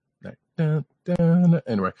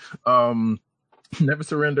 Anyway, Never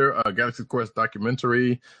Surrender, a Galaxy Quest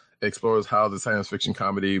documentary, explores how the science fiction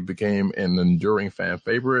comedy became an enduring fan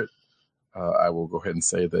favorite. I will go ahead and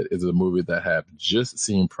say that it's a movie that I have just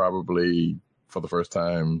seen probably for the first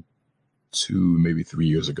time 2, maybe 3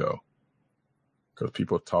 years ago, because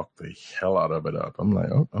people talk the hell out of it up. I'm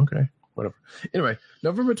like, oh, okay, whatever. Anyway,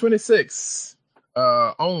 November 26th,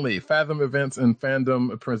 only Fathom Events and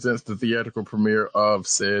Fandom presents the theatrical premiere of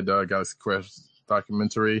said Galaxy Quest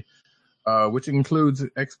documentary. which includes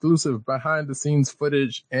exclusive behind-the-scenes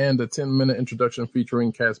footage and a 10-minute introduction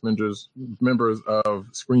featuring cast members of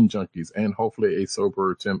Screen Junkies and hopefully a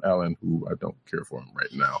sober Tim Allen, who I don't care for him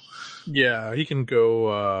right now. Yeah, he can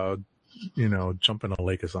go, jump in a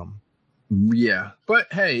lake or something. Yeah,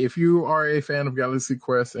 but hey, if you are a fan of Galaxy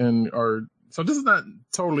Quest so this is not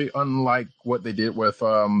totally unlike what they did with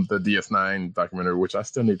the DS9 documentary, which I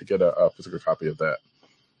still need to get a physical copy of that.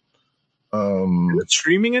 Is it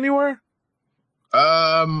streaming anywhere?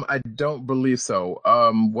 I don't believe so.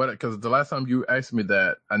 Because the last time you asked me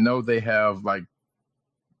that, I know they have like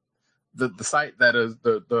the site that is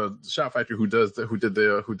the shop factory who did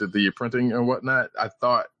the printing and whatnot. I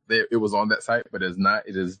thought it was on that site, but it's not.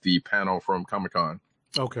 It is the panel from Comic-Con.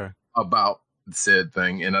 Okay. About said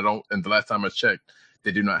thing, and the last time I checked,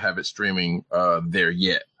 they do not have it streaming there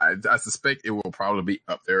yet. I suspect it will probably be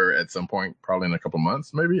up there at some point, probably in a couple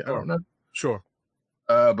months, maybe. I don't know. Sure.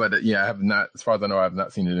 But yeah, I have not, as far as I know, I have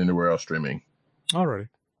not seen it anywhere else streaming. Alrighty.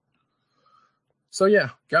 So yeah,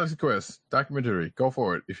 Galaxy Quest documentary. Go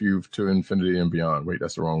for it if you've to Infinity and Beyond. Wait,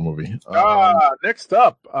 that's the wrong movie. Next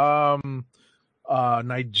up,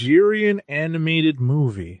 Nigerian animated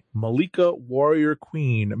movie Malika Warrior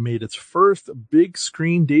Queen made its first big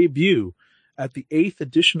screen debut at the 8th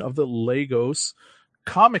edition of the Lagos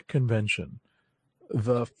Comic Convention.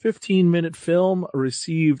 The 15-minute film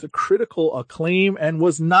received critical acclaim and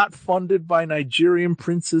was not funded by Nigerian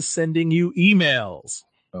princes sending you emails.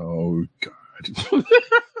 Oh, God.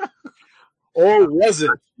 Or was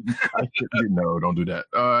it? I shouldn't be, no, don't do that.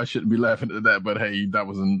 I shouldn't be laughing at that, but hey, that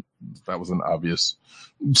was an obvious.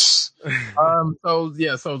 So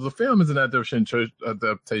the film is an adaptation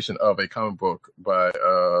of a comic book by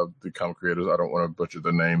the comic creators. I don't want to butcher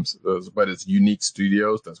their names, but it's Unique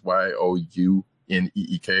Studios. That's YOUNEEK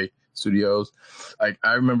Studios. Like,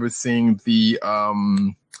 I remember seeing the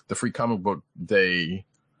Free Comic Book Day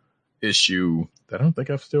issue that I don't think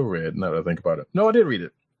I've still read. Now that I think about it, no, I did read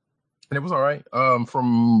it. And it was all right.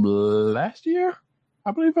 From last year,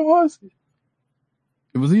 I believe it was.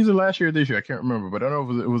 It was either last year or this year. I can't remember, but I know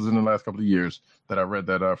it was in the last couple of years that I read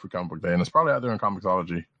that Free Comic Book Day, and it's probably out there in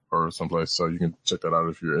Comixology or someplace, so you can check that out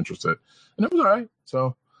if you're interested. And it was all right.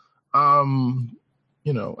 So, I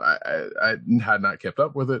had not kept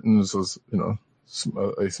up with it, and this was,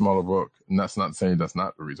 a smaller book. And that's not saying that's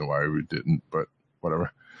not the reason why we didn't, but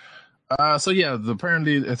whatever.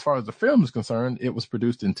 Apparently, as far as the film is concerned, it was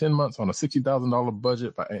produced in 10 months on a $60,000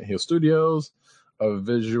 budget by Ant Hill Studios, a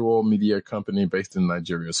visual media company based in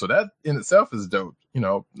Nigeria. So that in itself is dope.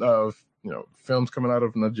 Films coming out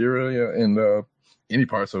of Nigeria and any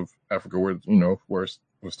parts of Africa where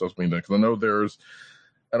stuff's being done. Because I know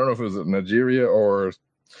I don't know if it was in Nigeria or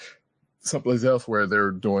someplace else where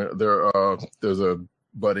there's a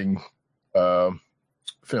budding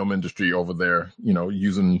film industry over there.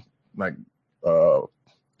 Using like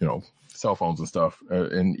cell phones and stuff,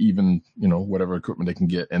 and even whatever equipment they can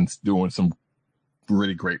get, and doing some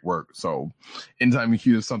really great work. So anytime you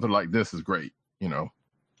hear something like this is great.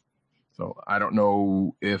 So I don't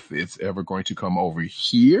know if it's ever going to come over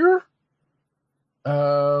here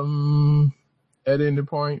at any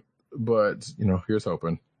point, but here's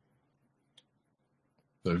hoping.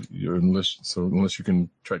 Unless you can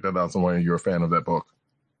track that down somewhere and you're a fan of that book,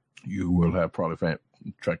 you will have probably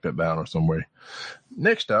track that down or some way.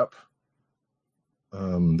 Next up,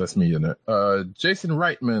 that's me, isn't it? Jason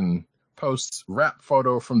Reitman posts wrap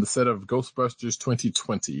photo from the set of Ghostbusters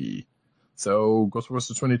 2020. So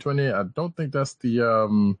Ghostbusters 2020, I don't think that's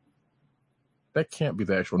the that can't be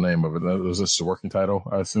the actual name of it. That was just a working title,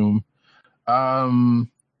 I assume.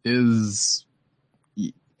 Is,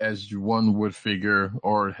 as one would figure,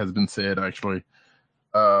 or has been said actually,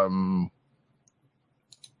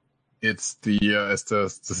 it's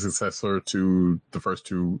the successor to the first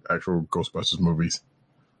two actual Ghostbusters movies.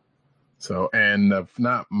 So, and if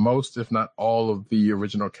not most, if not all of the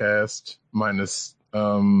original cast, minus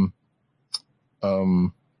Egon,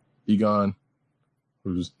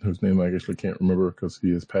 whose name I actually can't remember because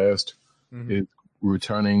he has passed, is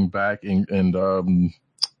returning back, and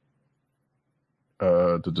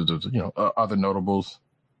other notables.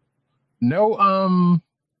 No,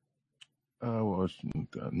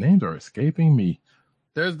 names are escaping me.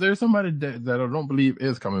 There's somebody that I don't believe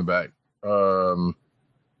is coming back. But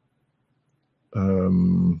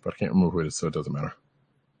I can't remember who it is, so it doesn't matter.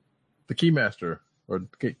 The Keymaster, or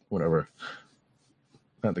whatever.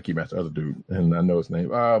 Not the Keymaster, other dude, and I know his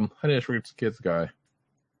name. Honey, I Shrunk the Kids guy.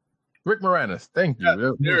 Rick Moranis. Thank you. Yeah,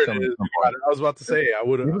 there it is. I was about to say I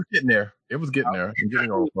would have. It was getting there. I'm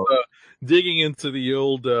getting old. Digging into the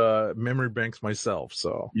old memory banks myself.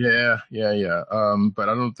 So yeah. But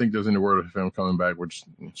I don't think there's any word of him coming back. Which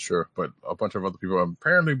sure, but a bunch of other people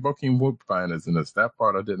apparently Bokeem Woodbine is in this. That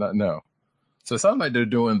part I did not know. So it sounds like they're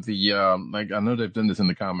doing the like I know they've done this in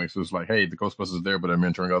the comics. It's like, hey, the Ghostbusters are there, but they're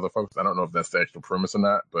mentoring other folks. I don't know if that's the actual premise or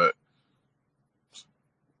not, but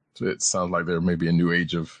it sounds like there may be a new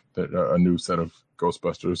age of a new set of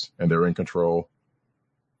Ghostbusters, and they're in control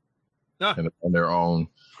and on their own.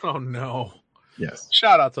 Oh no! Yes.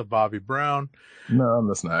 Shout out to Bobby Brown. No,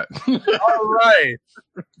 that's not. All right.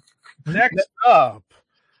 Next up,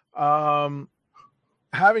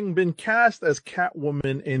 having been cast as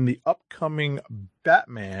Catwoman in the upcoming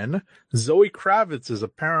Batman, Zoe Kravitz is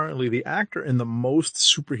apparently the actor in the most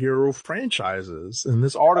superhero franchises. In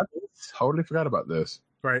this article, Totally forgot about this.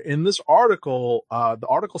 Right. In this article, the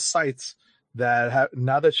article cites that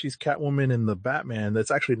now that she's Catwoman in the Batman,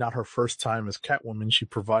 that's actually not her first time as Catwoman. She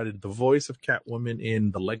provided the voice of Catwoman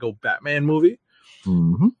in the Lego Batman movie.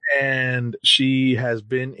 Mm-hmm. And she was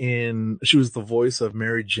the voice of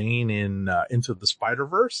Mary Jane in Into the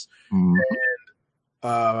Spider-Verse. Mm-hmm.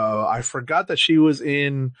 And I forgot that she was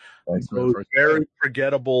in those very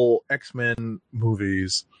forgettable X-Men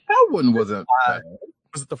movies. That one wasn't bad.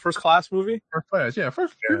 Was it the First Class movie? First Class, yeah.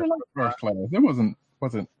 First Class. There wasn't.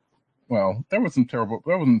 Well, there were some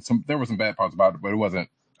bad parts about it, but it wasn't.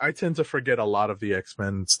 I tend to forget a lot of the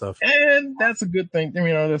X-Men stuff, and that's a good thing.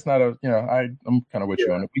 That's not a. I'm kind of with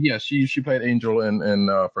you on it. But yeah, she played Angel in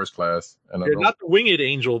First Class, and not the winged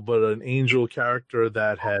angel, but an angel character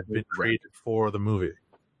that had been created for the movie.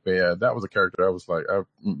 But yeah, that was a character I was like,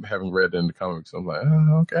 having read in the comics, I'm like,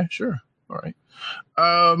 okay, sure. All right.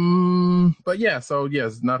 But yeah, so yeah,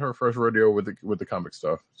 it's not her first rodeo with the comic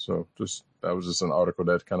stuff. So that was just an article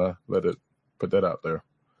that kind of put that out there.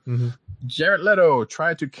 Mm-hmm. Jared Leto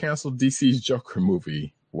tried to cancel DC's Joker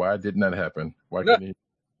movie. Why didn't that happen? Why couldn't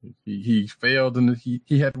he failed and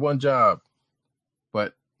he had one job,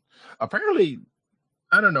 but apparently,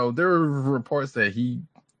 I don't know. There were reports that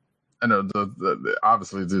I know the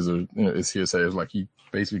obviously these are it's hearsay. It's like he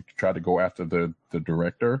basically tried to go after the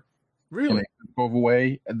director. Really?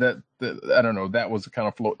 Away. That I don't know. That was kind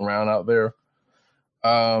of floating around out there.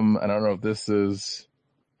 I don't know if this is.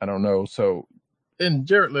 I don't know. So, and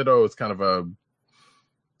Jared Leto is kind of I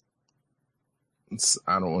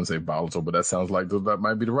don't want to say volatile, but that sounds like that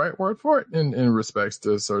might be the right word for it in respects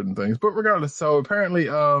to certain things. But regardless, so apparently,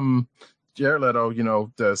 Jared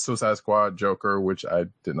Leto, the Suicide Squad Joker, which I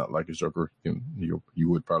did not like his Joker. You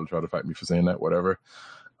would probably try to fight me for saying that. Whatever.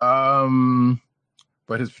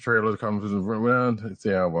 But his portrayal of the comics was around.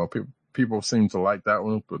 Yeah, well, people seem to like that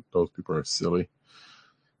one, but those people are silly.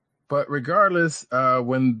 But regardless,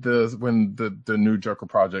 when the new Joker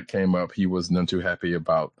project came up, he was none too happy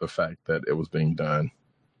about the fact that it was being done.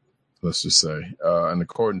 Let's just say, and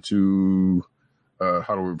according to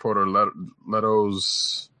Hollywood Reporter,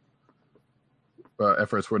 Leto's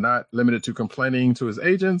efforts were not limited to complaining to his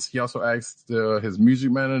agents. He also asked his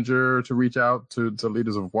music manager to reach out to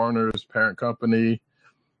leaders of Warner's parent company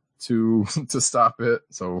to stop it.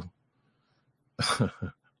 So,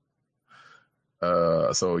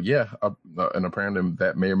 yeah, and apparently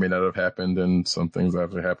that may or may not have happened, and some things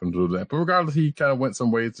actually happened to that. But regardless, he kind of went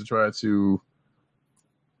some ways to try to.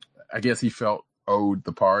 I guess he felt owed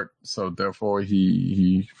the part, so therefore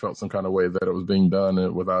he felt some kind of way that it was being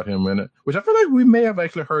done without him in it. Which I feel like we may have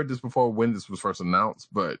actually heard this before when this was first announced,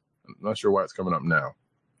 but I'm not sure why it's coming up now.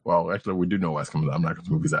 Well, actually, we do know why it's coming up now because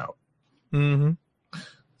the movie's out. Mm-hmm.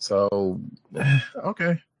 So,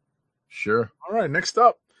 okay, sure. All right, next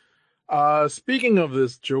up. Speaking of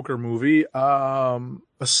this Joker movie,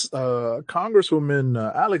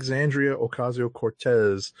 Congresswoman Alexandria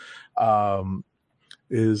Ocasio-Cortez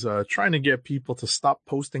is trying to get people to stop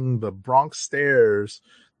posting the Bronx stairs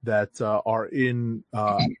that are in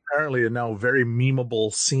apparently a now very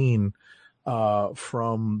memeable scene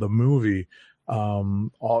from the movie.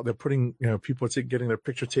 They're putting, people getting their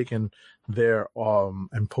picture taken there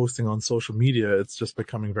and posting on social media. It's just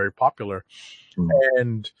becoming very popular. Mm-hmm.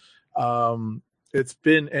 And it's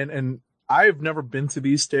been, and I've never been to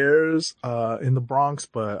these stairs in the Bronx,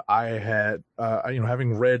 but I had,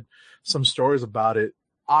 having read some stories about it,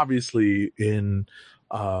 obviously in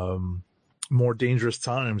more dangerous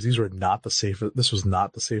times, this was not the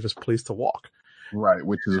safest place to walk. Right,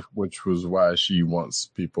 which was why she wants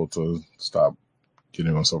people to stop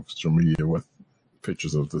getting on social media with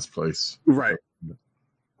pictures of this place. Right.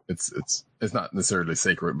 It's not necessarily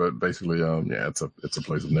sacred, but basically, it's a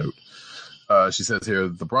place of note. She says here,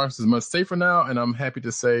 the Bronx is much safer now, and I'm happy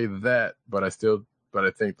to say that, but I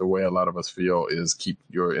think the way a lot of us feel is keep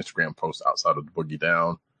your Instagram posts outside of the boogie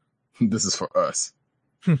down. This is for us.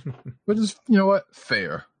 Which is, you know what?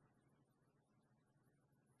 Fair.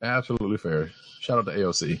 Absolutely fair. Shout out to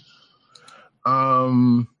AOC.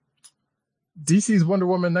 DC's Wonder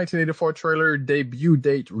Woman 1984 trailer debut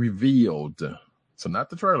date revealed. So not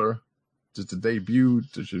the trailer, just the debut.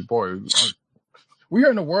 Boy, we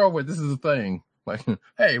are in a world where this is a thing. Like,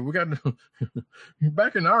 hey, we got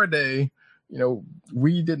back in our day, you know,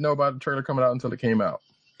 we didn't know about the trailer coming out until it came out.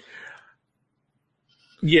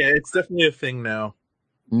 Yeah, it's definitely a thing now.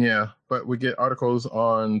 Yeah, but we get articles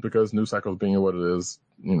on, because news cycles being what it is,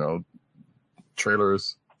 you know,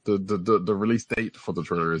 trailers. The release date for the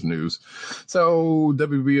trailer is news. So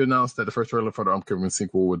WB announced that the first trailer for the upcoming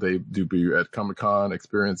sequel will debut at Comic-Con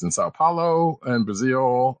Experience in Sao Paulo and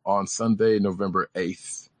Brazil on Sunday, November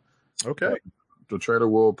 8th. Okay. The trailer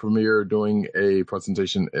will premiere doing a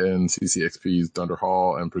presentation in CCXP's Thunder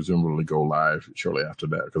Hall and presumably go live shortly after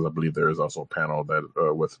that, because I believe there is also a panel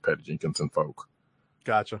that with Patty Jenkins and folk.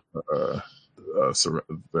 Gotcha. So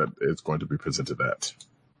that is going to be presented at.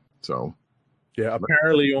 So. Yeah,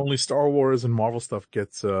 apparently only Star Wars and Marvel stuff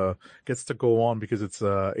gets to go on because it's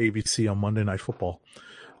ABC on Monday Night Football.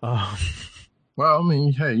 Well, I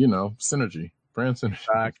mean, hey, you know, synergy, brand synergy.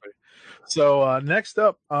 Exactly. So next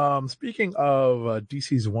up, speaking of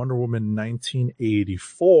DC's Wonder Woman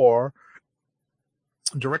 1984,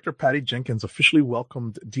 director Patty Jenkins officially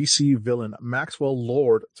welcomed DC villain Maxwell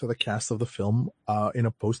Lord to the cast of the film in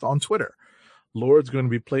a post on Twitter. Lord's going to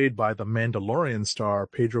be played by the Mandalorian star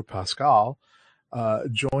Pedro Pascal.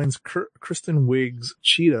 Joins Kristen Wiig's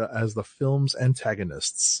Cheetah as the film's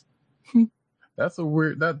antagonists. That's a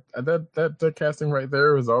weird that casting right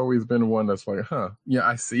there has always been one that's like, huh? Yeah,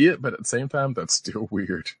 I see it, but at the same time, that's still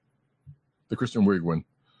weird. The Kristen Wiig one.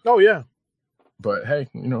 Oh yeah, but hey,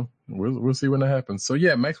 you know, we'll see when that happens. So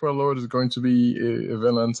yeah, Maxwell Lord is going to be a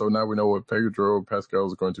villain. So now we know what Pedro Pascal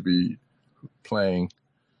is going to be playing.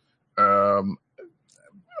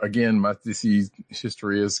 Again, my DC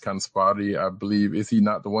history is kind of spotty. I believe, is he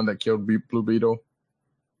not the one that killed Blue Beetle?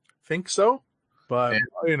 Think so, but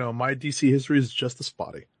you know, my DC history is just as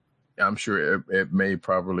spotty. I'm sure it may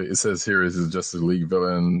probably. It says here is a Justice League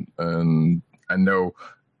villain, and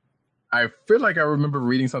I feel like I remember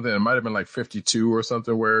reading something. It might have been like 52 or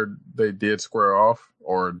something where they did square off,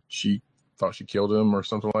 or she thought she killed him or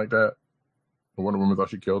something like that. Wonder Woman thought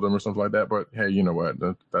she killed him or something like that. But hey, you know what?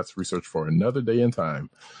 That's research for another day in time.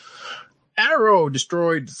 Arrow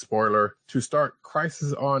destroyed, spoiler, to start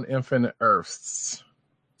Crisis on Infinite Earths.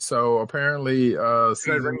 So apparently, Can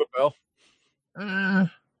I ring the bell?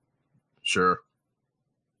 Sure.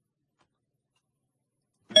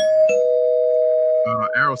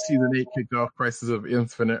 Arrow Season 8 kicked off Crisis of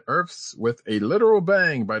Infinite Earths with a literal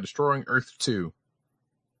bang by destroying Earth 2.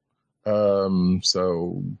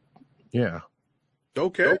 So, yeah.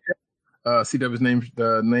 Okay.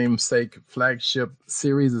 CW's namesake flagship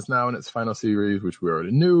series is now in its final series, which we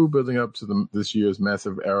already knew, building up to this year's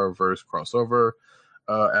massive Arrowverse crossover.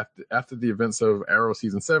 After the events of Arrow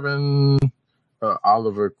Season 7,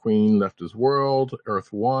 Oliver Queen left his world,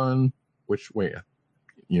 Earth 1, wait,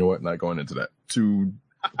 you know what? Not going into that. To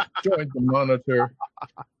join the Monitor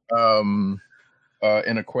in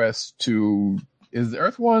a quest to... Is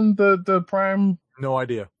Earth 1 the prime? No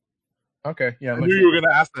idea. Okay, yeah. I knew you were going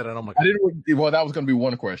to ask that, and I'm like... Well, that was going to be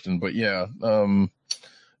one question, but yeah. In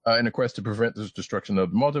a quest to prevent the destruction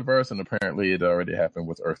of the multiverse, and apparently it already happened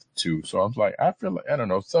with Earth 2. So I was like, I feel like, I don't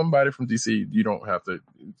know, somebody from DC, you don't have to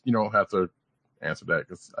answer that,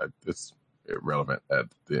 because it's irrelevant at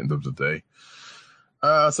the end of the day.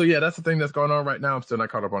 So yeah, that's the thing that's going on right now. I'm still not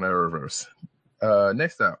caught up on Arrowverse.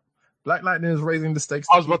 Next up, Black Lightning is raising the stakes.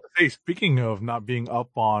 I was about to say, speaking of not being up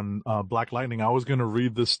on Black Lightning, I was going to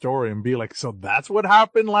read this story and be like, so that's what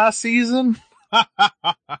happened last season?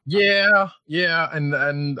 Yeah.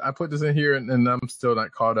 And I put this in here and I'm still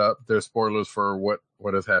not caught up. There's spoilers for what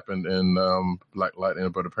has happened in Black Lightning,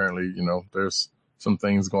 but apparently, you know, there's some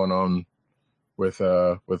things going on with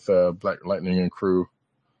Black Lightning and crew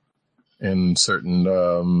in certain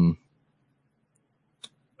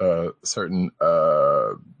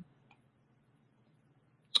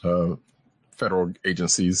federal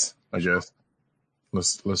agencies, I guess.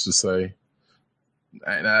 Let's just say.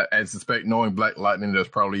 And I suspect, knowing Black Lightning, there's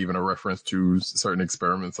probably even a reference to certain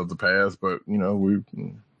experiments of the past, but you know,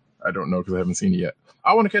 I don't know because I haven't seen it yet.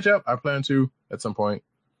 I want to catch up. I plan to at some point.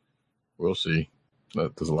 We'll see.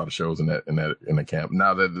 There's a lot of shows in the camp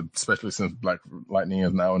now, that especially since Black Lightning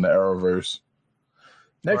is now in the Arrowverse.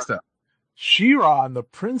 Next up, She-Ra and the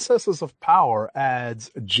Princesses of Power adds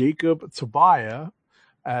Jacob Tobiah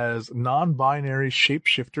as non-binary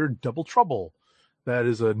shapeshifter Double Trouble. That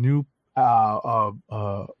is a new.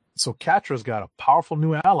 So Catra's got a powerful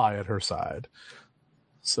new ally at her side.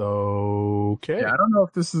 So okay. Yeah, I don't know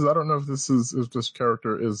if this is if this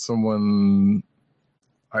character is someone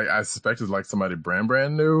I suspect is like somebody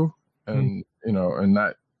brand new, and and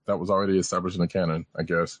that was already established in the canon, I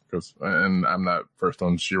guess. And I'm not first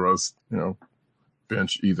on She-Ra's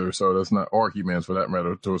bench either, so that's not, or He-Man's for that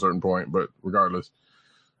matter, to a certain point. But regardless,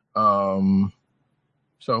 so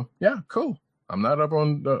yeah, cool. I'm not up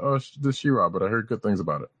on the She-Ra, but I heard good things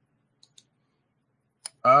about it.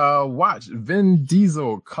 Watch Vin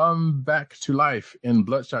Diesel come back to life in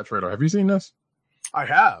Bloodshot trailer. Have you seen this? I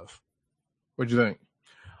have. What'd you think?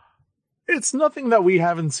 It's nothing that we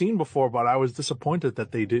haven't seen before, but I was disappointed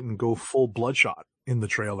that they didn't go full Bloodshot in the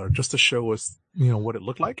trailer just to show us, what it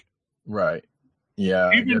looked like. Right. Yeah.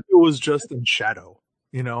 Even if it was just in shadow,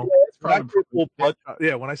 Yeah, it's when probably full Bloodshot,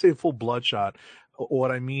 when I say full Bloodshot,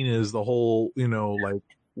 what I mean is the whole, like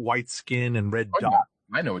white skin and red dot. Yeah,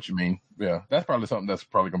 I know what you mean. Yeah, that's probably something that's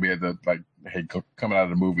probably going to be at the, hey, coming out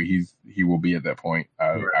of the movie, he will be at that point.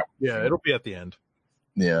 It'll be at the end.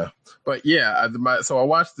 Yeah, but yeah, so I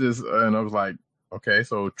watched this and I was like, okay,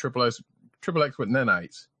 so Triple X with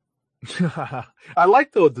nanites. I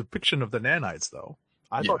like the depiction of the nanites though.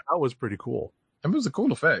 I thought that was pretty cool. It was a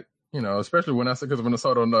cool effect, especially when I saw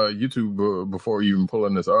it on YouTube before even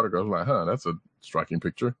pulling this article. I was like, that's a striking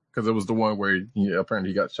picture, because it was the one where apparently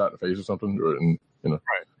he got shot in the face or something, Right.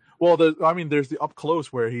 Well, there's the up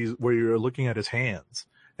close where you're looking at his hands,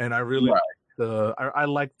 and I really. Right. I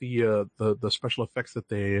like the special effects that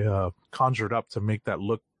they conjured up to make that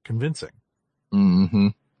look convincing. Mm-hmm.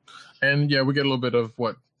 And yeah, we get a little bit of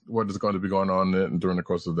what is going to be going on during the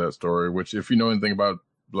course of that story. Which, if you know anything about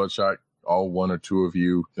Bloodshot, all one or two of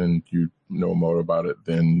you, then you know more about it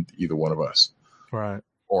than either one of us, right?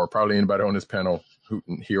 Or probably anybody on this panel who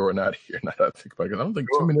here or not here. Not I think about it, because I don't think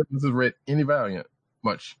too many of us have read any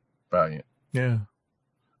much Valiant. Yeah.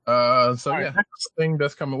 So yeah, next thing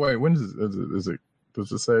that's coming away. When is it?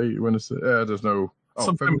 Does it say when is it? There's no.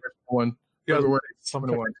 February 1. February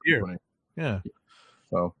sometime here. Yeah.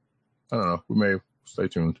 So I don't know. We may stay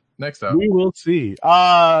tuned. Next up, we will see.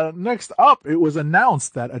 Next up, it was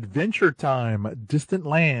announced that Adventure Time Distant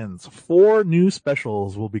Lands 4 new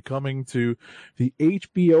specials will be coming to the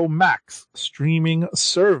HBO Max streaming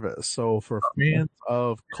service. So for fans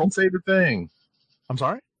of Can't say the thing. I'm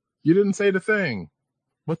sorry? You didn't say the thing.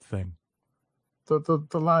 What thing? The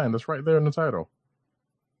line that's right there in the title.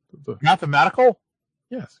 Mathematical?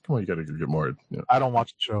 Yes. Come on, you gotta get more. I don't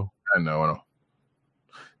watch the show. I know.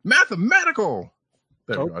 Mathematical.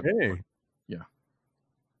 There okay. We go. Yeah.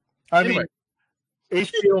 Anyway,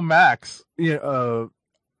 HBO Max. They're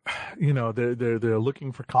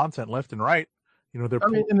looking for content left and right. And it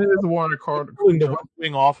is a Warner card. Pulling the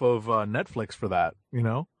wing off of Netflix for that.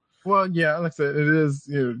 Well, yeah, like I said, it is,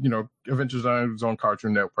 Adventure Time is on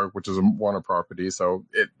Cartoon Network, which is a Warner property, so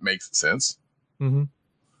it makes sense.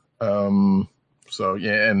 Mm-hmm. So,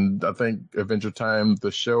 yeah, and I think Adventure Time,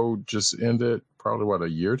 the show just ended probably, a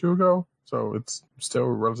year or two ago? So it's still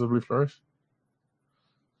relatively fresh.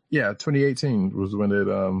 Yeah, 2018 was when it,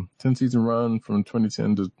 10-season run from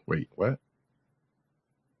 2010 to, wait, what?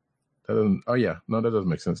 That doesn't, that doesn't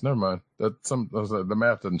make sense. Never mind. The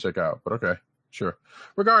math doesn't check out, but okay. Sure.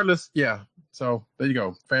 Regardless, yeah. So there you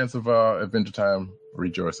go. Fans of Adventure Time,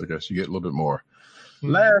 rejoice, I guess. You get a little bit more.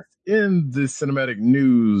 Mm-hmm. Last in the cinematic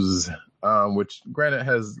news, which granted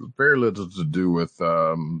has very little to do with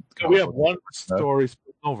we have one story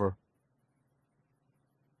split over.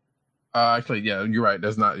 Actually, yeah, you're right.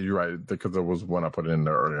 You're right, because there was one I put in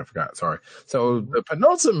there earlier. I forgot. Sorry. So the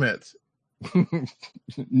penultimate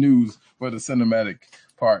news for the cinematic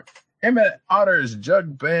part. Emmett Otter's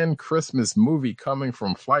Jug Band Christmas movie coming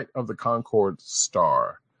from Flight of the Conchords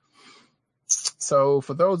star. So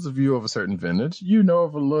for those of you of a certain vintage, you know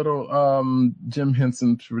of a little Jim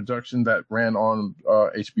Henson production that ran on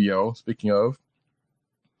HBO, speaking of,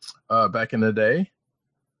 back in the day.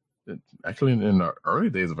 Actually, in the early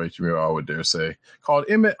days of HBO, I would dare say, called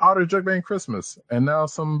Emmett Otter's Jug Band Christmas. And now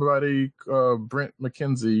somebody, Brent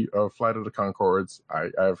McKenzie of Flight of the Conchords,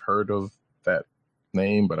 I've heard of that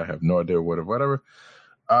name, but I have no idea whatever,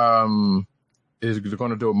 is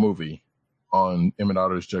going to do a movie on Emmett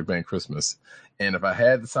Otter's Jug Band Christmas. And if I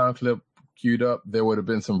had the sound clip queued up, there would have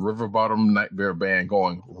been some River Bottom Nightmare Band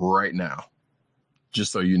going right now.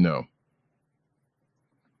 Just so you know.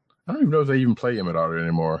 I don't even know if they even play Emmett Otter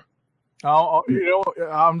anymore.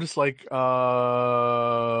 I'm just like, Emmett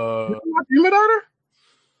Otter?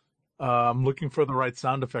 I'm looking for the right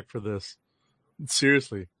sound effect for this.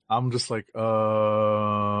 Seriously, I'm just like,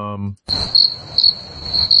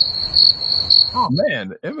 Oh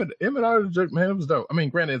man, Emmett Otter Jerk, man, it was dope. I mean,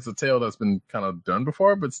 granted, it's a tale that's been kind of done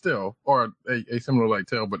before, but still, or a similar like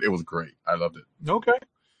tale, but it was great. I loved it. okay,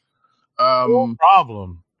 no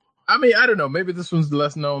problem. I mean, I don't know. Maybe this one's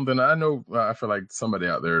less known than I know. I feel like somebody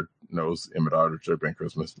out there knows Emmett Otter Jerk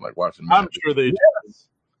Christmas, like watching. I'm sure they do.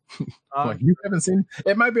 Like you haven't seen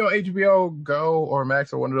it. Might be on HBO Go or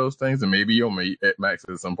Max or one of those things, and maybe you'll meet at Max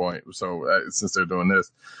at some point. So since they're doing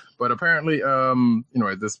this, but apparently,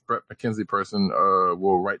 this Brett McKenzie person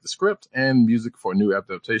will write the script and music for a new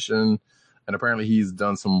adaptation, and apparently he's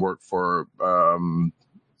done some work for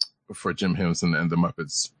Jim Henson and the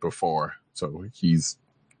Muppets before, so he's,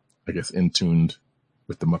 I guess, in tuned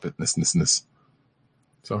with the Muppetness.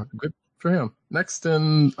 So good for him. Next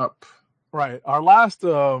and up. Right. Our last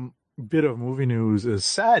bit of movie news is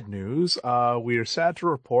sad news. We are sad to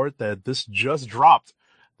report that this just dropped,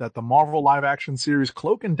 that the Marvel live-action series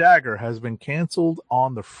Cloak and Dagger has been canceled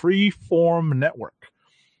on the Freeform network.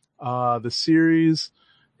 The series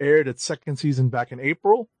aired its second season back in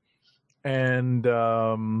April, and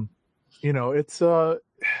it's a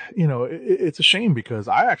shame because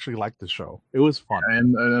I actually liked the show. It was fun.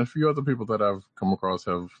 And a few other people that I've come across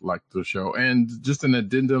have liked the show. And just an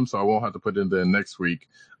addendum, so I won't have to put it in there next week.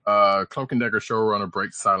 Cloak and Dagger showrunner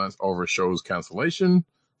breaks silence over show's cancellation.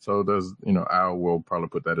 So there's, I will probably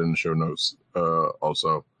put that in the show notes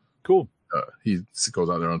also. Cool. He goes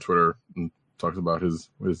out there on Twitter and talks about his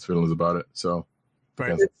feelings about it. So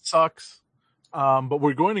right. It sucks. But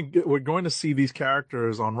we're going to see these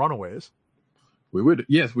characters on Runaways. We would,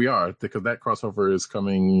 yes, we are, because that crossover is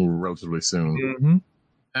coming relatively soon. Mm-hmm.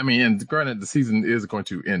 I mean, and granted, the season is going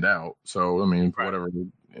to end out, so I mean, right. Whatever,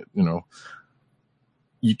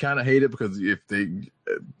 you kind of hate it because if they,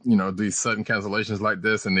 these sudden cancellations like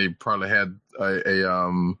this, and they probably had I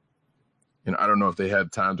don't know if they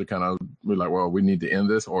had time to kind of be like, well, we need to end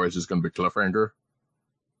this, or it's just going to be cliffhanger.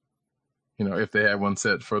 If they had one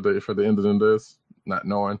set for the end of this. Not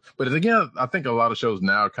knowing, but again, I think a lot of shows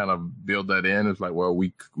now kind of build that in. It's like, well,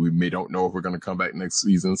 we may don't know if we're going to come back next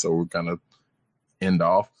season, so we're kind of end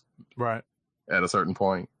off right at a certain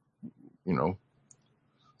point,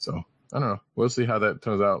 So I don't know. We'll see how that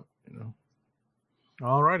turns out.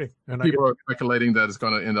 Alrighty, and people are speculating that it's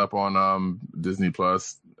going to end up on Disney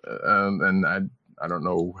Plus, and I don't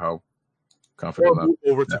know how confident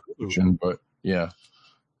over to Hulu, but yeah.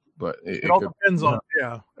 But it all depends on,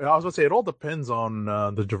 I was going to say, it all depends on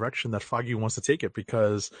the direction that Feige wants to take it,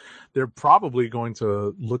 because they're probably going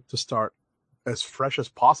to look to start as fresh as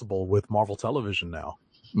possible with Marvel Television now.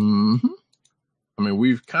 Mm-hmm. I mean,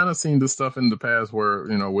 we've kind of seen this stuff in the past where,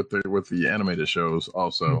 with the animated shows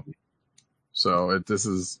also. Mm-hmm. So this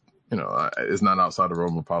is, it's not outside the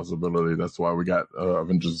realm of possibility. That's why we got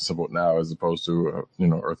Avengers Assembled now, as opposed to,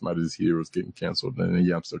 Earth Mightiest Heroes getting canceled. And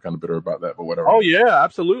yeah, I'm still kind of bitter about that, but whatever. Oh yeah,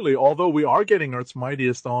 absolutely. Although we are getting Earth's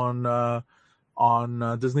Mightiest on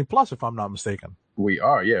Disney Plus, if I'm not mistaken. We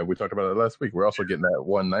are, yeah. We talked about it last week. We're also getting that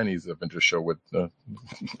 190s Avengers show with a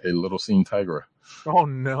little scene Tigra. Oh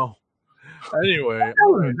no. Anyway, that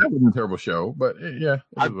wasn't a terrible show, but yeah.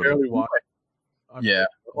 I barely watched. Yeah.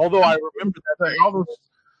 Although I remember that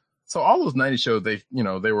all those 90s shows,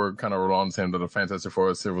 they were kind of along the same, the Fantastic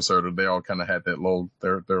Four, Silver Surfer, they all kind of had that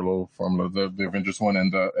their little formula, the Avengers one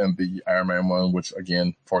and the Iron Man one, which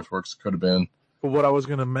again, Force Works could have been. But what I was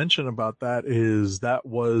going to mention about that is that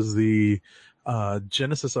was the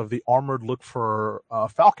genesis of the armored look for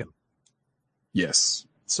Falcon. Yes.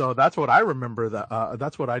 So that's what I remember.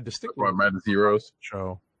 That's what I distinctly remember. Mightiest Heroes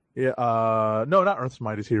show. Yeah. No, not Earth's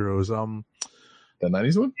Mightiest Heroes. The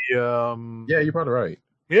 90s one. Yeah, you're probably right.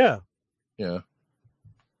 Yeah. Yeah.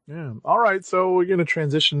 All right. So we're going to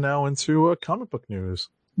transition now into comic book news.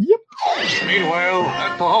 Yep. Meanwhile,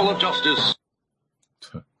 at the Hall of Justice.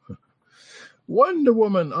 Wonder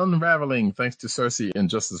Woman unraveling thanks to Cersei in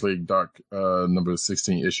Justice League Dark number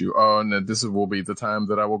 16 issue. And this will be the time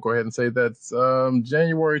that I will go ahead and say that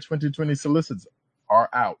January 2020 solicits are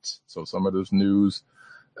out. So some of this news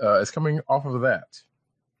is coming off of that.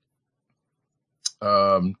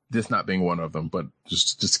 This not being one of them, but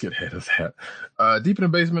just to get ahead of that. Deep in the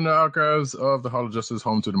basement archives of the Hall of Justice,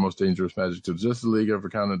 home to the most dangerous magic to the Justice League ever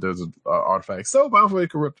counted, there's an artifact so powerful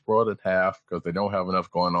it corrupt the world in half because they don't have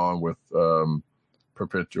enough going on with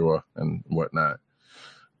Perpetua and whatnot.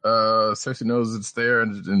 Cersei knows it's there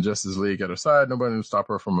in Justice League at her side. Nobody will stop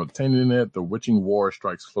her from obtaining it. The witching war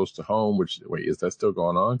strikes close to home, which, wait, is that still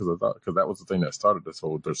going on? Because that was the thing that started this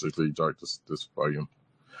whole Justice League Dark, this volume.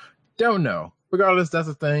 Don't know. Regardless, that's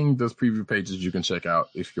a thing. Those preview pages you can check out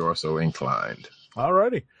if you're so inclined.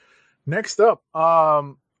 Alrighty. Next up,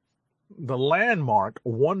 the landmark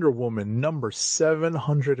Wonder Woman number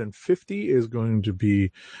 750 is going to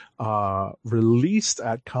be released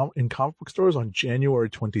in comic book stores on January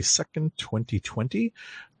 22nd, 2020.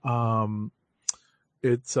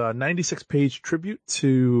 It's a 96-page tribute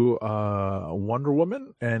to Wonder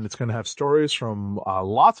Woman, and it's going to have stories from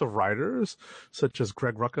lots of writers, such as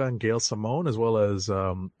Greg Rucka and Gail Simone, as well as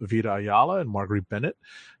Vita Ayala and Marguerite Bennett.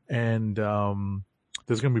 And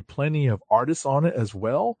there's going to be plenty of artists on it as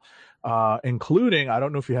well, including, I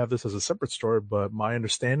don't know if you have this as a separate story, but my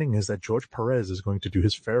understanding is that George Perez is going to do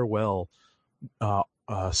his farewell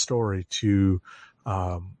story to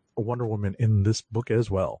Wonder Woman in this book as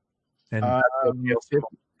well. And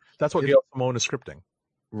that's what Gail Simone is scripting.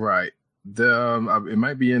 Right. It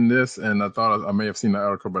might be in this, and I thought I may have seen the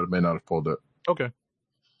article, but I may not have pulled it. Okay.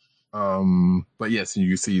 But yes,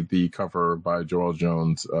 you see the cover by Joel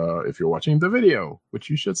Jones if you're watching the video, which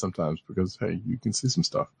you should sometimes because, hey, you can see some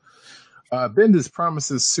stuff. Bendis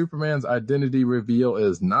promises Superman's identity reveal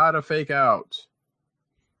is not a fake out.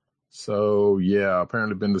 So, yeah,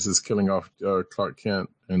 apparently Bendis is killing off Clark Kent,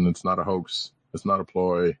 and it's not a hoax. It's not a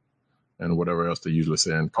ploy. And whatever else they usually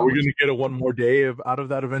say. Are we going to get a one more day out of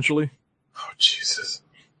that eventually? Oh, Jesus.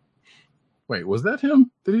 Wait, was that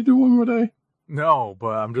him? Did he do one more day? No, but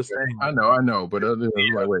I'm just saying. I know, but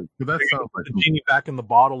wait, that sounds like the genie back in the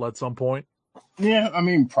bottle at some point. Yeah, I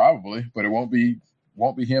mean, probably, but it won't be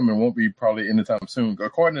him and won't be probably anytime soon.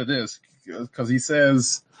 According to this, because he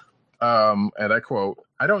says, and I quote,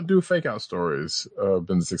 "I don't do fake out stories,"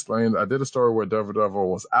 Bendis explained. "I did a story where Daredevil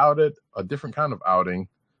was outed, a different kind of outing,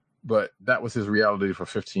 but that was his reality for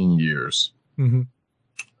 15 years. Mm-hmm.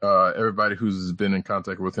 Everybody who's been in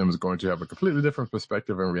contact with him is going to have a completely different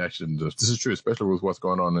perspective and reaction to this. This is true, especially with what's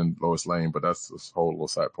going on in Lois Lane, but that's this whole little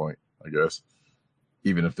side point, I guess,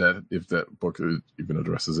 even if that book even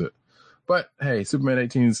addresses it. But hey, Superman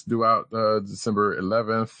 18 is due out December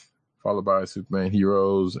 11th, followed by Superman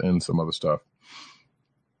Heroes and some other stuff.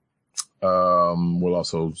 We'll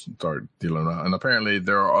also start dealing out. And apparently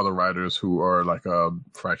there are other writers who are like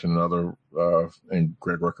Fraction and other and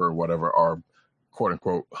Greg Rucka or whatever are quote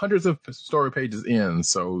unquote hundreds of story pages in,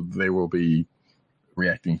 so they will be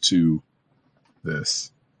reacting to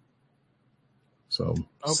this. So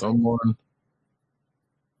someone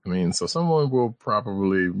will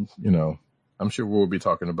probably, I'm sure we'll be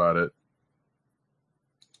talking about it.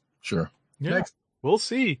 Sure. Yeah. Next. We'll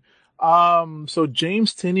see. So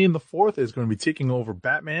James Tynion IV is going to be taking over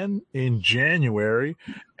Batman in January,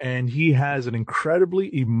 and he has an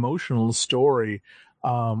incredibly emotional story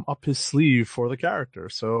up his sleeve for the character.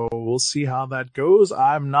 So we'll see how that goes.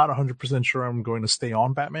 I'm not 100% sure I'm going to stay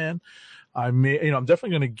on Batman. I'm definitely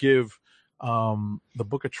going to give the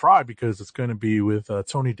book a try because it's going to be with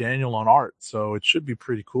Tony Daniel on art. So it should be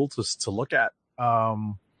pretty cool to look at.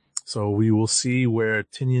 So we will see where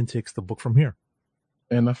Tynion takes the book from here.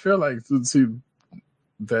 And I feel like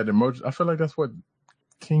that emotion. I feel like that's what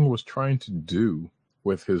King was trying to do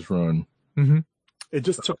with his run. Mm-hmm. It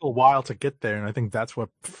just took a while to get there, and I think that's what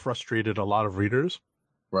frustrated a lot of readers.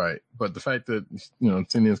 Right, but the fact that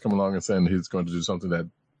Tynion's come along and saying he's going to do something that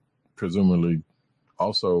presumably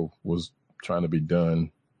also was trying to be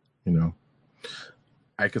done,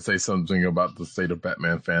 I could say something about the state of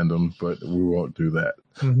Batman fandom, but we won't do that.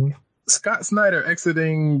 Mm-hmm. Scott Snyder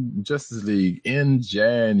exiting Justice League in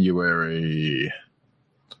January.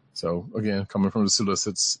 So again, coming from the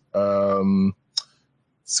solicits,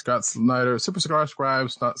 Scott Snyder, Super Cigar Scribe,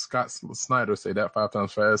 Scott Snyder, say that 5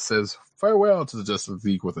 times fast, says farewell to the Justice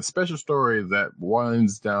League with a special story that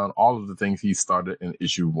winds down all of the things he started in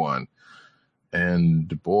issue 1.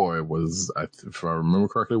 And boy, if I remember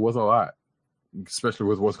correctly, was a lot, especially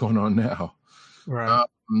with what's going on now. Right.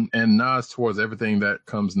 And nods towards everything that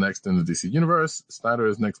comes next in the DC universe.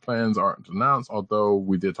 Snyder's next plans aren't announced, although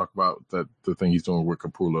we did talk about the thing he's doing with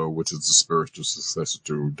Capullo, which is the spiritual successor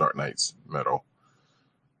to Dark Knight's Metal.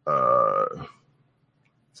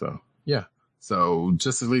 So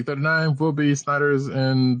Justice League 39 will be Snyder's,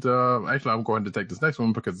 and actually I'm going to take this next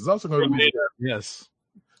one because it's also going to be because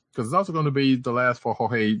it's also going to be the last for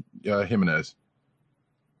Jorge Jimenez,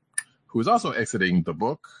 who is also exiting the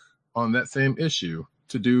book on that same issue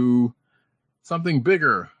to do something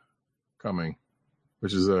bigger coming,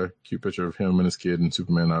 which is a cute picture of him and his kid in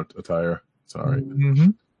Superman attire. Sorry.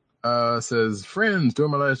 Mm-hmm. Says, friends,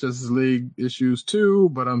 doing my last Justice League issues too,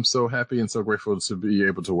 but I'm so happy and so grateful to be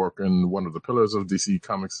able to work in one of the pillars of DC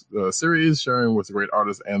Comics series, sharing with the great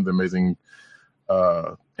artists and the amazing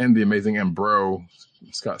and the amazing and bro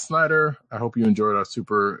Scott Snyder. I hope you enjoyed our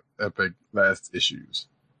super epic last issues.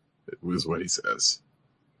 It was what he says.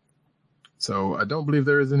 So I don't believe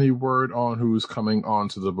there is any word on who's coming on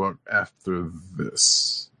to the book after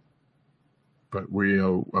this. But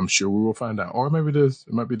I'm sure we will find out. Or maybe it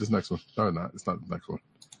might be this next one. No, not. It's not the next one.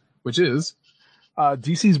 Which is?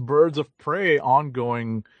 DC's Birds of Prey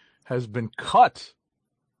ongoing has been cut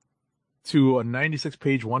to a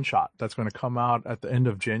 96-page one-shot that's going to come out at the end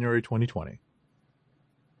of January 2020.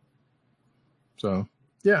 So,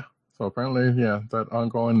 yeah. So apparently, yeah, that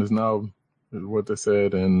ongoing is now what they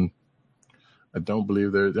said, and I don't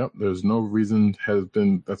believe there's no reason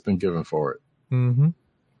that's been given for it. Mm-hmm.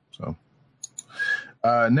 So,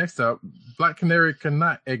 next up, Black Canary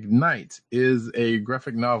Ignite is a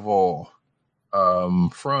graphic novel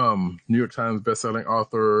from New York Times bestselling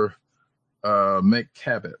author Meg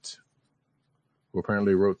Cabot, who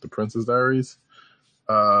apparently wrote The Princess Diaries.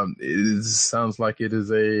 Sounds like it is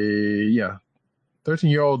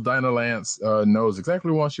 13-year-old Dinah Lance knows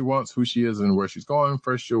exactly what she wants, who she is, and where she's going.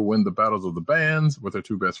 First, she'll win the battles of the bands with her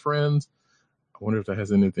two best friends. I wonder if that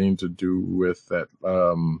has anything to do with that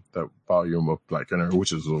volume of Black Canary,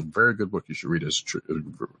 which is a very good book. You should read it. It's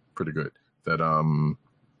pretty good. That I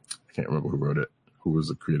can't remember who wrote it, who was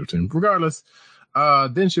the creative team. Regardless,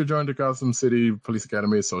 then she'll join the Gotham City Police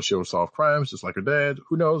Academy, so she'll solve crimes just like her dad.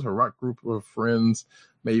 Who knows? Her rock group of friends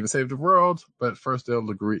may even save the world, but first they'll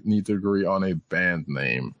need to agree on a band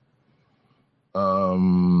name.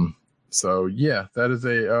 So yeah, that is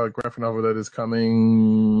a graphic novel that is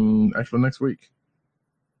coming actually next week,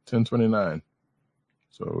 10/29.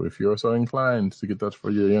 So if you're so inclined to get that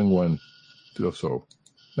for your young one, do so.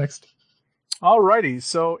 Next. Alrighty,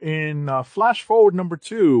 so in Flash Forward number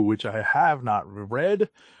 2, which I have not read,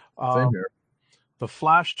 Same here. The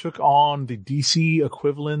Flash took on the DC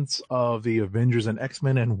equivalents of the Avengers and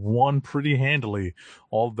X-Men and won pretty handily,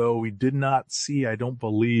 although we did not see, I don't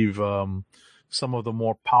believe, some of the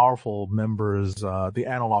more powerful members, the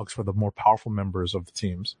analogs for the more powerful members of the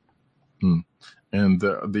teams. And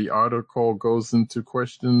the article goes into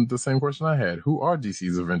the same question I had. Who are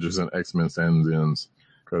DC's Avengers and X-Men stand-ins?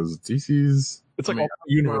 Because DC's... It's like a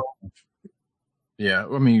universe. Yeah,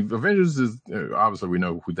 I mean, Avengers is... obviously, we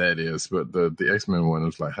know who that is, but the X-Men one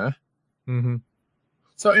was like, huh? Mm-hmm.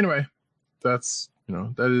 So anyway, that is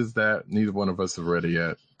that. Neither one of us have read it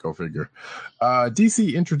yet. Go figure.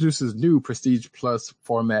 DC introduces new Prestige Plus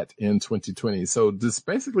format in 2020. So this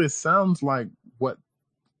basically sounds like what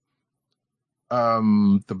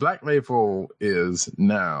the Black Label is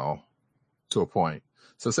now, to a point.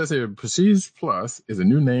 So it says here, Prestige Plus is a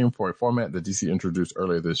new name for a format that DC introduced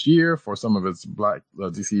earlier this year for some of its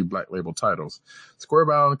DC Black Label titles.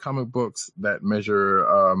 Square-bound comic books that measure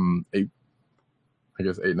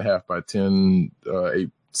 8.5 by 10,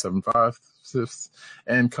 8.75,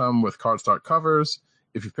 and come with cardstock covers.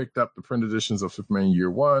 If you picked up the print editions of Superman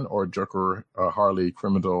Year One or Joker Harley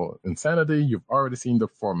Criminal Insanity, you've already seen the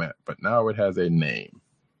format, but now it has a name.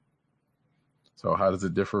 So how does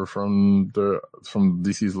it differ from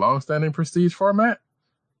DC's long-standing Prestige format?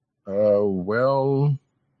 Well,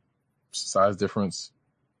 size difference.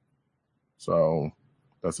 So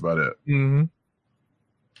that's about it. Mm-hmm.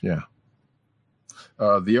 Yeah.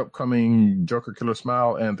 The upcoming Joker Killer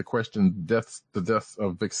Smile and the question the death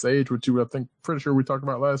of Vic Sage, which I think pretty sure we talked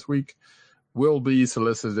about last week, will be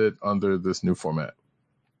solicited under this new format.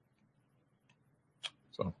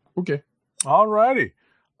 So, okay. All righty.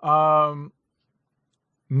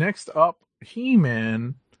 Next up,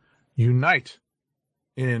 He-Man Unite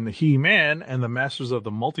in He-Man and the Masters of the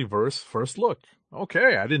Multiverse First Look.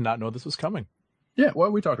 Okay, I did not know this was coming. Yeah, well,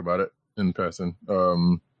 we talked about it in person.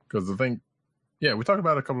 Because I think, yeah, we talked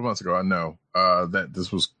about it a couple of months ago. I know that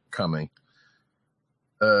this was coming.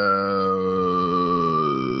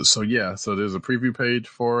 So yeah, so there's a preview page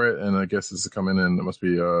for it, and I guess this is coming in. It must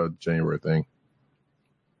be a January thing.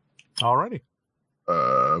 Alrighty.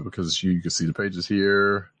 Because you can see the pages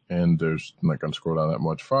here, and there's I'm not going to scroll down that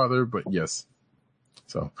much farther, but yes.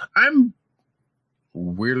 So I'm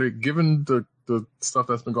weirdly, given the stuff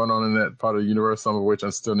that's been going on in that part of the universe, some of which I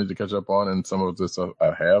still need to catch up on, and some of the stuff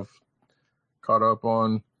I have caught up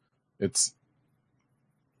on, it's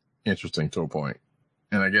interesting to a point.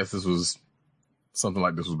 And I guess this was something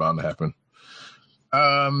like this was bound to happen.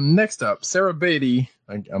 Next up, Sarah Beatty.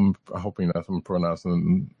 I'm hoping that I'm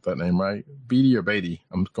pronouncing that name right. Beatty or Beatty?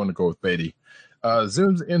 I'm going to go with Beatty.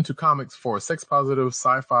 Zooms into comics for sex-positive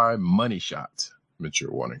sci-fi money shot.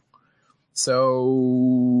 Mature warning.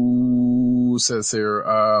 So, says here,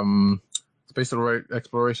 space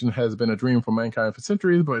exploration has been a dream for mankind for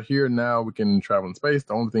centuries, but here now we can travel in space.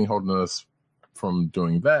 The only thing holding us from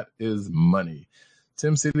doing that is money.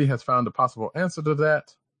 Tim Seeley has found a possible answer to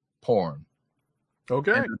that: porn.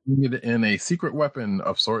 Okay. And needed in a secret weapon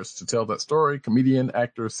of sorts to tell that story. Comedian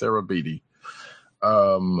actor Sarah Beatty.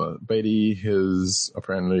 Beatty has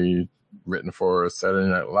apparently written for Saturday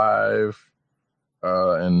Night Live,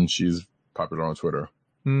 and she's popular on Twitter.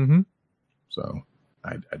 Mm-hmm. So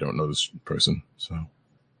I don't know this person. So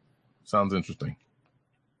sounds interesting.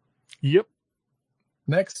 Yep.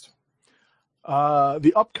 Next.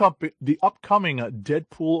 The upcoming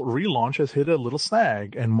Deadpool relaunch has hit a little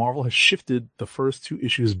snag, and Marvel has shifted the first 2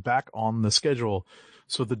 issues back on the schedule.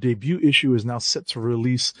 So the debut issue is now set to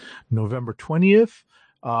release November 20th,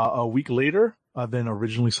 a week later than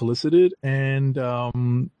originally solicited, and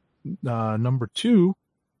number 2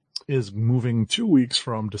 is moving 2 weeks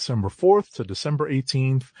from December 4th to December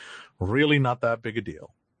 18th. Really not that big a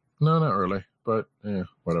deal. No, not really, but yeah,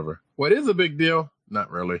 whatever. What is a big deal?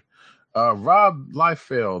 Not really. Rob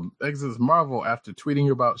Liefeld exits Marvel after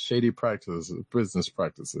tweeting about shady business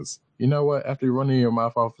practices. You know what? After running your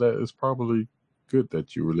mouth off that, it's probably good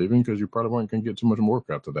that you were leaving, because you probably weren't going to get too much work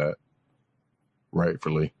after that.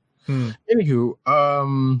 Rightfully.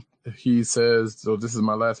 Anywho, he says, so this is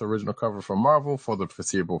my last original cover for Marvel for the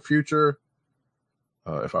foreseeable future.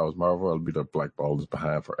 If I was Marvel, I'd be the blackballed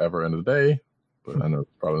behind forever and a day. But I know it's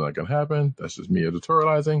probably not going to happen. That's just me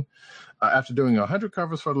editorializing. After doing 100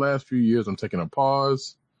 covers for the last few years, I'm taking a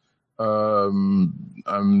pause. I'm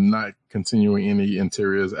not continuing any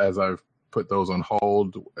interiors, as I've put those on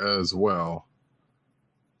hold as well.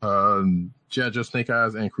 Joe Snake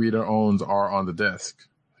Eyes and Creator Owns are on the desk,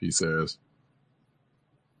 he says.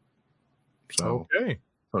 So, okay.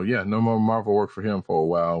 So yeah, no more Marvel work for him for a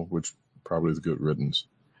while, which probably is good riddance.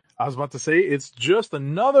 I was about to say, it's just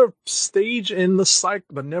another stage in the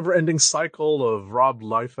never-ending cycle of Rob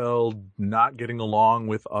Liefeld not getting along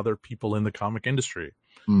with other people in the comic industry.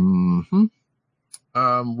 Mm-hmm.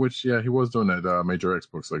 Which, yeah, he was doing that Major X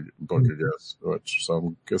book, I guess. So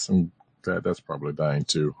I'm guessing that's probably dying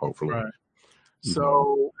too, hopefully. Right.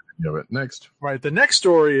 So, next. Right. The next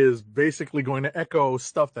story is basically going to echo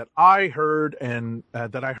stuff that I heard and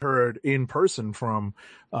that I heard in person from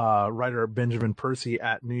writer Benjamin Percy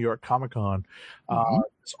at New York Comic Con.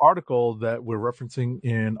 This article that we're referencing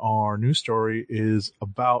in our news story is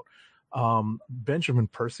about Benjamin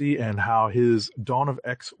Percy and how his Dawn of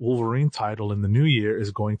X Wolverine title in the new year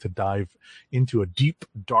is going to dive into a deep,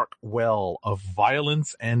 dark well of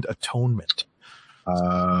violence and atonement.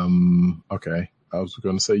 Okay. I was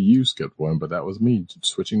going to say you skipped one, but that was me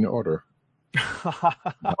switching the order.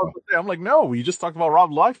 I'm like, no, we just talked about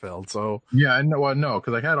Rob Liefeld, so. Yeah, I know. I know,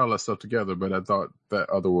 because I had all that stuff together, but I thought that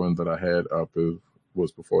other one that I had up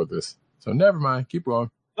was before this. So never mind. Keep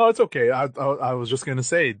going. No, it's okay. I was just going to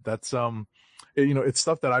say that's, it's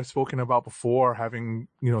stuff that I've spoken about before, having,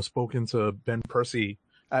 spoken to Ben Percy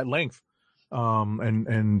at length,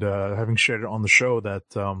 and having shared it on the show that,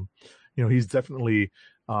 he's definitely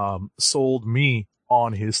sold me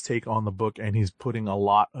on his take on the book, and he's putting a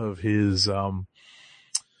lot of his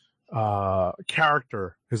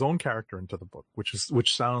character, his own character, into the book,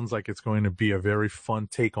 which sounds like it's going to be a very fun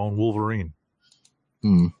take on Wolverine.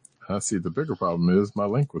 I see. The bigger problem is my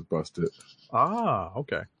link was busted. Ah,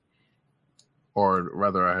 okay. Or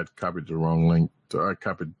rather, I had copied the wrong link. I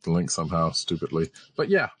copied the link somehow stupidly. But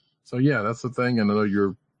yeah, so yeah, that's the thing. And I know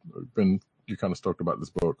you're kind of stoked about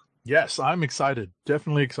this book. Yes, I'm excited.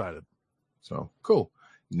 Definitely excited. So cool.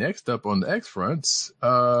 Next up on the X fronts,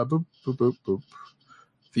 boop boop boop boop.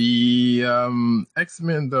 The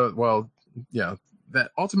X-Men.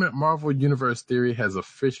 That Ultimate Marvel Universe theory has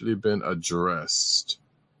officially been addressed.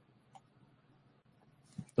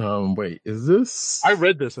 Wait, is this? I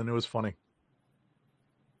read this and it was funny.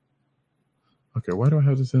 Okay, why do I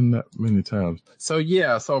have this in that many times? So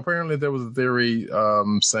apparently there was a theory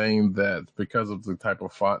saying that because of the type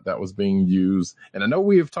of font that was being used, and I know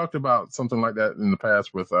we have talked about something like that in the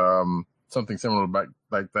past with something similar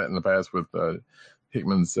like that in the past with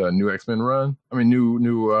Hickman's new X-Men run. I mean,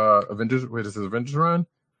 new Avengers. Wait, this is Avengers run.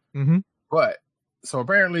 Mm-hmm. But so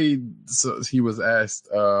apparently, he was asked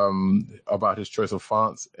about his choice of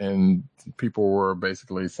fonts, and people were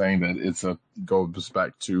basically saying that goes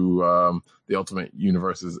back to the Ultimate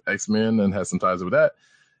Universe's X-Men and has some ties with that.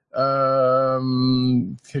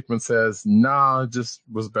 Hickman says, nah, just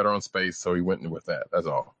was better on space, so he went with that. That's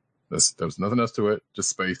all. There was nothing else to it,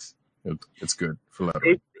 just space. It's good for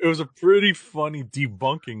lettering. It was a pretty funny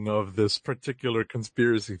debunking of this particular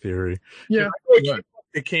conspiracy theory. Yeah.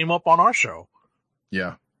 It came up on our show.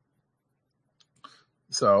 Yeah.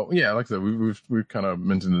 So yeah, like I said, we've kind of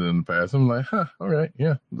mentioned it in the past. I'm like, all right,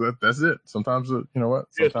 yeah, that's it. Sometimes you know what?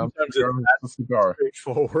 Sometimes it's a cigar.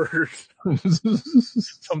 straightforward.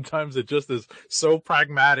 Sometimes it just is so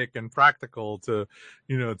pragmatic and practical to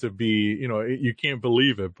be, you can't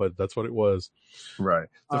believe it, but that's what it was. Right.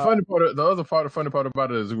 The funny part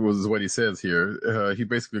about it was what he says here. He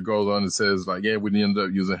basically goes on and says like, yeah, we ended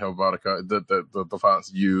up using Helvetica. The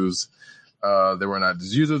fonts used. They were not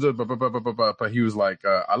just users, but he was like,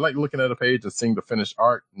 I like looking at a page and seeing the finished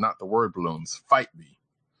art, not the word balloons. Fight me.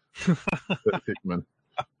 Hickman.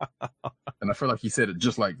 And I feel like he said it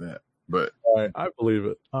just like that. But I believe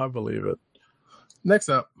it. Next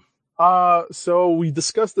up. So we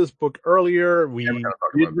discussed this book earlier. We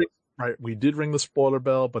did ring the spoiler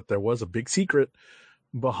bell, but there was a big secret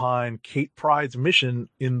behind Kate Pryde's mission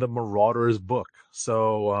in the Marauders book.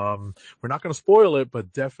 So we're not going to spoil it,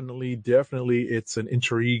 but definitely it's an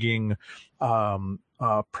intriguing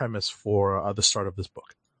premise for the start of this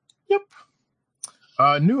book. Yep.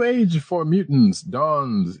 New Age for Mutants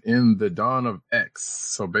dawns in the Dawn of X.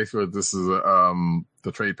 So basically this is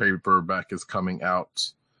the trade paperback is coming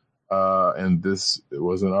out. And this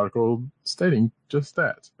was an article stating just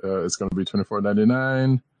that. It's going to be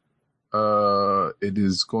 $24.99. It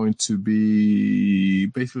is going to be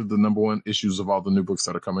basically the number one issues of all the new books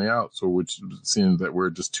that are coming out. So, which seems that we're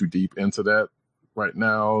just too deep into that right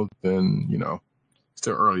now, then,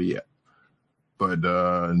 still early yet. But,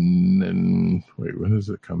 then, wait, when is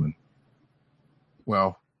it coming?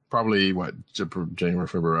 Well, probably January,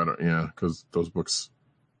 February, because those books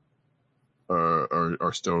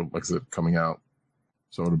are still, like I said, coming out.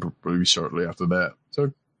 So it'll probably be shortly after that.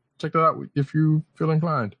 So check that out if you feel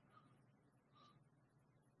inclined.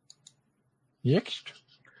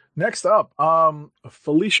 Next up,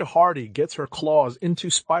 Felicia Hardy gets her claws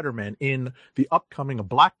into Spider-Man in the upcoming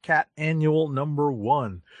Black Cat Annual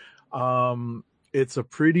 #1. It's a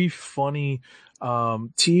pretty funny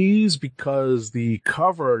tease because the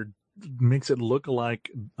cover makes it look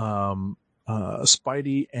like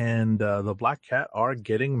Spidey and the Black Cat are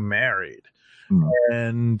getting married.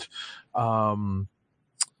 And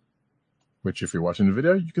which, if you're watching the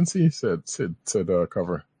video, you can see said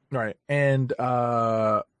cover. Right. And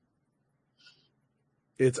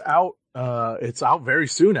it's out very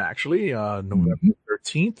soon, actually. November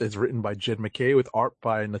 13th. It's written by Jed McKay with art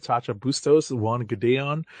by Natasha Bustos, Juan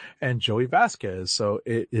Gideon, and Joey Vasquez. So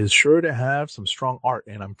it is sure to have some strong art,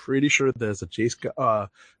 and I'm pretty sure there's a J.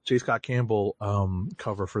 Scott Campbell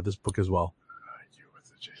cover for this book as well.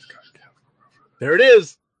 There it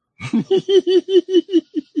is.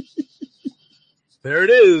 There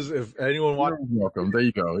it is. If anyone wants, welcome. There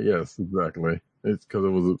you go. Yes, exactly. It's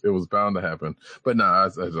because it was bound to happen. But no,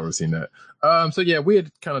 I've already seen that. So yeah, we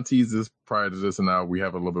had kind of teased this prior to this, and now we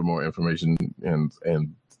have a little bit more information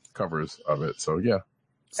and covers of it. So yeah.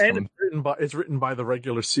 And it's written by the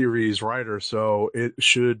regular series writer, so it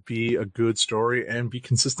should be a good story and be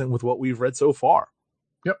consistent with what we've read so far.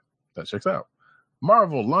 Yep, that checks out.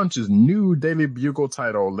 Marvel launches new Daily Bugle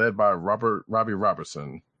title led by Robbie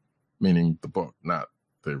Robertson, meaning the book, not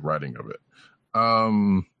the writing of it.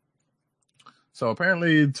 So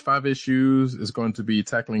apparently it's 5 issues. It's going to be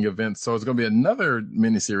tackling events. So it's going to be another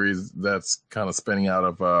miniseries that's kind of spinning out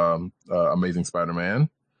of Amazing Spider-Man.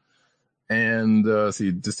 And this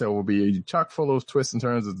tale will be chock full of twists and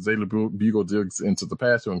turns as the Daily Bugle digs into the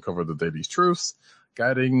past to uncover the daily's truths.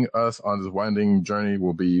 Guiding us on this winding journey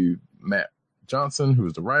will be Matt Johnson, who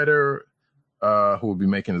is the writer, who will be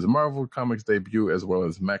making his Marvel Comics debut, as well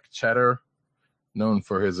as Mac Chatter, known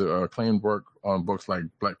for his acclaimed work on books like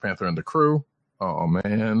Black Panther and The Crew. Oh,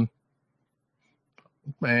 man.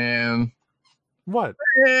 What?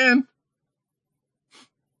 Man.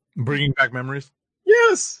 Bringing back memories?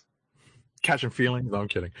 Yes. Catching feelings? No, I'm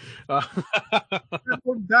kidding.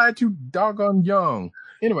 People died too doggone young.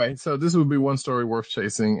 Anyway, so this would be one story worth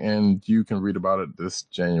chasing, and you can read about it this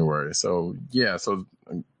January. So, yeah,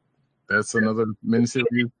 that's another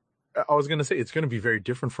miniseries. I was going to say, it's going to be very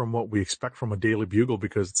different from what we expect from a Daily Bugle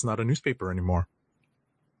because it's not a newspaper anymore.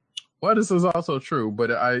 Well, this is also true,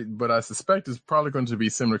 but I suspect it's probably going to be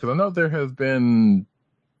similar because I know there has been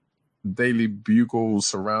Daily Bugles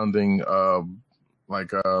surrounding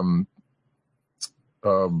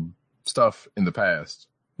stuff in the past.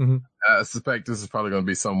 Mm-hmm. I suspect this is probably going to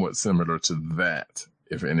be somewhat similar to that,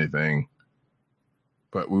 if anything.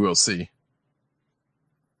 But we will see.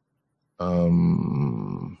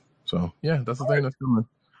 So yeah, that's the thing that's coming.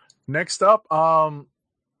 Next up,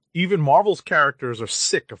 even Marvel's characters are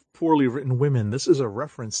sick of poorly written women. This is a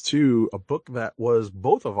reference to a book that was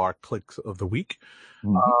both of our clicks of the week.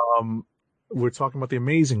 Mm-hmm. we're talking about the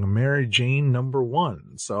amazing Mary Jane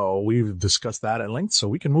 #1. So we've discussed that at length, so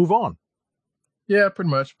we can move on. Yeah, pretty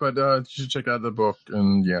much. But you should check out the book.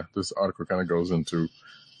 And yeah, this article kind of goes into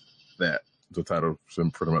that. The title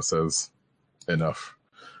pretty much says enough.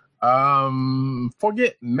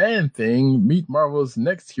 Forget Man-Thing. Meet Marvel's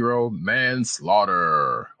next hero,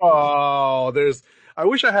 Manslaughter. Oh, I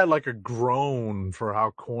wish I had like a groan for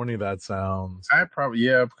how corny that sounds. I probably,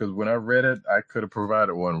 yeah, because when I read it, I could have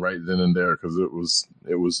provided one right then and there because it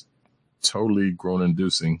was totally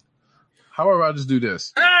groan-inducing. However, I'll just do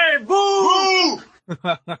this. Hey, boo!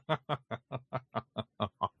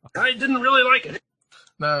 I didn't really like it.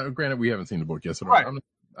 Now, granted, we haven't seen the book yet, so Right.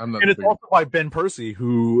 I'm not. And it's also by Ben Percy,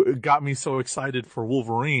 who got me so excited for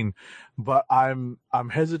Wolverine, but I'm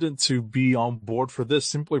hesitant to be on board for this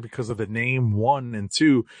simply because of the name 1 and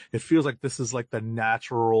 2. It feels like this is like the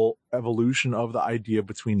natural evolution of the idea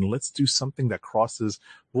between let's do something that crosses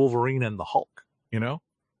Wolverine and the Hulk, you know?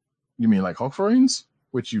 You mean like Hulk Marines,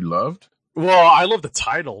 which you loved? Well, I love the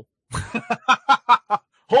title.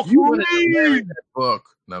 Hulk You wanted to marry Marine! that book.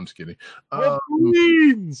 No, I'm just kidding. Hulk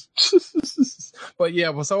Marines! But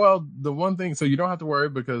yeah, the one thing, so you don't have to worry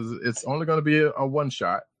because it's only going to be a one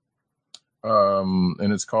shot.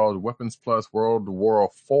 And it's called Weapons Plus World War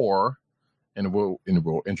 4, and it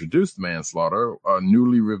will introduce Manslaughter, a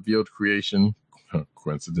newly revealed creation,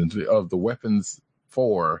 coincidentally, of the Weapons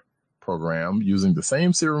 4 program, using the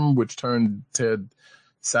same serum which turned Ted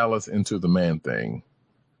Sallis into the Man-Thing.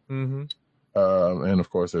 Mm-hmm. And of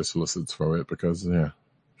course, there's solicits for it because, yeah,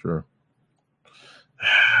 sure.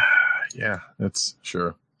 Yeah, it's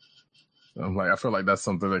sure. I feel like that's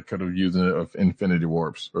something they could have used of Infinity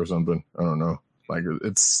Warps or something. I don't know. Like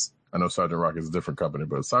I know Sergeant Rock is a different company,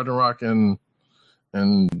 but Sergeant Rock and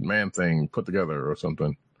Man-Thing put together or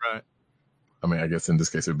something. Right. I mean, I guess in this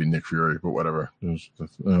case it would be Nick Fury, but whatever.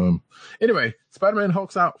 Anyway, Spider-Man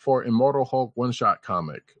Hulk's out for Immortal Hulk one-shot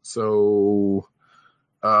comic. So,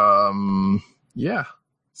 yeah,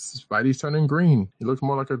 Spidey's turning green. He looks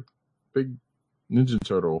more like a big Ninja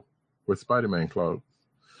Turtle with Spider-Man clothes.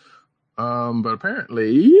 But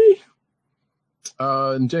apparently,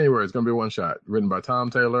 in January, it's going to be one shot. Written by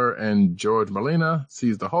Tom Taylor and George Molina.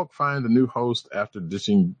 Sees the Hulk find a new host after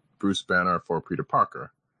ditching Bruce Banner for Peter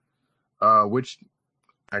Parker. Which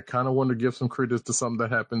I kind of want to give some credence to something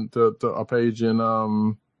that happened to a page in,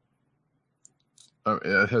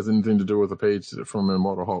 it has anything to do with a page from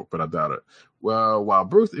Immortal Hulk, but I doubt it. Well, while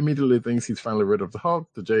Bruce immediately thinks he's finally rid of the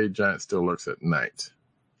Hulk, the Jade Giant still lurks at night.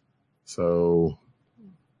 So,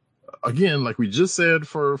 again, like we just said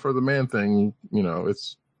for the Man-Thing,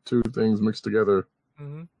 it's two things mixed together.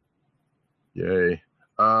 Mm-hmm. Yay.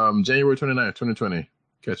 January 29th, 2020.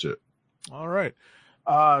 Catch it. All right.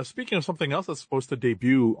 Speaking of something else that's supposed to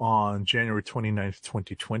debut on January 29th,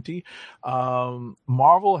 2020,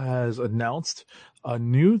 Marvel has announced a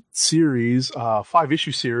new series,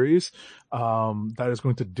 5-issue series, that is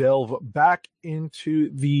going to delve back into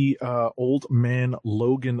the, Old Man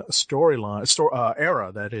Logan storyline,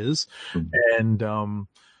 era, that is. Mm-hmm. And,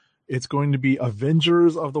 it's going to be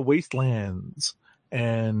Avengers of the Wastelands.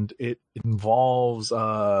 And it involves,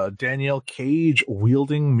 Danielle Cage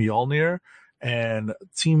wielding Mjolnir and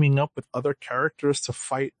teaming up with other characters to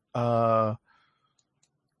fight, hold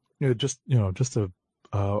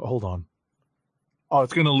on. Oh,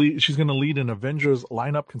 she's gonna lead an Avengers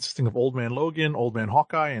lineup consisting of Old Man Logan, Old Man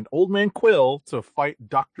Hawkeye, and Old Man Quill to fight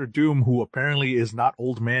Dr. Doom, who apparently is not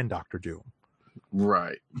Old Man Dr. Doom.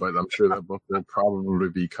 Right, but I'm sure that book will probably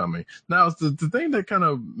be coming. Now, the thing that kind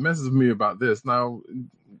of messes me about this, now,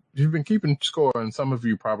 you've been keeping score, and some of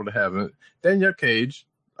you probably haven't. Danielle Cage,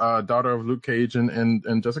 daughter of Luke Cage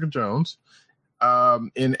and Jessica Jones,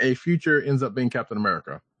 in a future ends up being Captain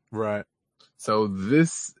America. Right. So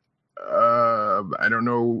this, I don't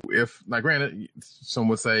know if, like, granted, some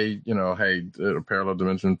would say, hey, a parallel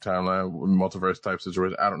dimension timeline, multiverse type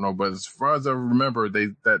situation. I don't know, but as far as I remember,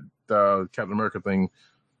 that Captain America thing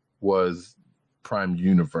was Prime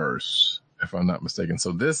Universe, if I'm not mistaken.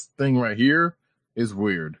 So this thing right here is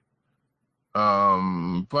weird.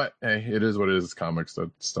 But hey, it is what it is. It's comics,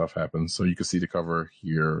 that stuff happens. So you can see the cover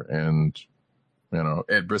here, and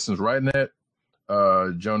Ed Brisson's writing it.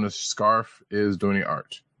 Jonas Scarf is doing the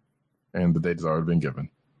art, and the date has already been given.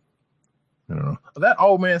 I don't know. That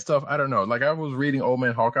Old Man stuff, I don't know. Like, I was reading Old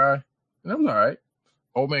Man Hawkeye, and that was all right.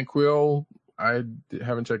 Old Man Quill, I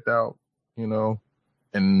haven't checked out, and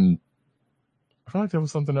I feel like there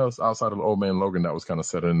was something else outside of Old Man Logan that was kind of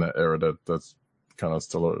set in that era that's kind of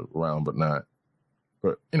still around, but not.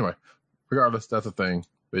 But anyway, regardless, that's a thing.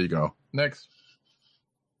 There you go. Next.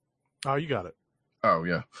 Oh, you got it. Oh,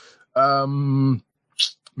 yeah.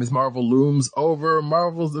 Ms. Marvel looms over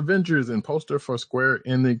Marvel's Avengers and poster for Square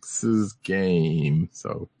Enix's game.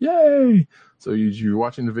 So, yay! So you're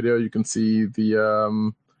watching the video, you can see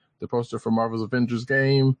the poster for Marvel's Avengers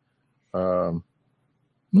game. Nice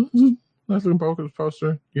looking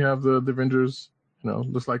poster. You have the Avengers,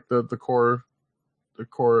 looks like the core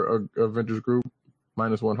Avengers group,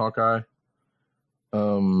 minus one Hawkeye.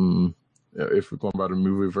 If we're going by the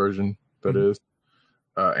movie version, that is.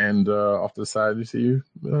 And off to the side, you see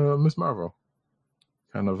Miss Marvel,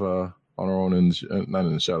 kind of on her own, not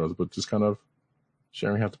in the shadows, but just kind of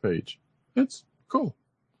sharing half the page. It's cool.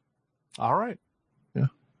 All right. Yeah.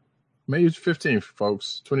 May 15th,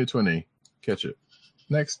 folks, 2020. Catch it.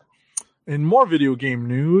 Next. In more video game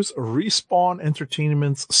news, Respawn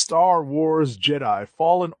Entertainment's Star Wars Jedi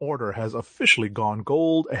Fallen Order has officially gone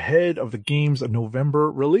gold ahead of the game's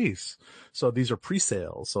November release. So these are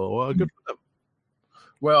pre-sales. So good for them.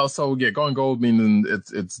 Well, so yeah, going gold meaning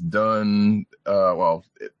it's done.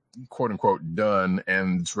 Quote unquote done,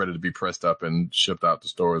 and it's ready to be pressed up and shipped out to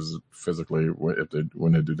stores physically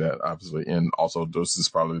when they do that, obviously. And also, this is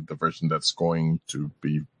probably the version that's going to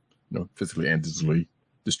be, physically and digitally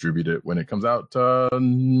distributed when it comes out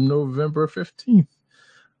November 15th.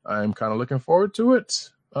 I'm kind of looking forward to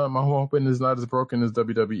it. I'm hoping it's not as broken as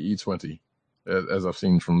WWE 20. As I've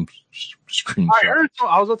seen from screenshots.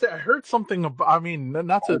 I heard something about. I mean,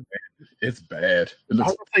 not to. It's bad. I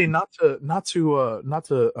was going to say not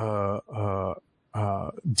to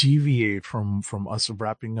deviate from us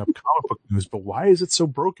wrapping up comic book news, but why is it so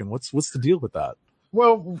broken? What's the deal with that?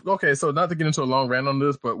 Well, okay, so not to get into a long rant on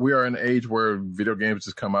this, but we are in an age where video games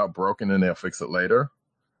just come out broken and they'll fix it later.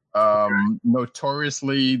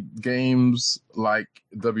 Notoriously, games like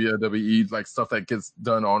WWE, like stuff that gets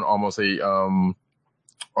done on almost a on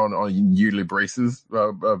yearly basis,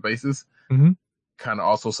 Mm-hmm. kind of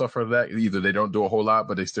also suffer that. Either they don't do a whole lot,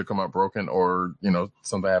 but they still come out broken, or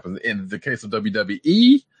something happens. In the case of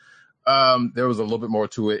WWE, there was a little bit more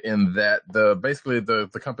to it in that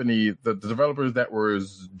the company, the developers that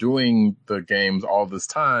was doing the games all this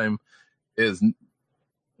time is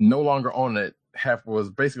no longer on it.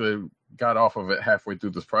 Got off of it halfway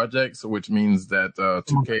through this project, so which means that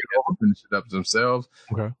 2K had to finish it up themselves.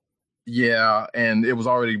 Okay. Yeah, and it was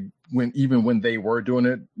already when they were doing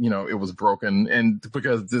it, it was broken, and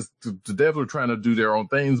because the devs were trying to do their own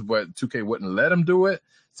things, but 2K wouldn't let them do it.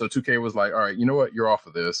 So 2K was like, all right, you know what, you're off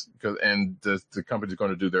of this, and the company's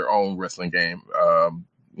going to do their own wrestling game.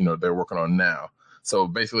 They're working on now. So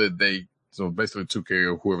basically 2K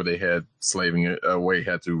or whoever they had slaving it away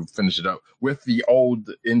had to finish it up with the old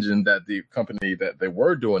engine that the company that they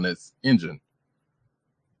were doing its engine.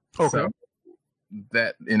 Okay. So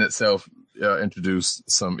that in itself introduced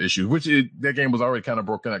some issues, that game was already kind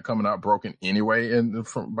of coming out broken anyway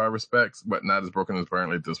by respects, but not as broken as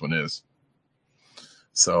apparently this one is.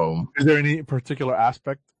 So is there any particular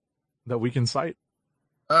aspect that we can cite?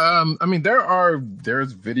 I mean,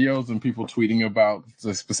 there's videos and people tweeting about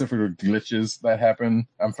the specific glitches that happen.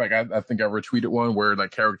 In fact, I think I retweeted one where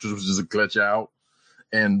like characters would just glitch out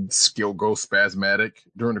and skill go spasmatic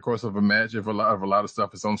during the course of a match if a lot of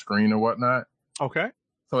stuff is on screen and whatnot. Okay.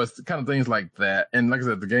 So it's the kind of things like that. And like I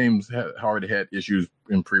said, the games had already had issues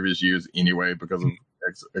in previous years anyway because of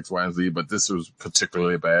X, Y, and Z, but this was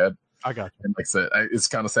particularly bad. I got you. And like I said, it's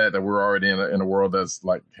kind of sad that we're already in a world that's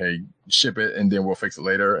like, hey, ship it and then we'll fix it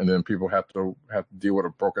later, and then people have to deal with a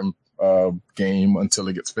broken game until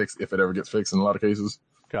it gets fixed, if it ever gets fixed in a lot of cases.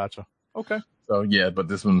 Gotcha. Okay. So yeah, but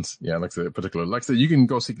this one's like I said, particular. Like I said, you can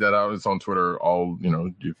go seek that out. It's on Twitter. I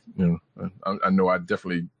know I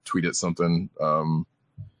definitely tweeted something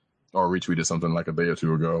or retweeted something like a day or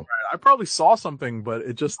two ago. Right. I probably saw something, but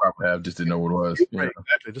it just just didn't know what it was. Right,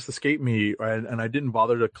 exactly. It just escaped me, and I didn't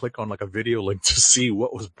bother to click on like a video link to see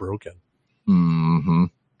what was broken. Mm-hmm.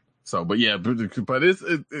 So, but yeah, but it's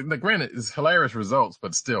granted, it's hilarious results,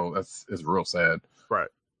 but still, it's real sad. Right.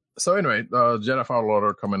 So anyway, Jedi Fallen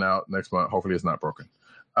Order coming out next month. Hopefully, it's not broken.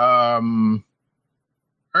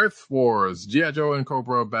 Earth Wars, G.I. Joe and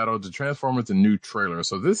Cobra battled the Transformers in new trailer.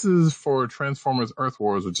 So this is for Transformers Earth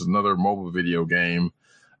Wars, which is another mobile video game.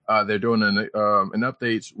 They're doing an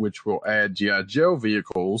update which will add G.I. Joe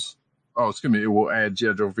vehicles. Oh, excuse me. It will add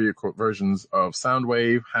G.I. Joe vehicle versions of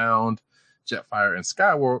Soundwave, Hound, Jetfire, and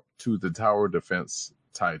Skywarp to the Tower Defense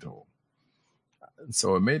title.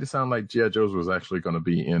 So it made it sound like G.I. Joe's was actually going to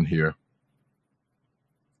be in here.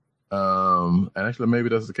 And actually, maybe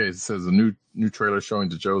that's the case. It says a new trailer showing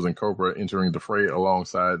the Joes and Cobra entering the fray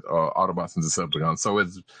alongside Autobots and Decepticons. So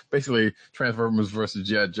it's basically Transformers versus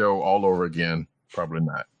G.I. Joe all over again. Probably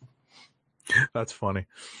not. That's funny.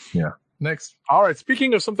 Yeah. Next. All right.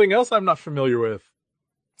 Speaking of something else I'm not familiar with,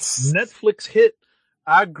 Netflix hit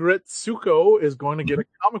Agretsuko is going to get a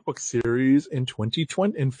comic book series in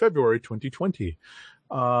February 2020.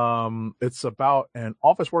 It's about an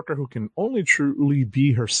office worker who can only truly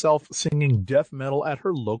be herself singing death metal at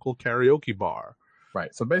her local karaoke bar.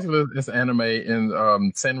 Right. So basically, it's an anime in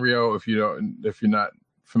Sanrio. If you're not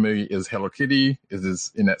familiar, is Hello Kitty.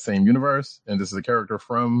 Is in that same universe, and this is a character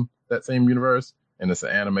from that same universe, and it's an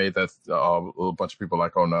anime that's a bunch of people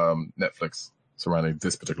like on Netflix surrounding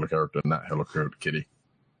this particular character, not Hello Kitty.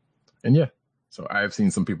 And yeah, so I've seen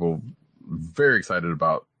some people very excited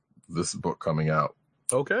about this book coming out.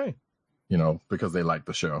 Okay. Because they like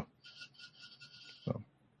the show. So,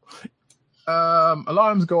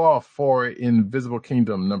 alarms go off for Invisible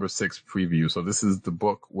Kingdom #6 preview. So this is the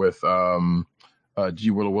book with G.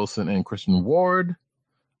 Willow Wilson and Christian Ward.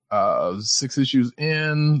 6 issues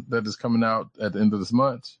in, that is coming out at the end of this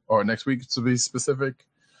month, or next week to be specific.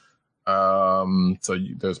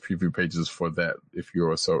 There's preview pages for that if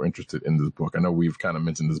you're so interested in this book. I know we've kind of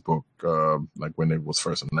mentioned this book like when it was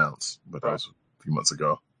first announced, but that was a few months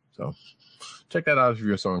ago. So check that out if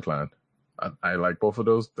you're so inclined. I like both of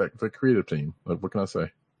those. The creative team. Like, what can I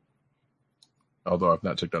say? Although I've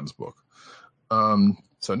not checked out this book.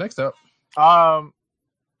 So next up. A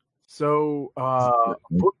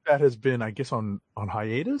book that has been, I guess, on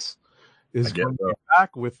hiatus is going to be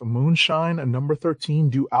back with Moonshine and #13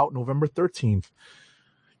 due out November 13th.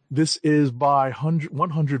 This is by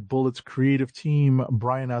 100 Bullets creative team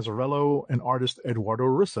Brian Azzarello and artist Eduardo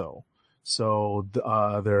Russo. So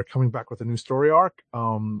they're coming back with a new story arc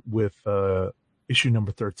with issue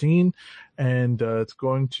number 13, and it's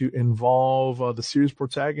going to involve the series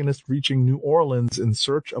protagonist reaching New Orleans in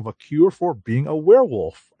search of a cure for being a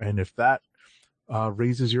werewolf. And if that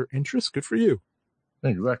raises your interest, good for you.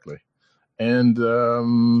 Exactly. And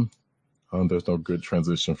there's no good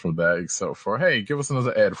transition from that except for, hey, give us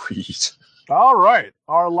another ad read. All right.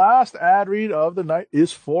 Our last ad read of the night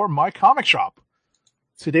is for My Comic Shop.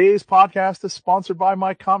 Today's podcast is sponsored by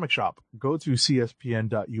My Comic Shop. Go to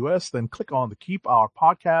cspn.us, then click on the Keep Our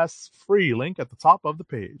Podcasts Free link at the top of the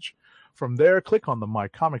page. From there, click on the My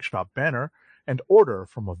Comic Shop banner and order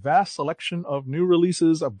from a vast selection of new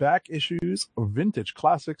releases of back issues, vintage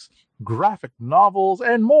classics, graphic novels,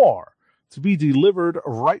 and more to be delivered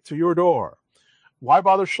right to your door. Why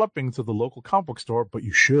bother schlepping to the local comic book store? But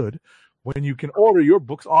you should, when you can order your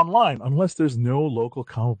books online, unless there's no local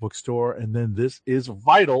comic book store, and then this is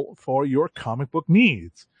vital for your comic book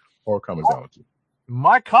needs. Or Comixology.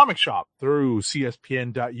 My Comic Shop through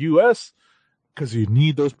cspn.us, because you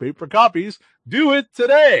need those paper copies. Do it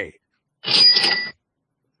today.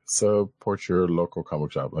 Support your local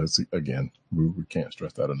comic shop. Again, we can't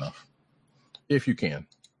stress that enough. If you can.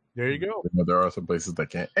 There you go. There are some places that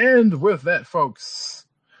can't. And with that, folks,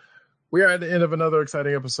 we are at the end of another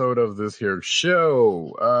exciting episode of this here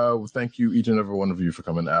show. Thank you, each and every one of you, for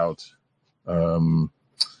coming out. We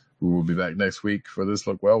will be back next week for this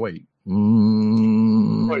look. Well, wait.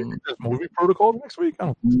 Wait, there's movie protocol next week?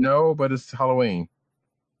 No, but it's Halloween.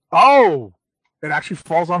 Oh, it actually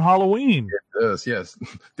falls on Halloween. It does, yes.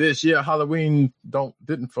 This year, Halloween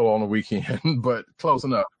didn't fall on a weekend, but close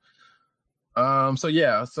enough. So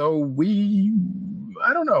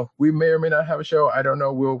I don't know. We may or may not have a show. I don't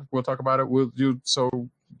know. We'll talk about it. We'll do so.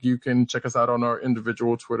 You can check us out on our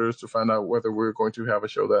individual Twitters to find out whether we're going to have a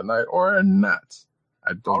show that night or not.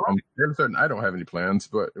 I'm fairly certain I don't have any plans,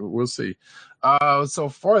 but we'll see. So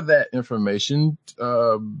for that information,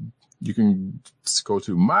 you can go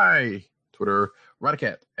to my Twitter,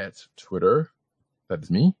 Radicat at Twitter. That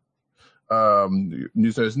is me.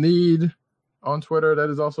 Newsletters Need on Twitter. That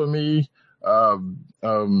is also me.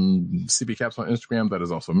 CP Caps on Instagram. That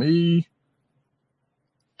is also me.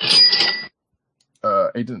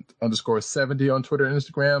 Agent _70 on Twitter and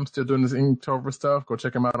Instagram. Still doing this Inktober stuff. Go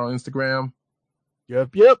check him out on Instagram.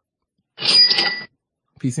 Yep.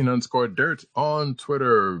 PC _dirt on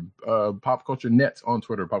Twitter. Pop Culture Net on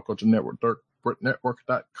Twitter. Pop Culture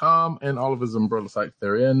Network.com and all of his umbrella sites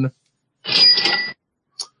therein.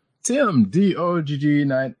 Tim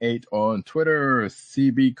DOGG98 on Twitter.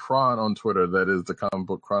 CB Cron on Twitter. That is the Comic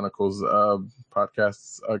Book Chronicles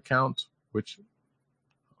podcast account, which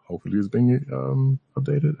hopefully is being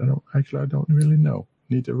updated. I don't really know.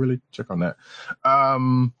 Need to really check on that.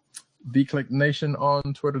 TheClick Nation on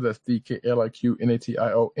Twitter. That's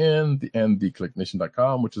DKLIQNATION, and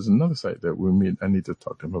TheClickNation.com, which is another site that I need to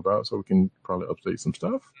talk to him about, so we can probably update some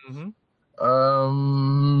stuff. Mm-hmm.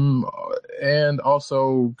 And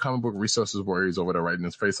also comic book resources where he's over there writing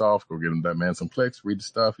his face off. Go give him that man some clicks, read the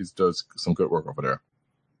stuff. He does some good work over there.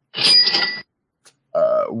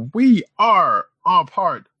 We are all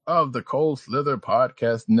part of the Cold Slither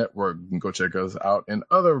Podcast Network. You can go check us out in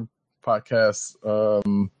other podcasts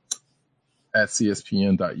at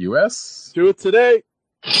cspn.us. Do it today.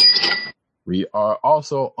 We are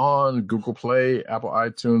also on Google Play, Apple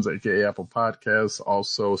iTunes, aka Apple Podcasts,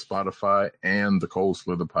 also Spotify, and the Cold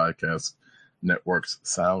Slither Podcast Network's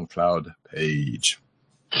SoundCloud page.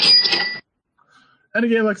 And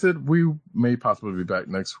again, like I said, we may possibly be back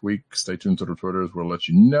next week. Stay tuned to the Twitters. We'll let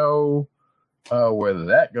you know where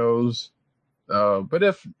that goes. But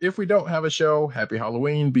if we don't have a show, happy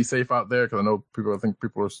Halloween. Be safe out there, because I think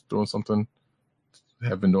people are doing something,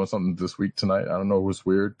 have been doing something this week tonight. I don't know. It was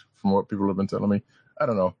weird from what people have been telling me. I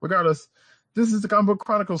don't know. Regardless, this is the Comic Book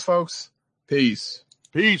Chronicles, folks. Peace.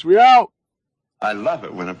 Peace. We out. I love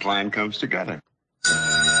it when a plan comes together.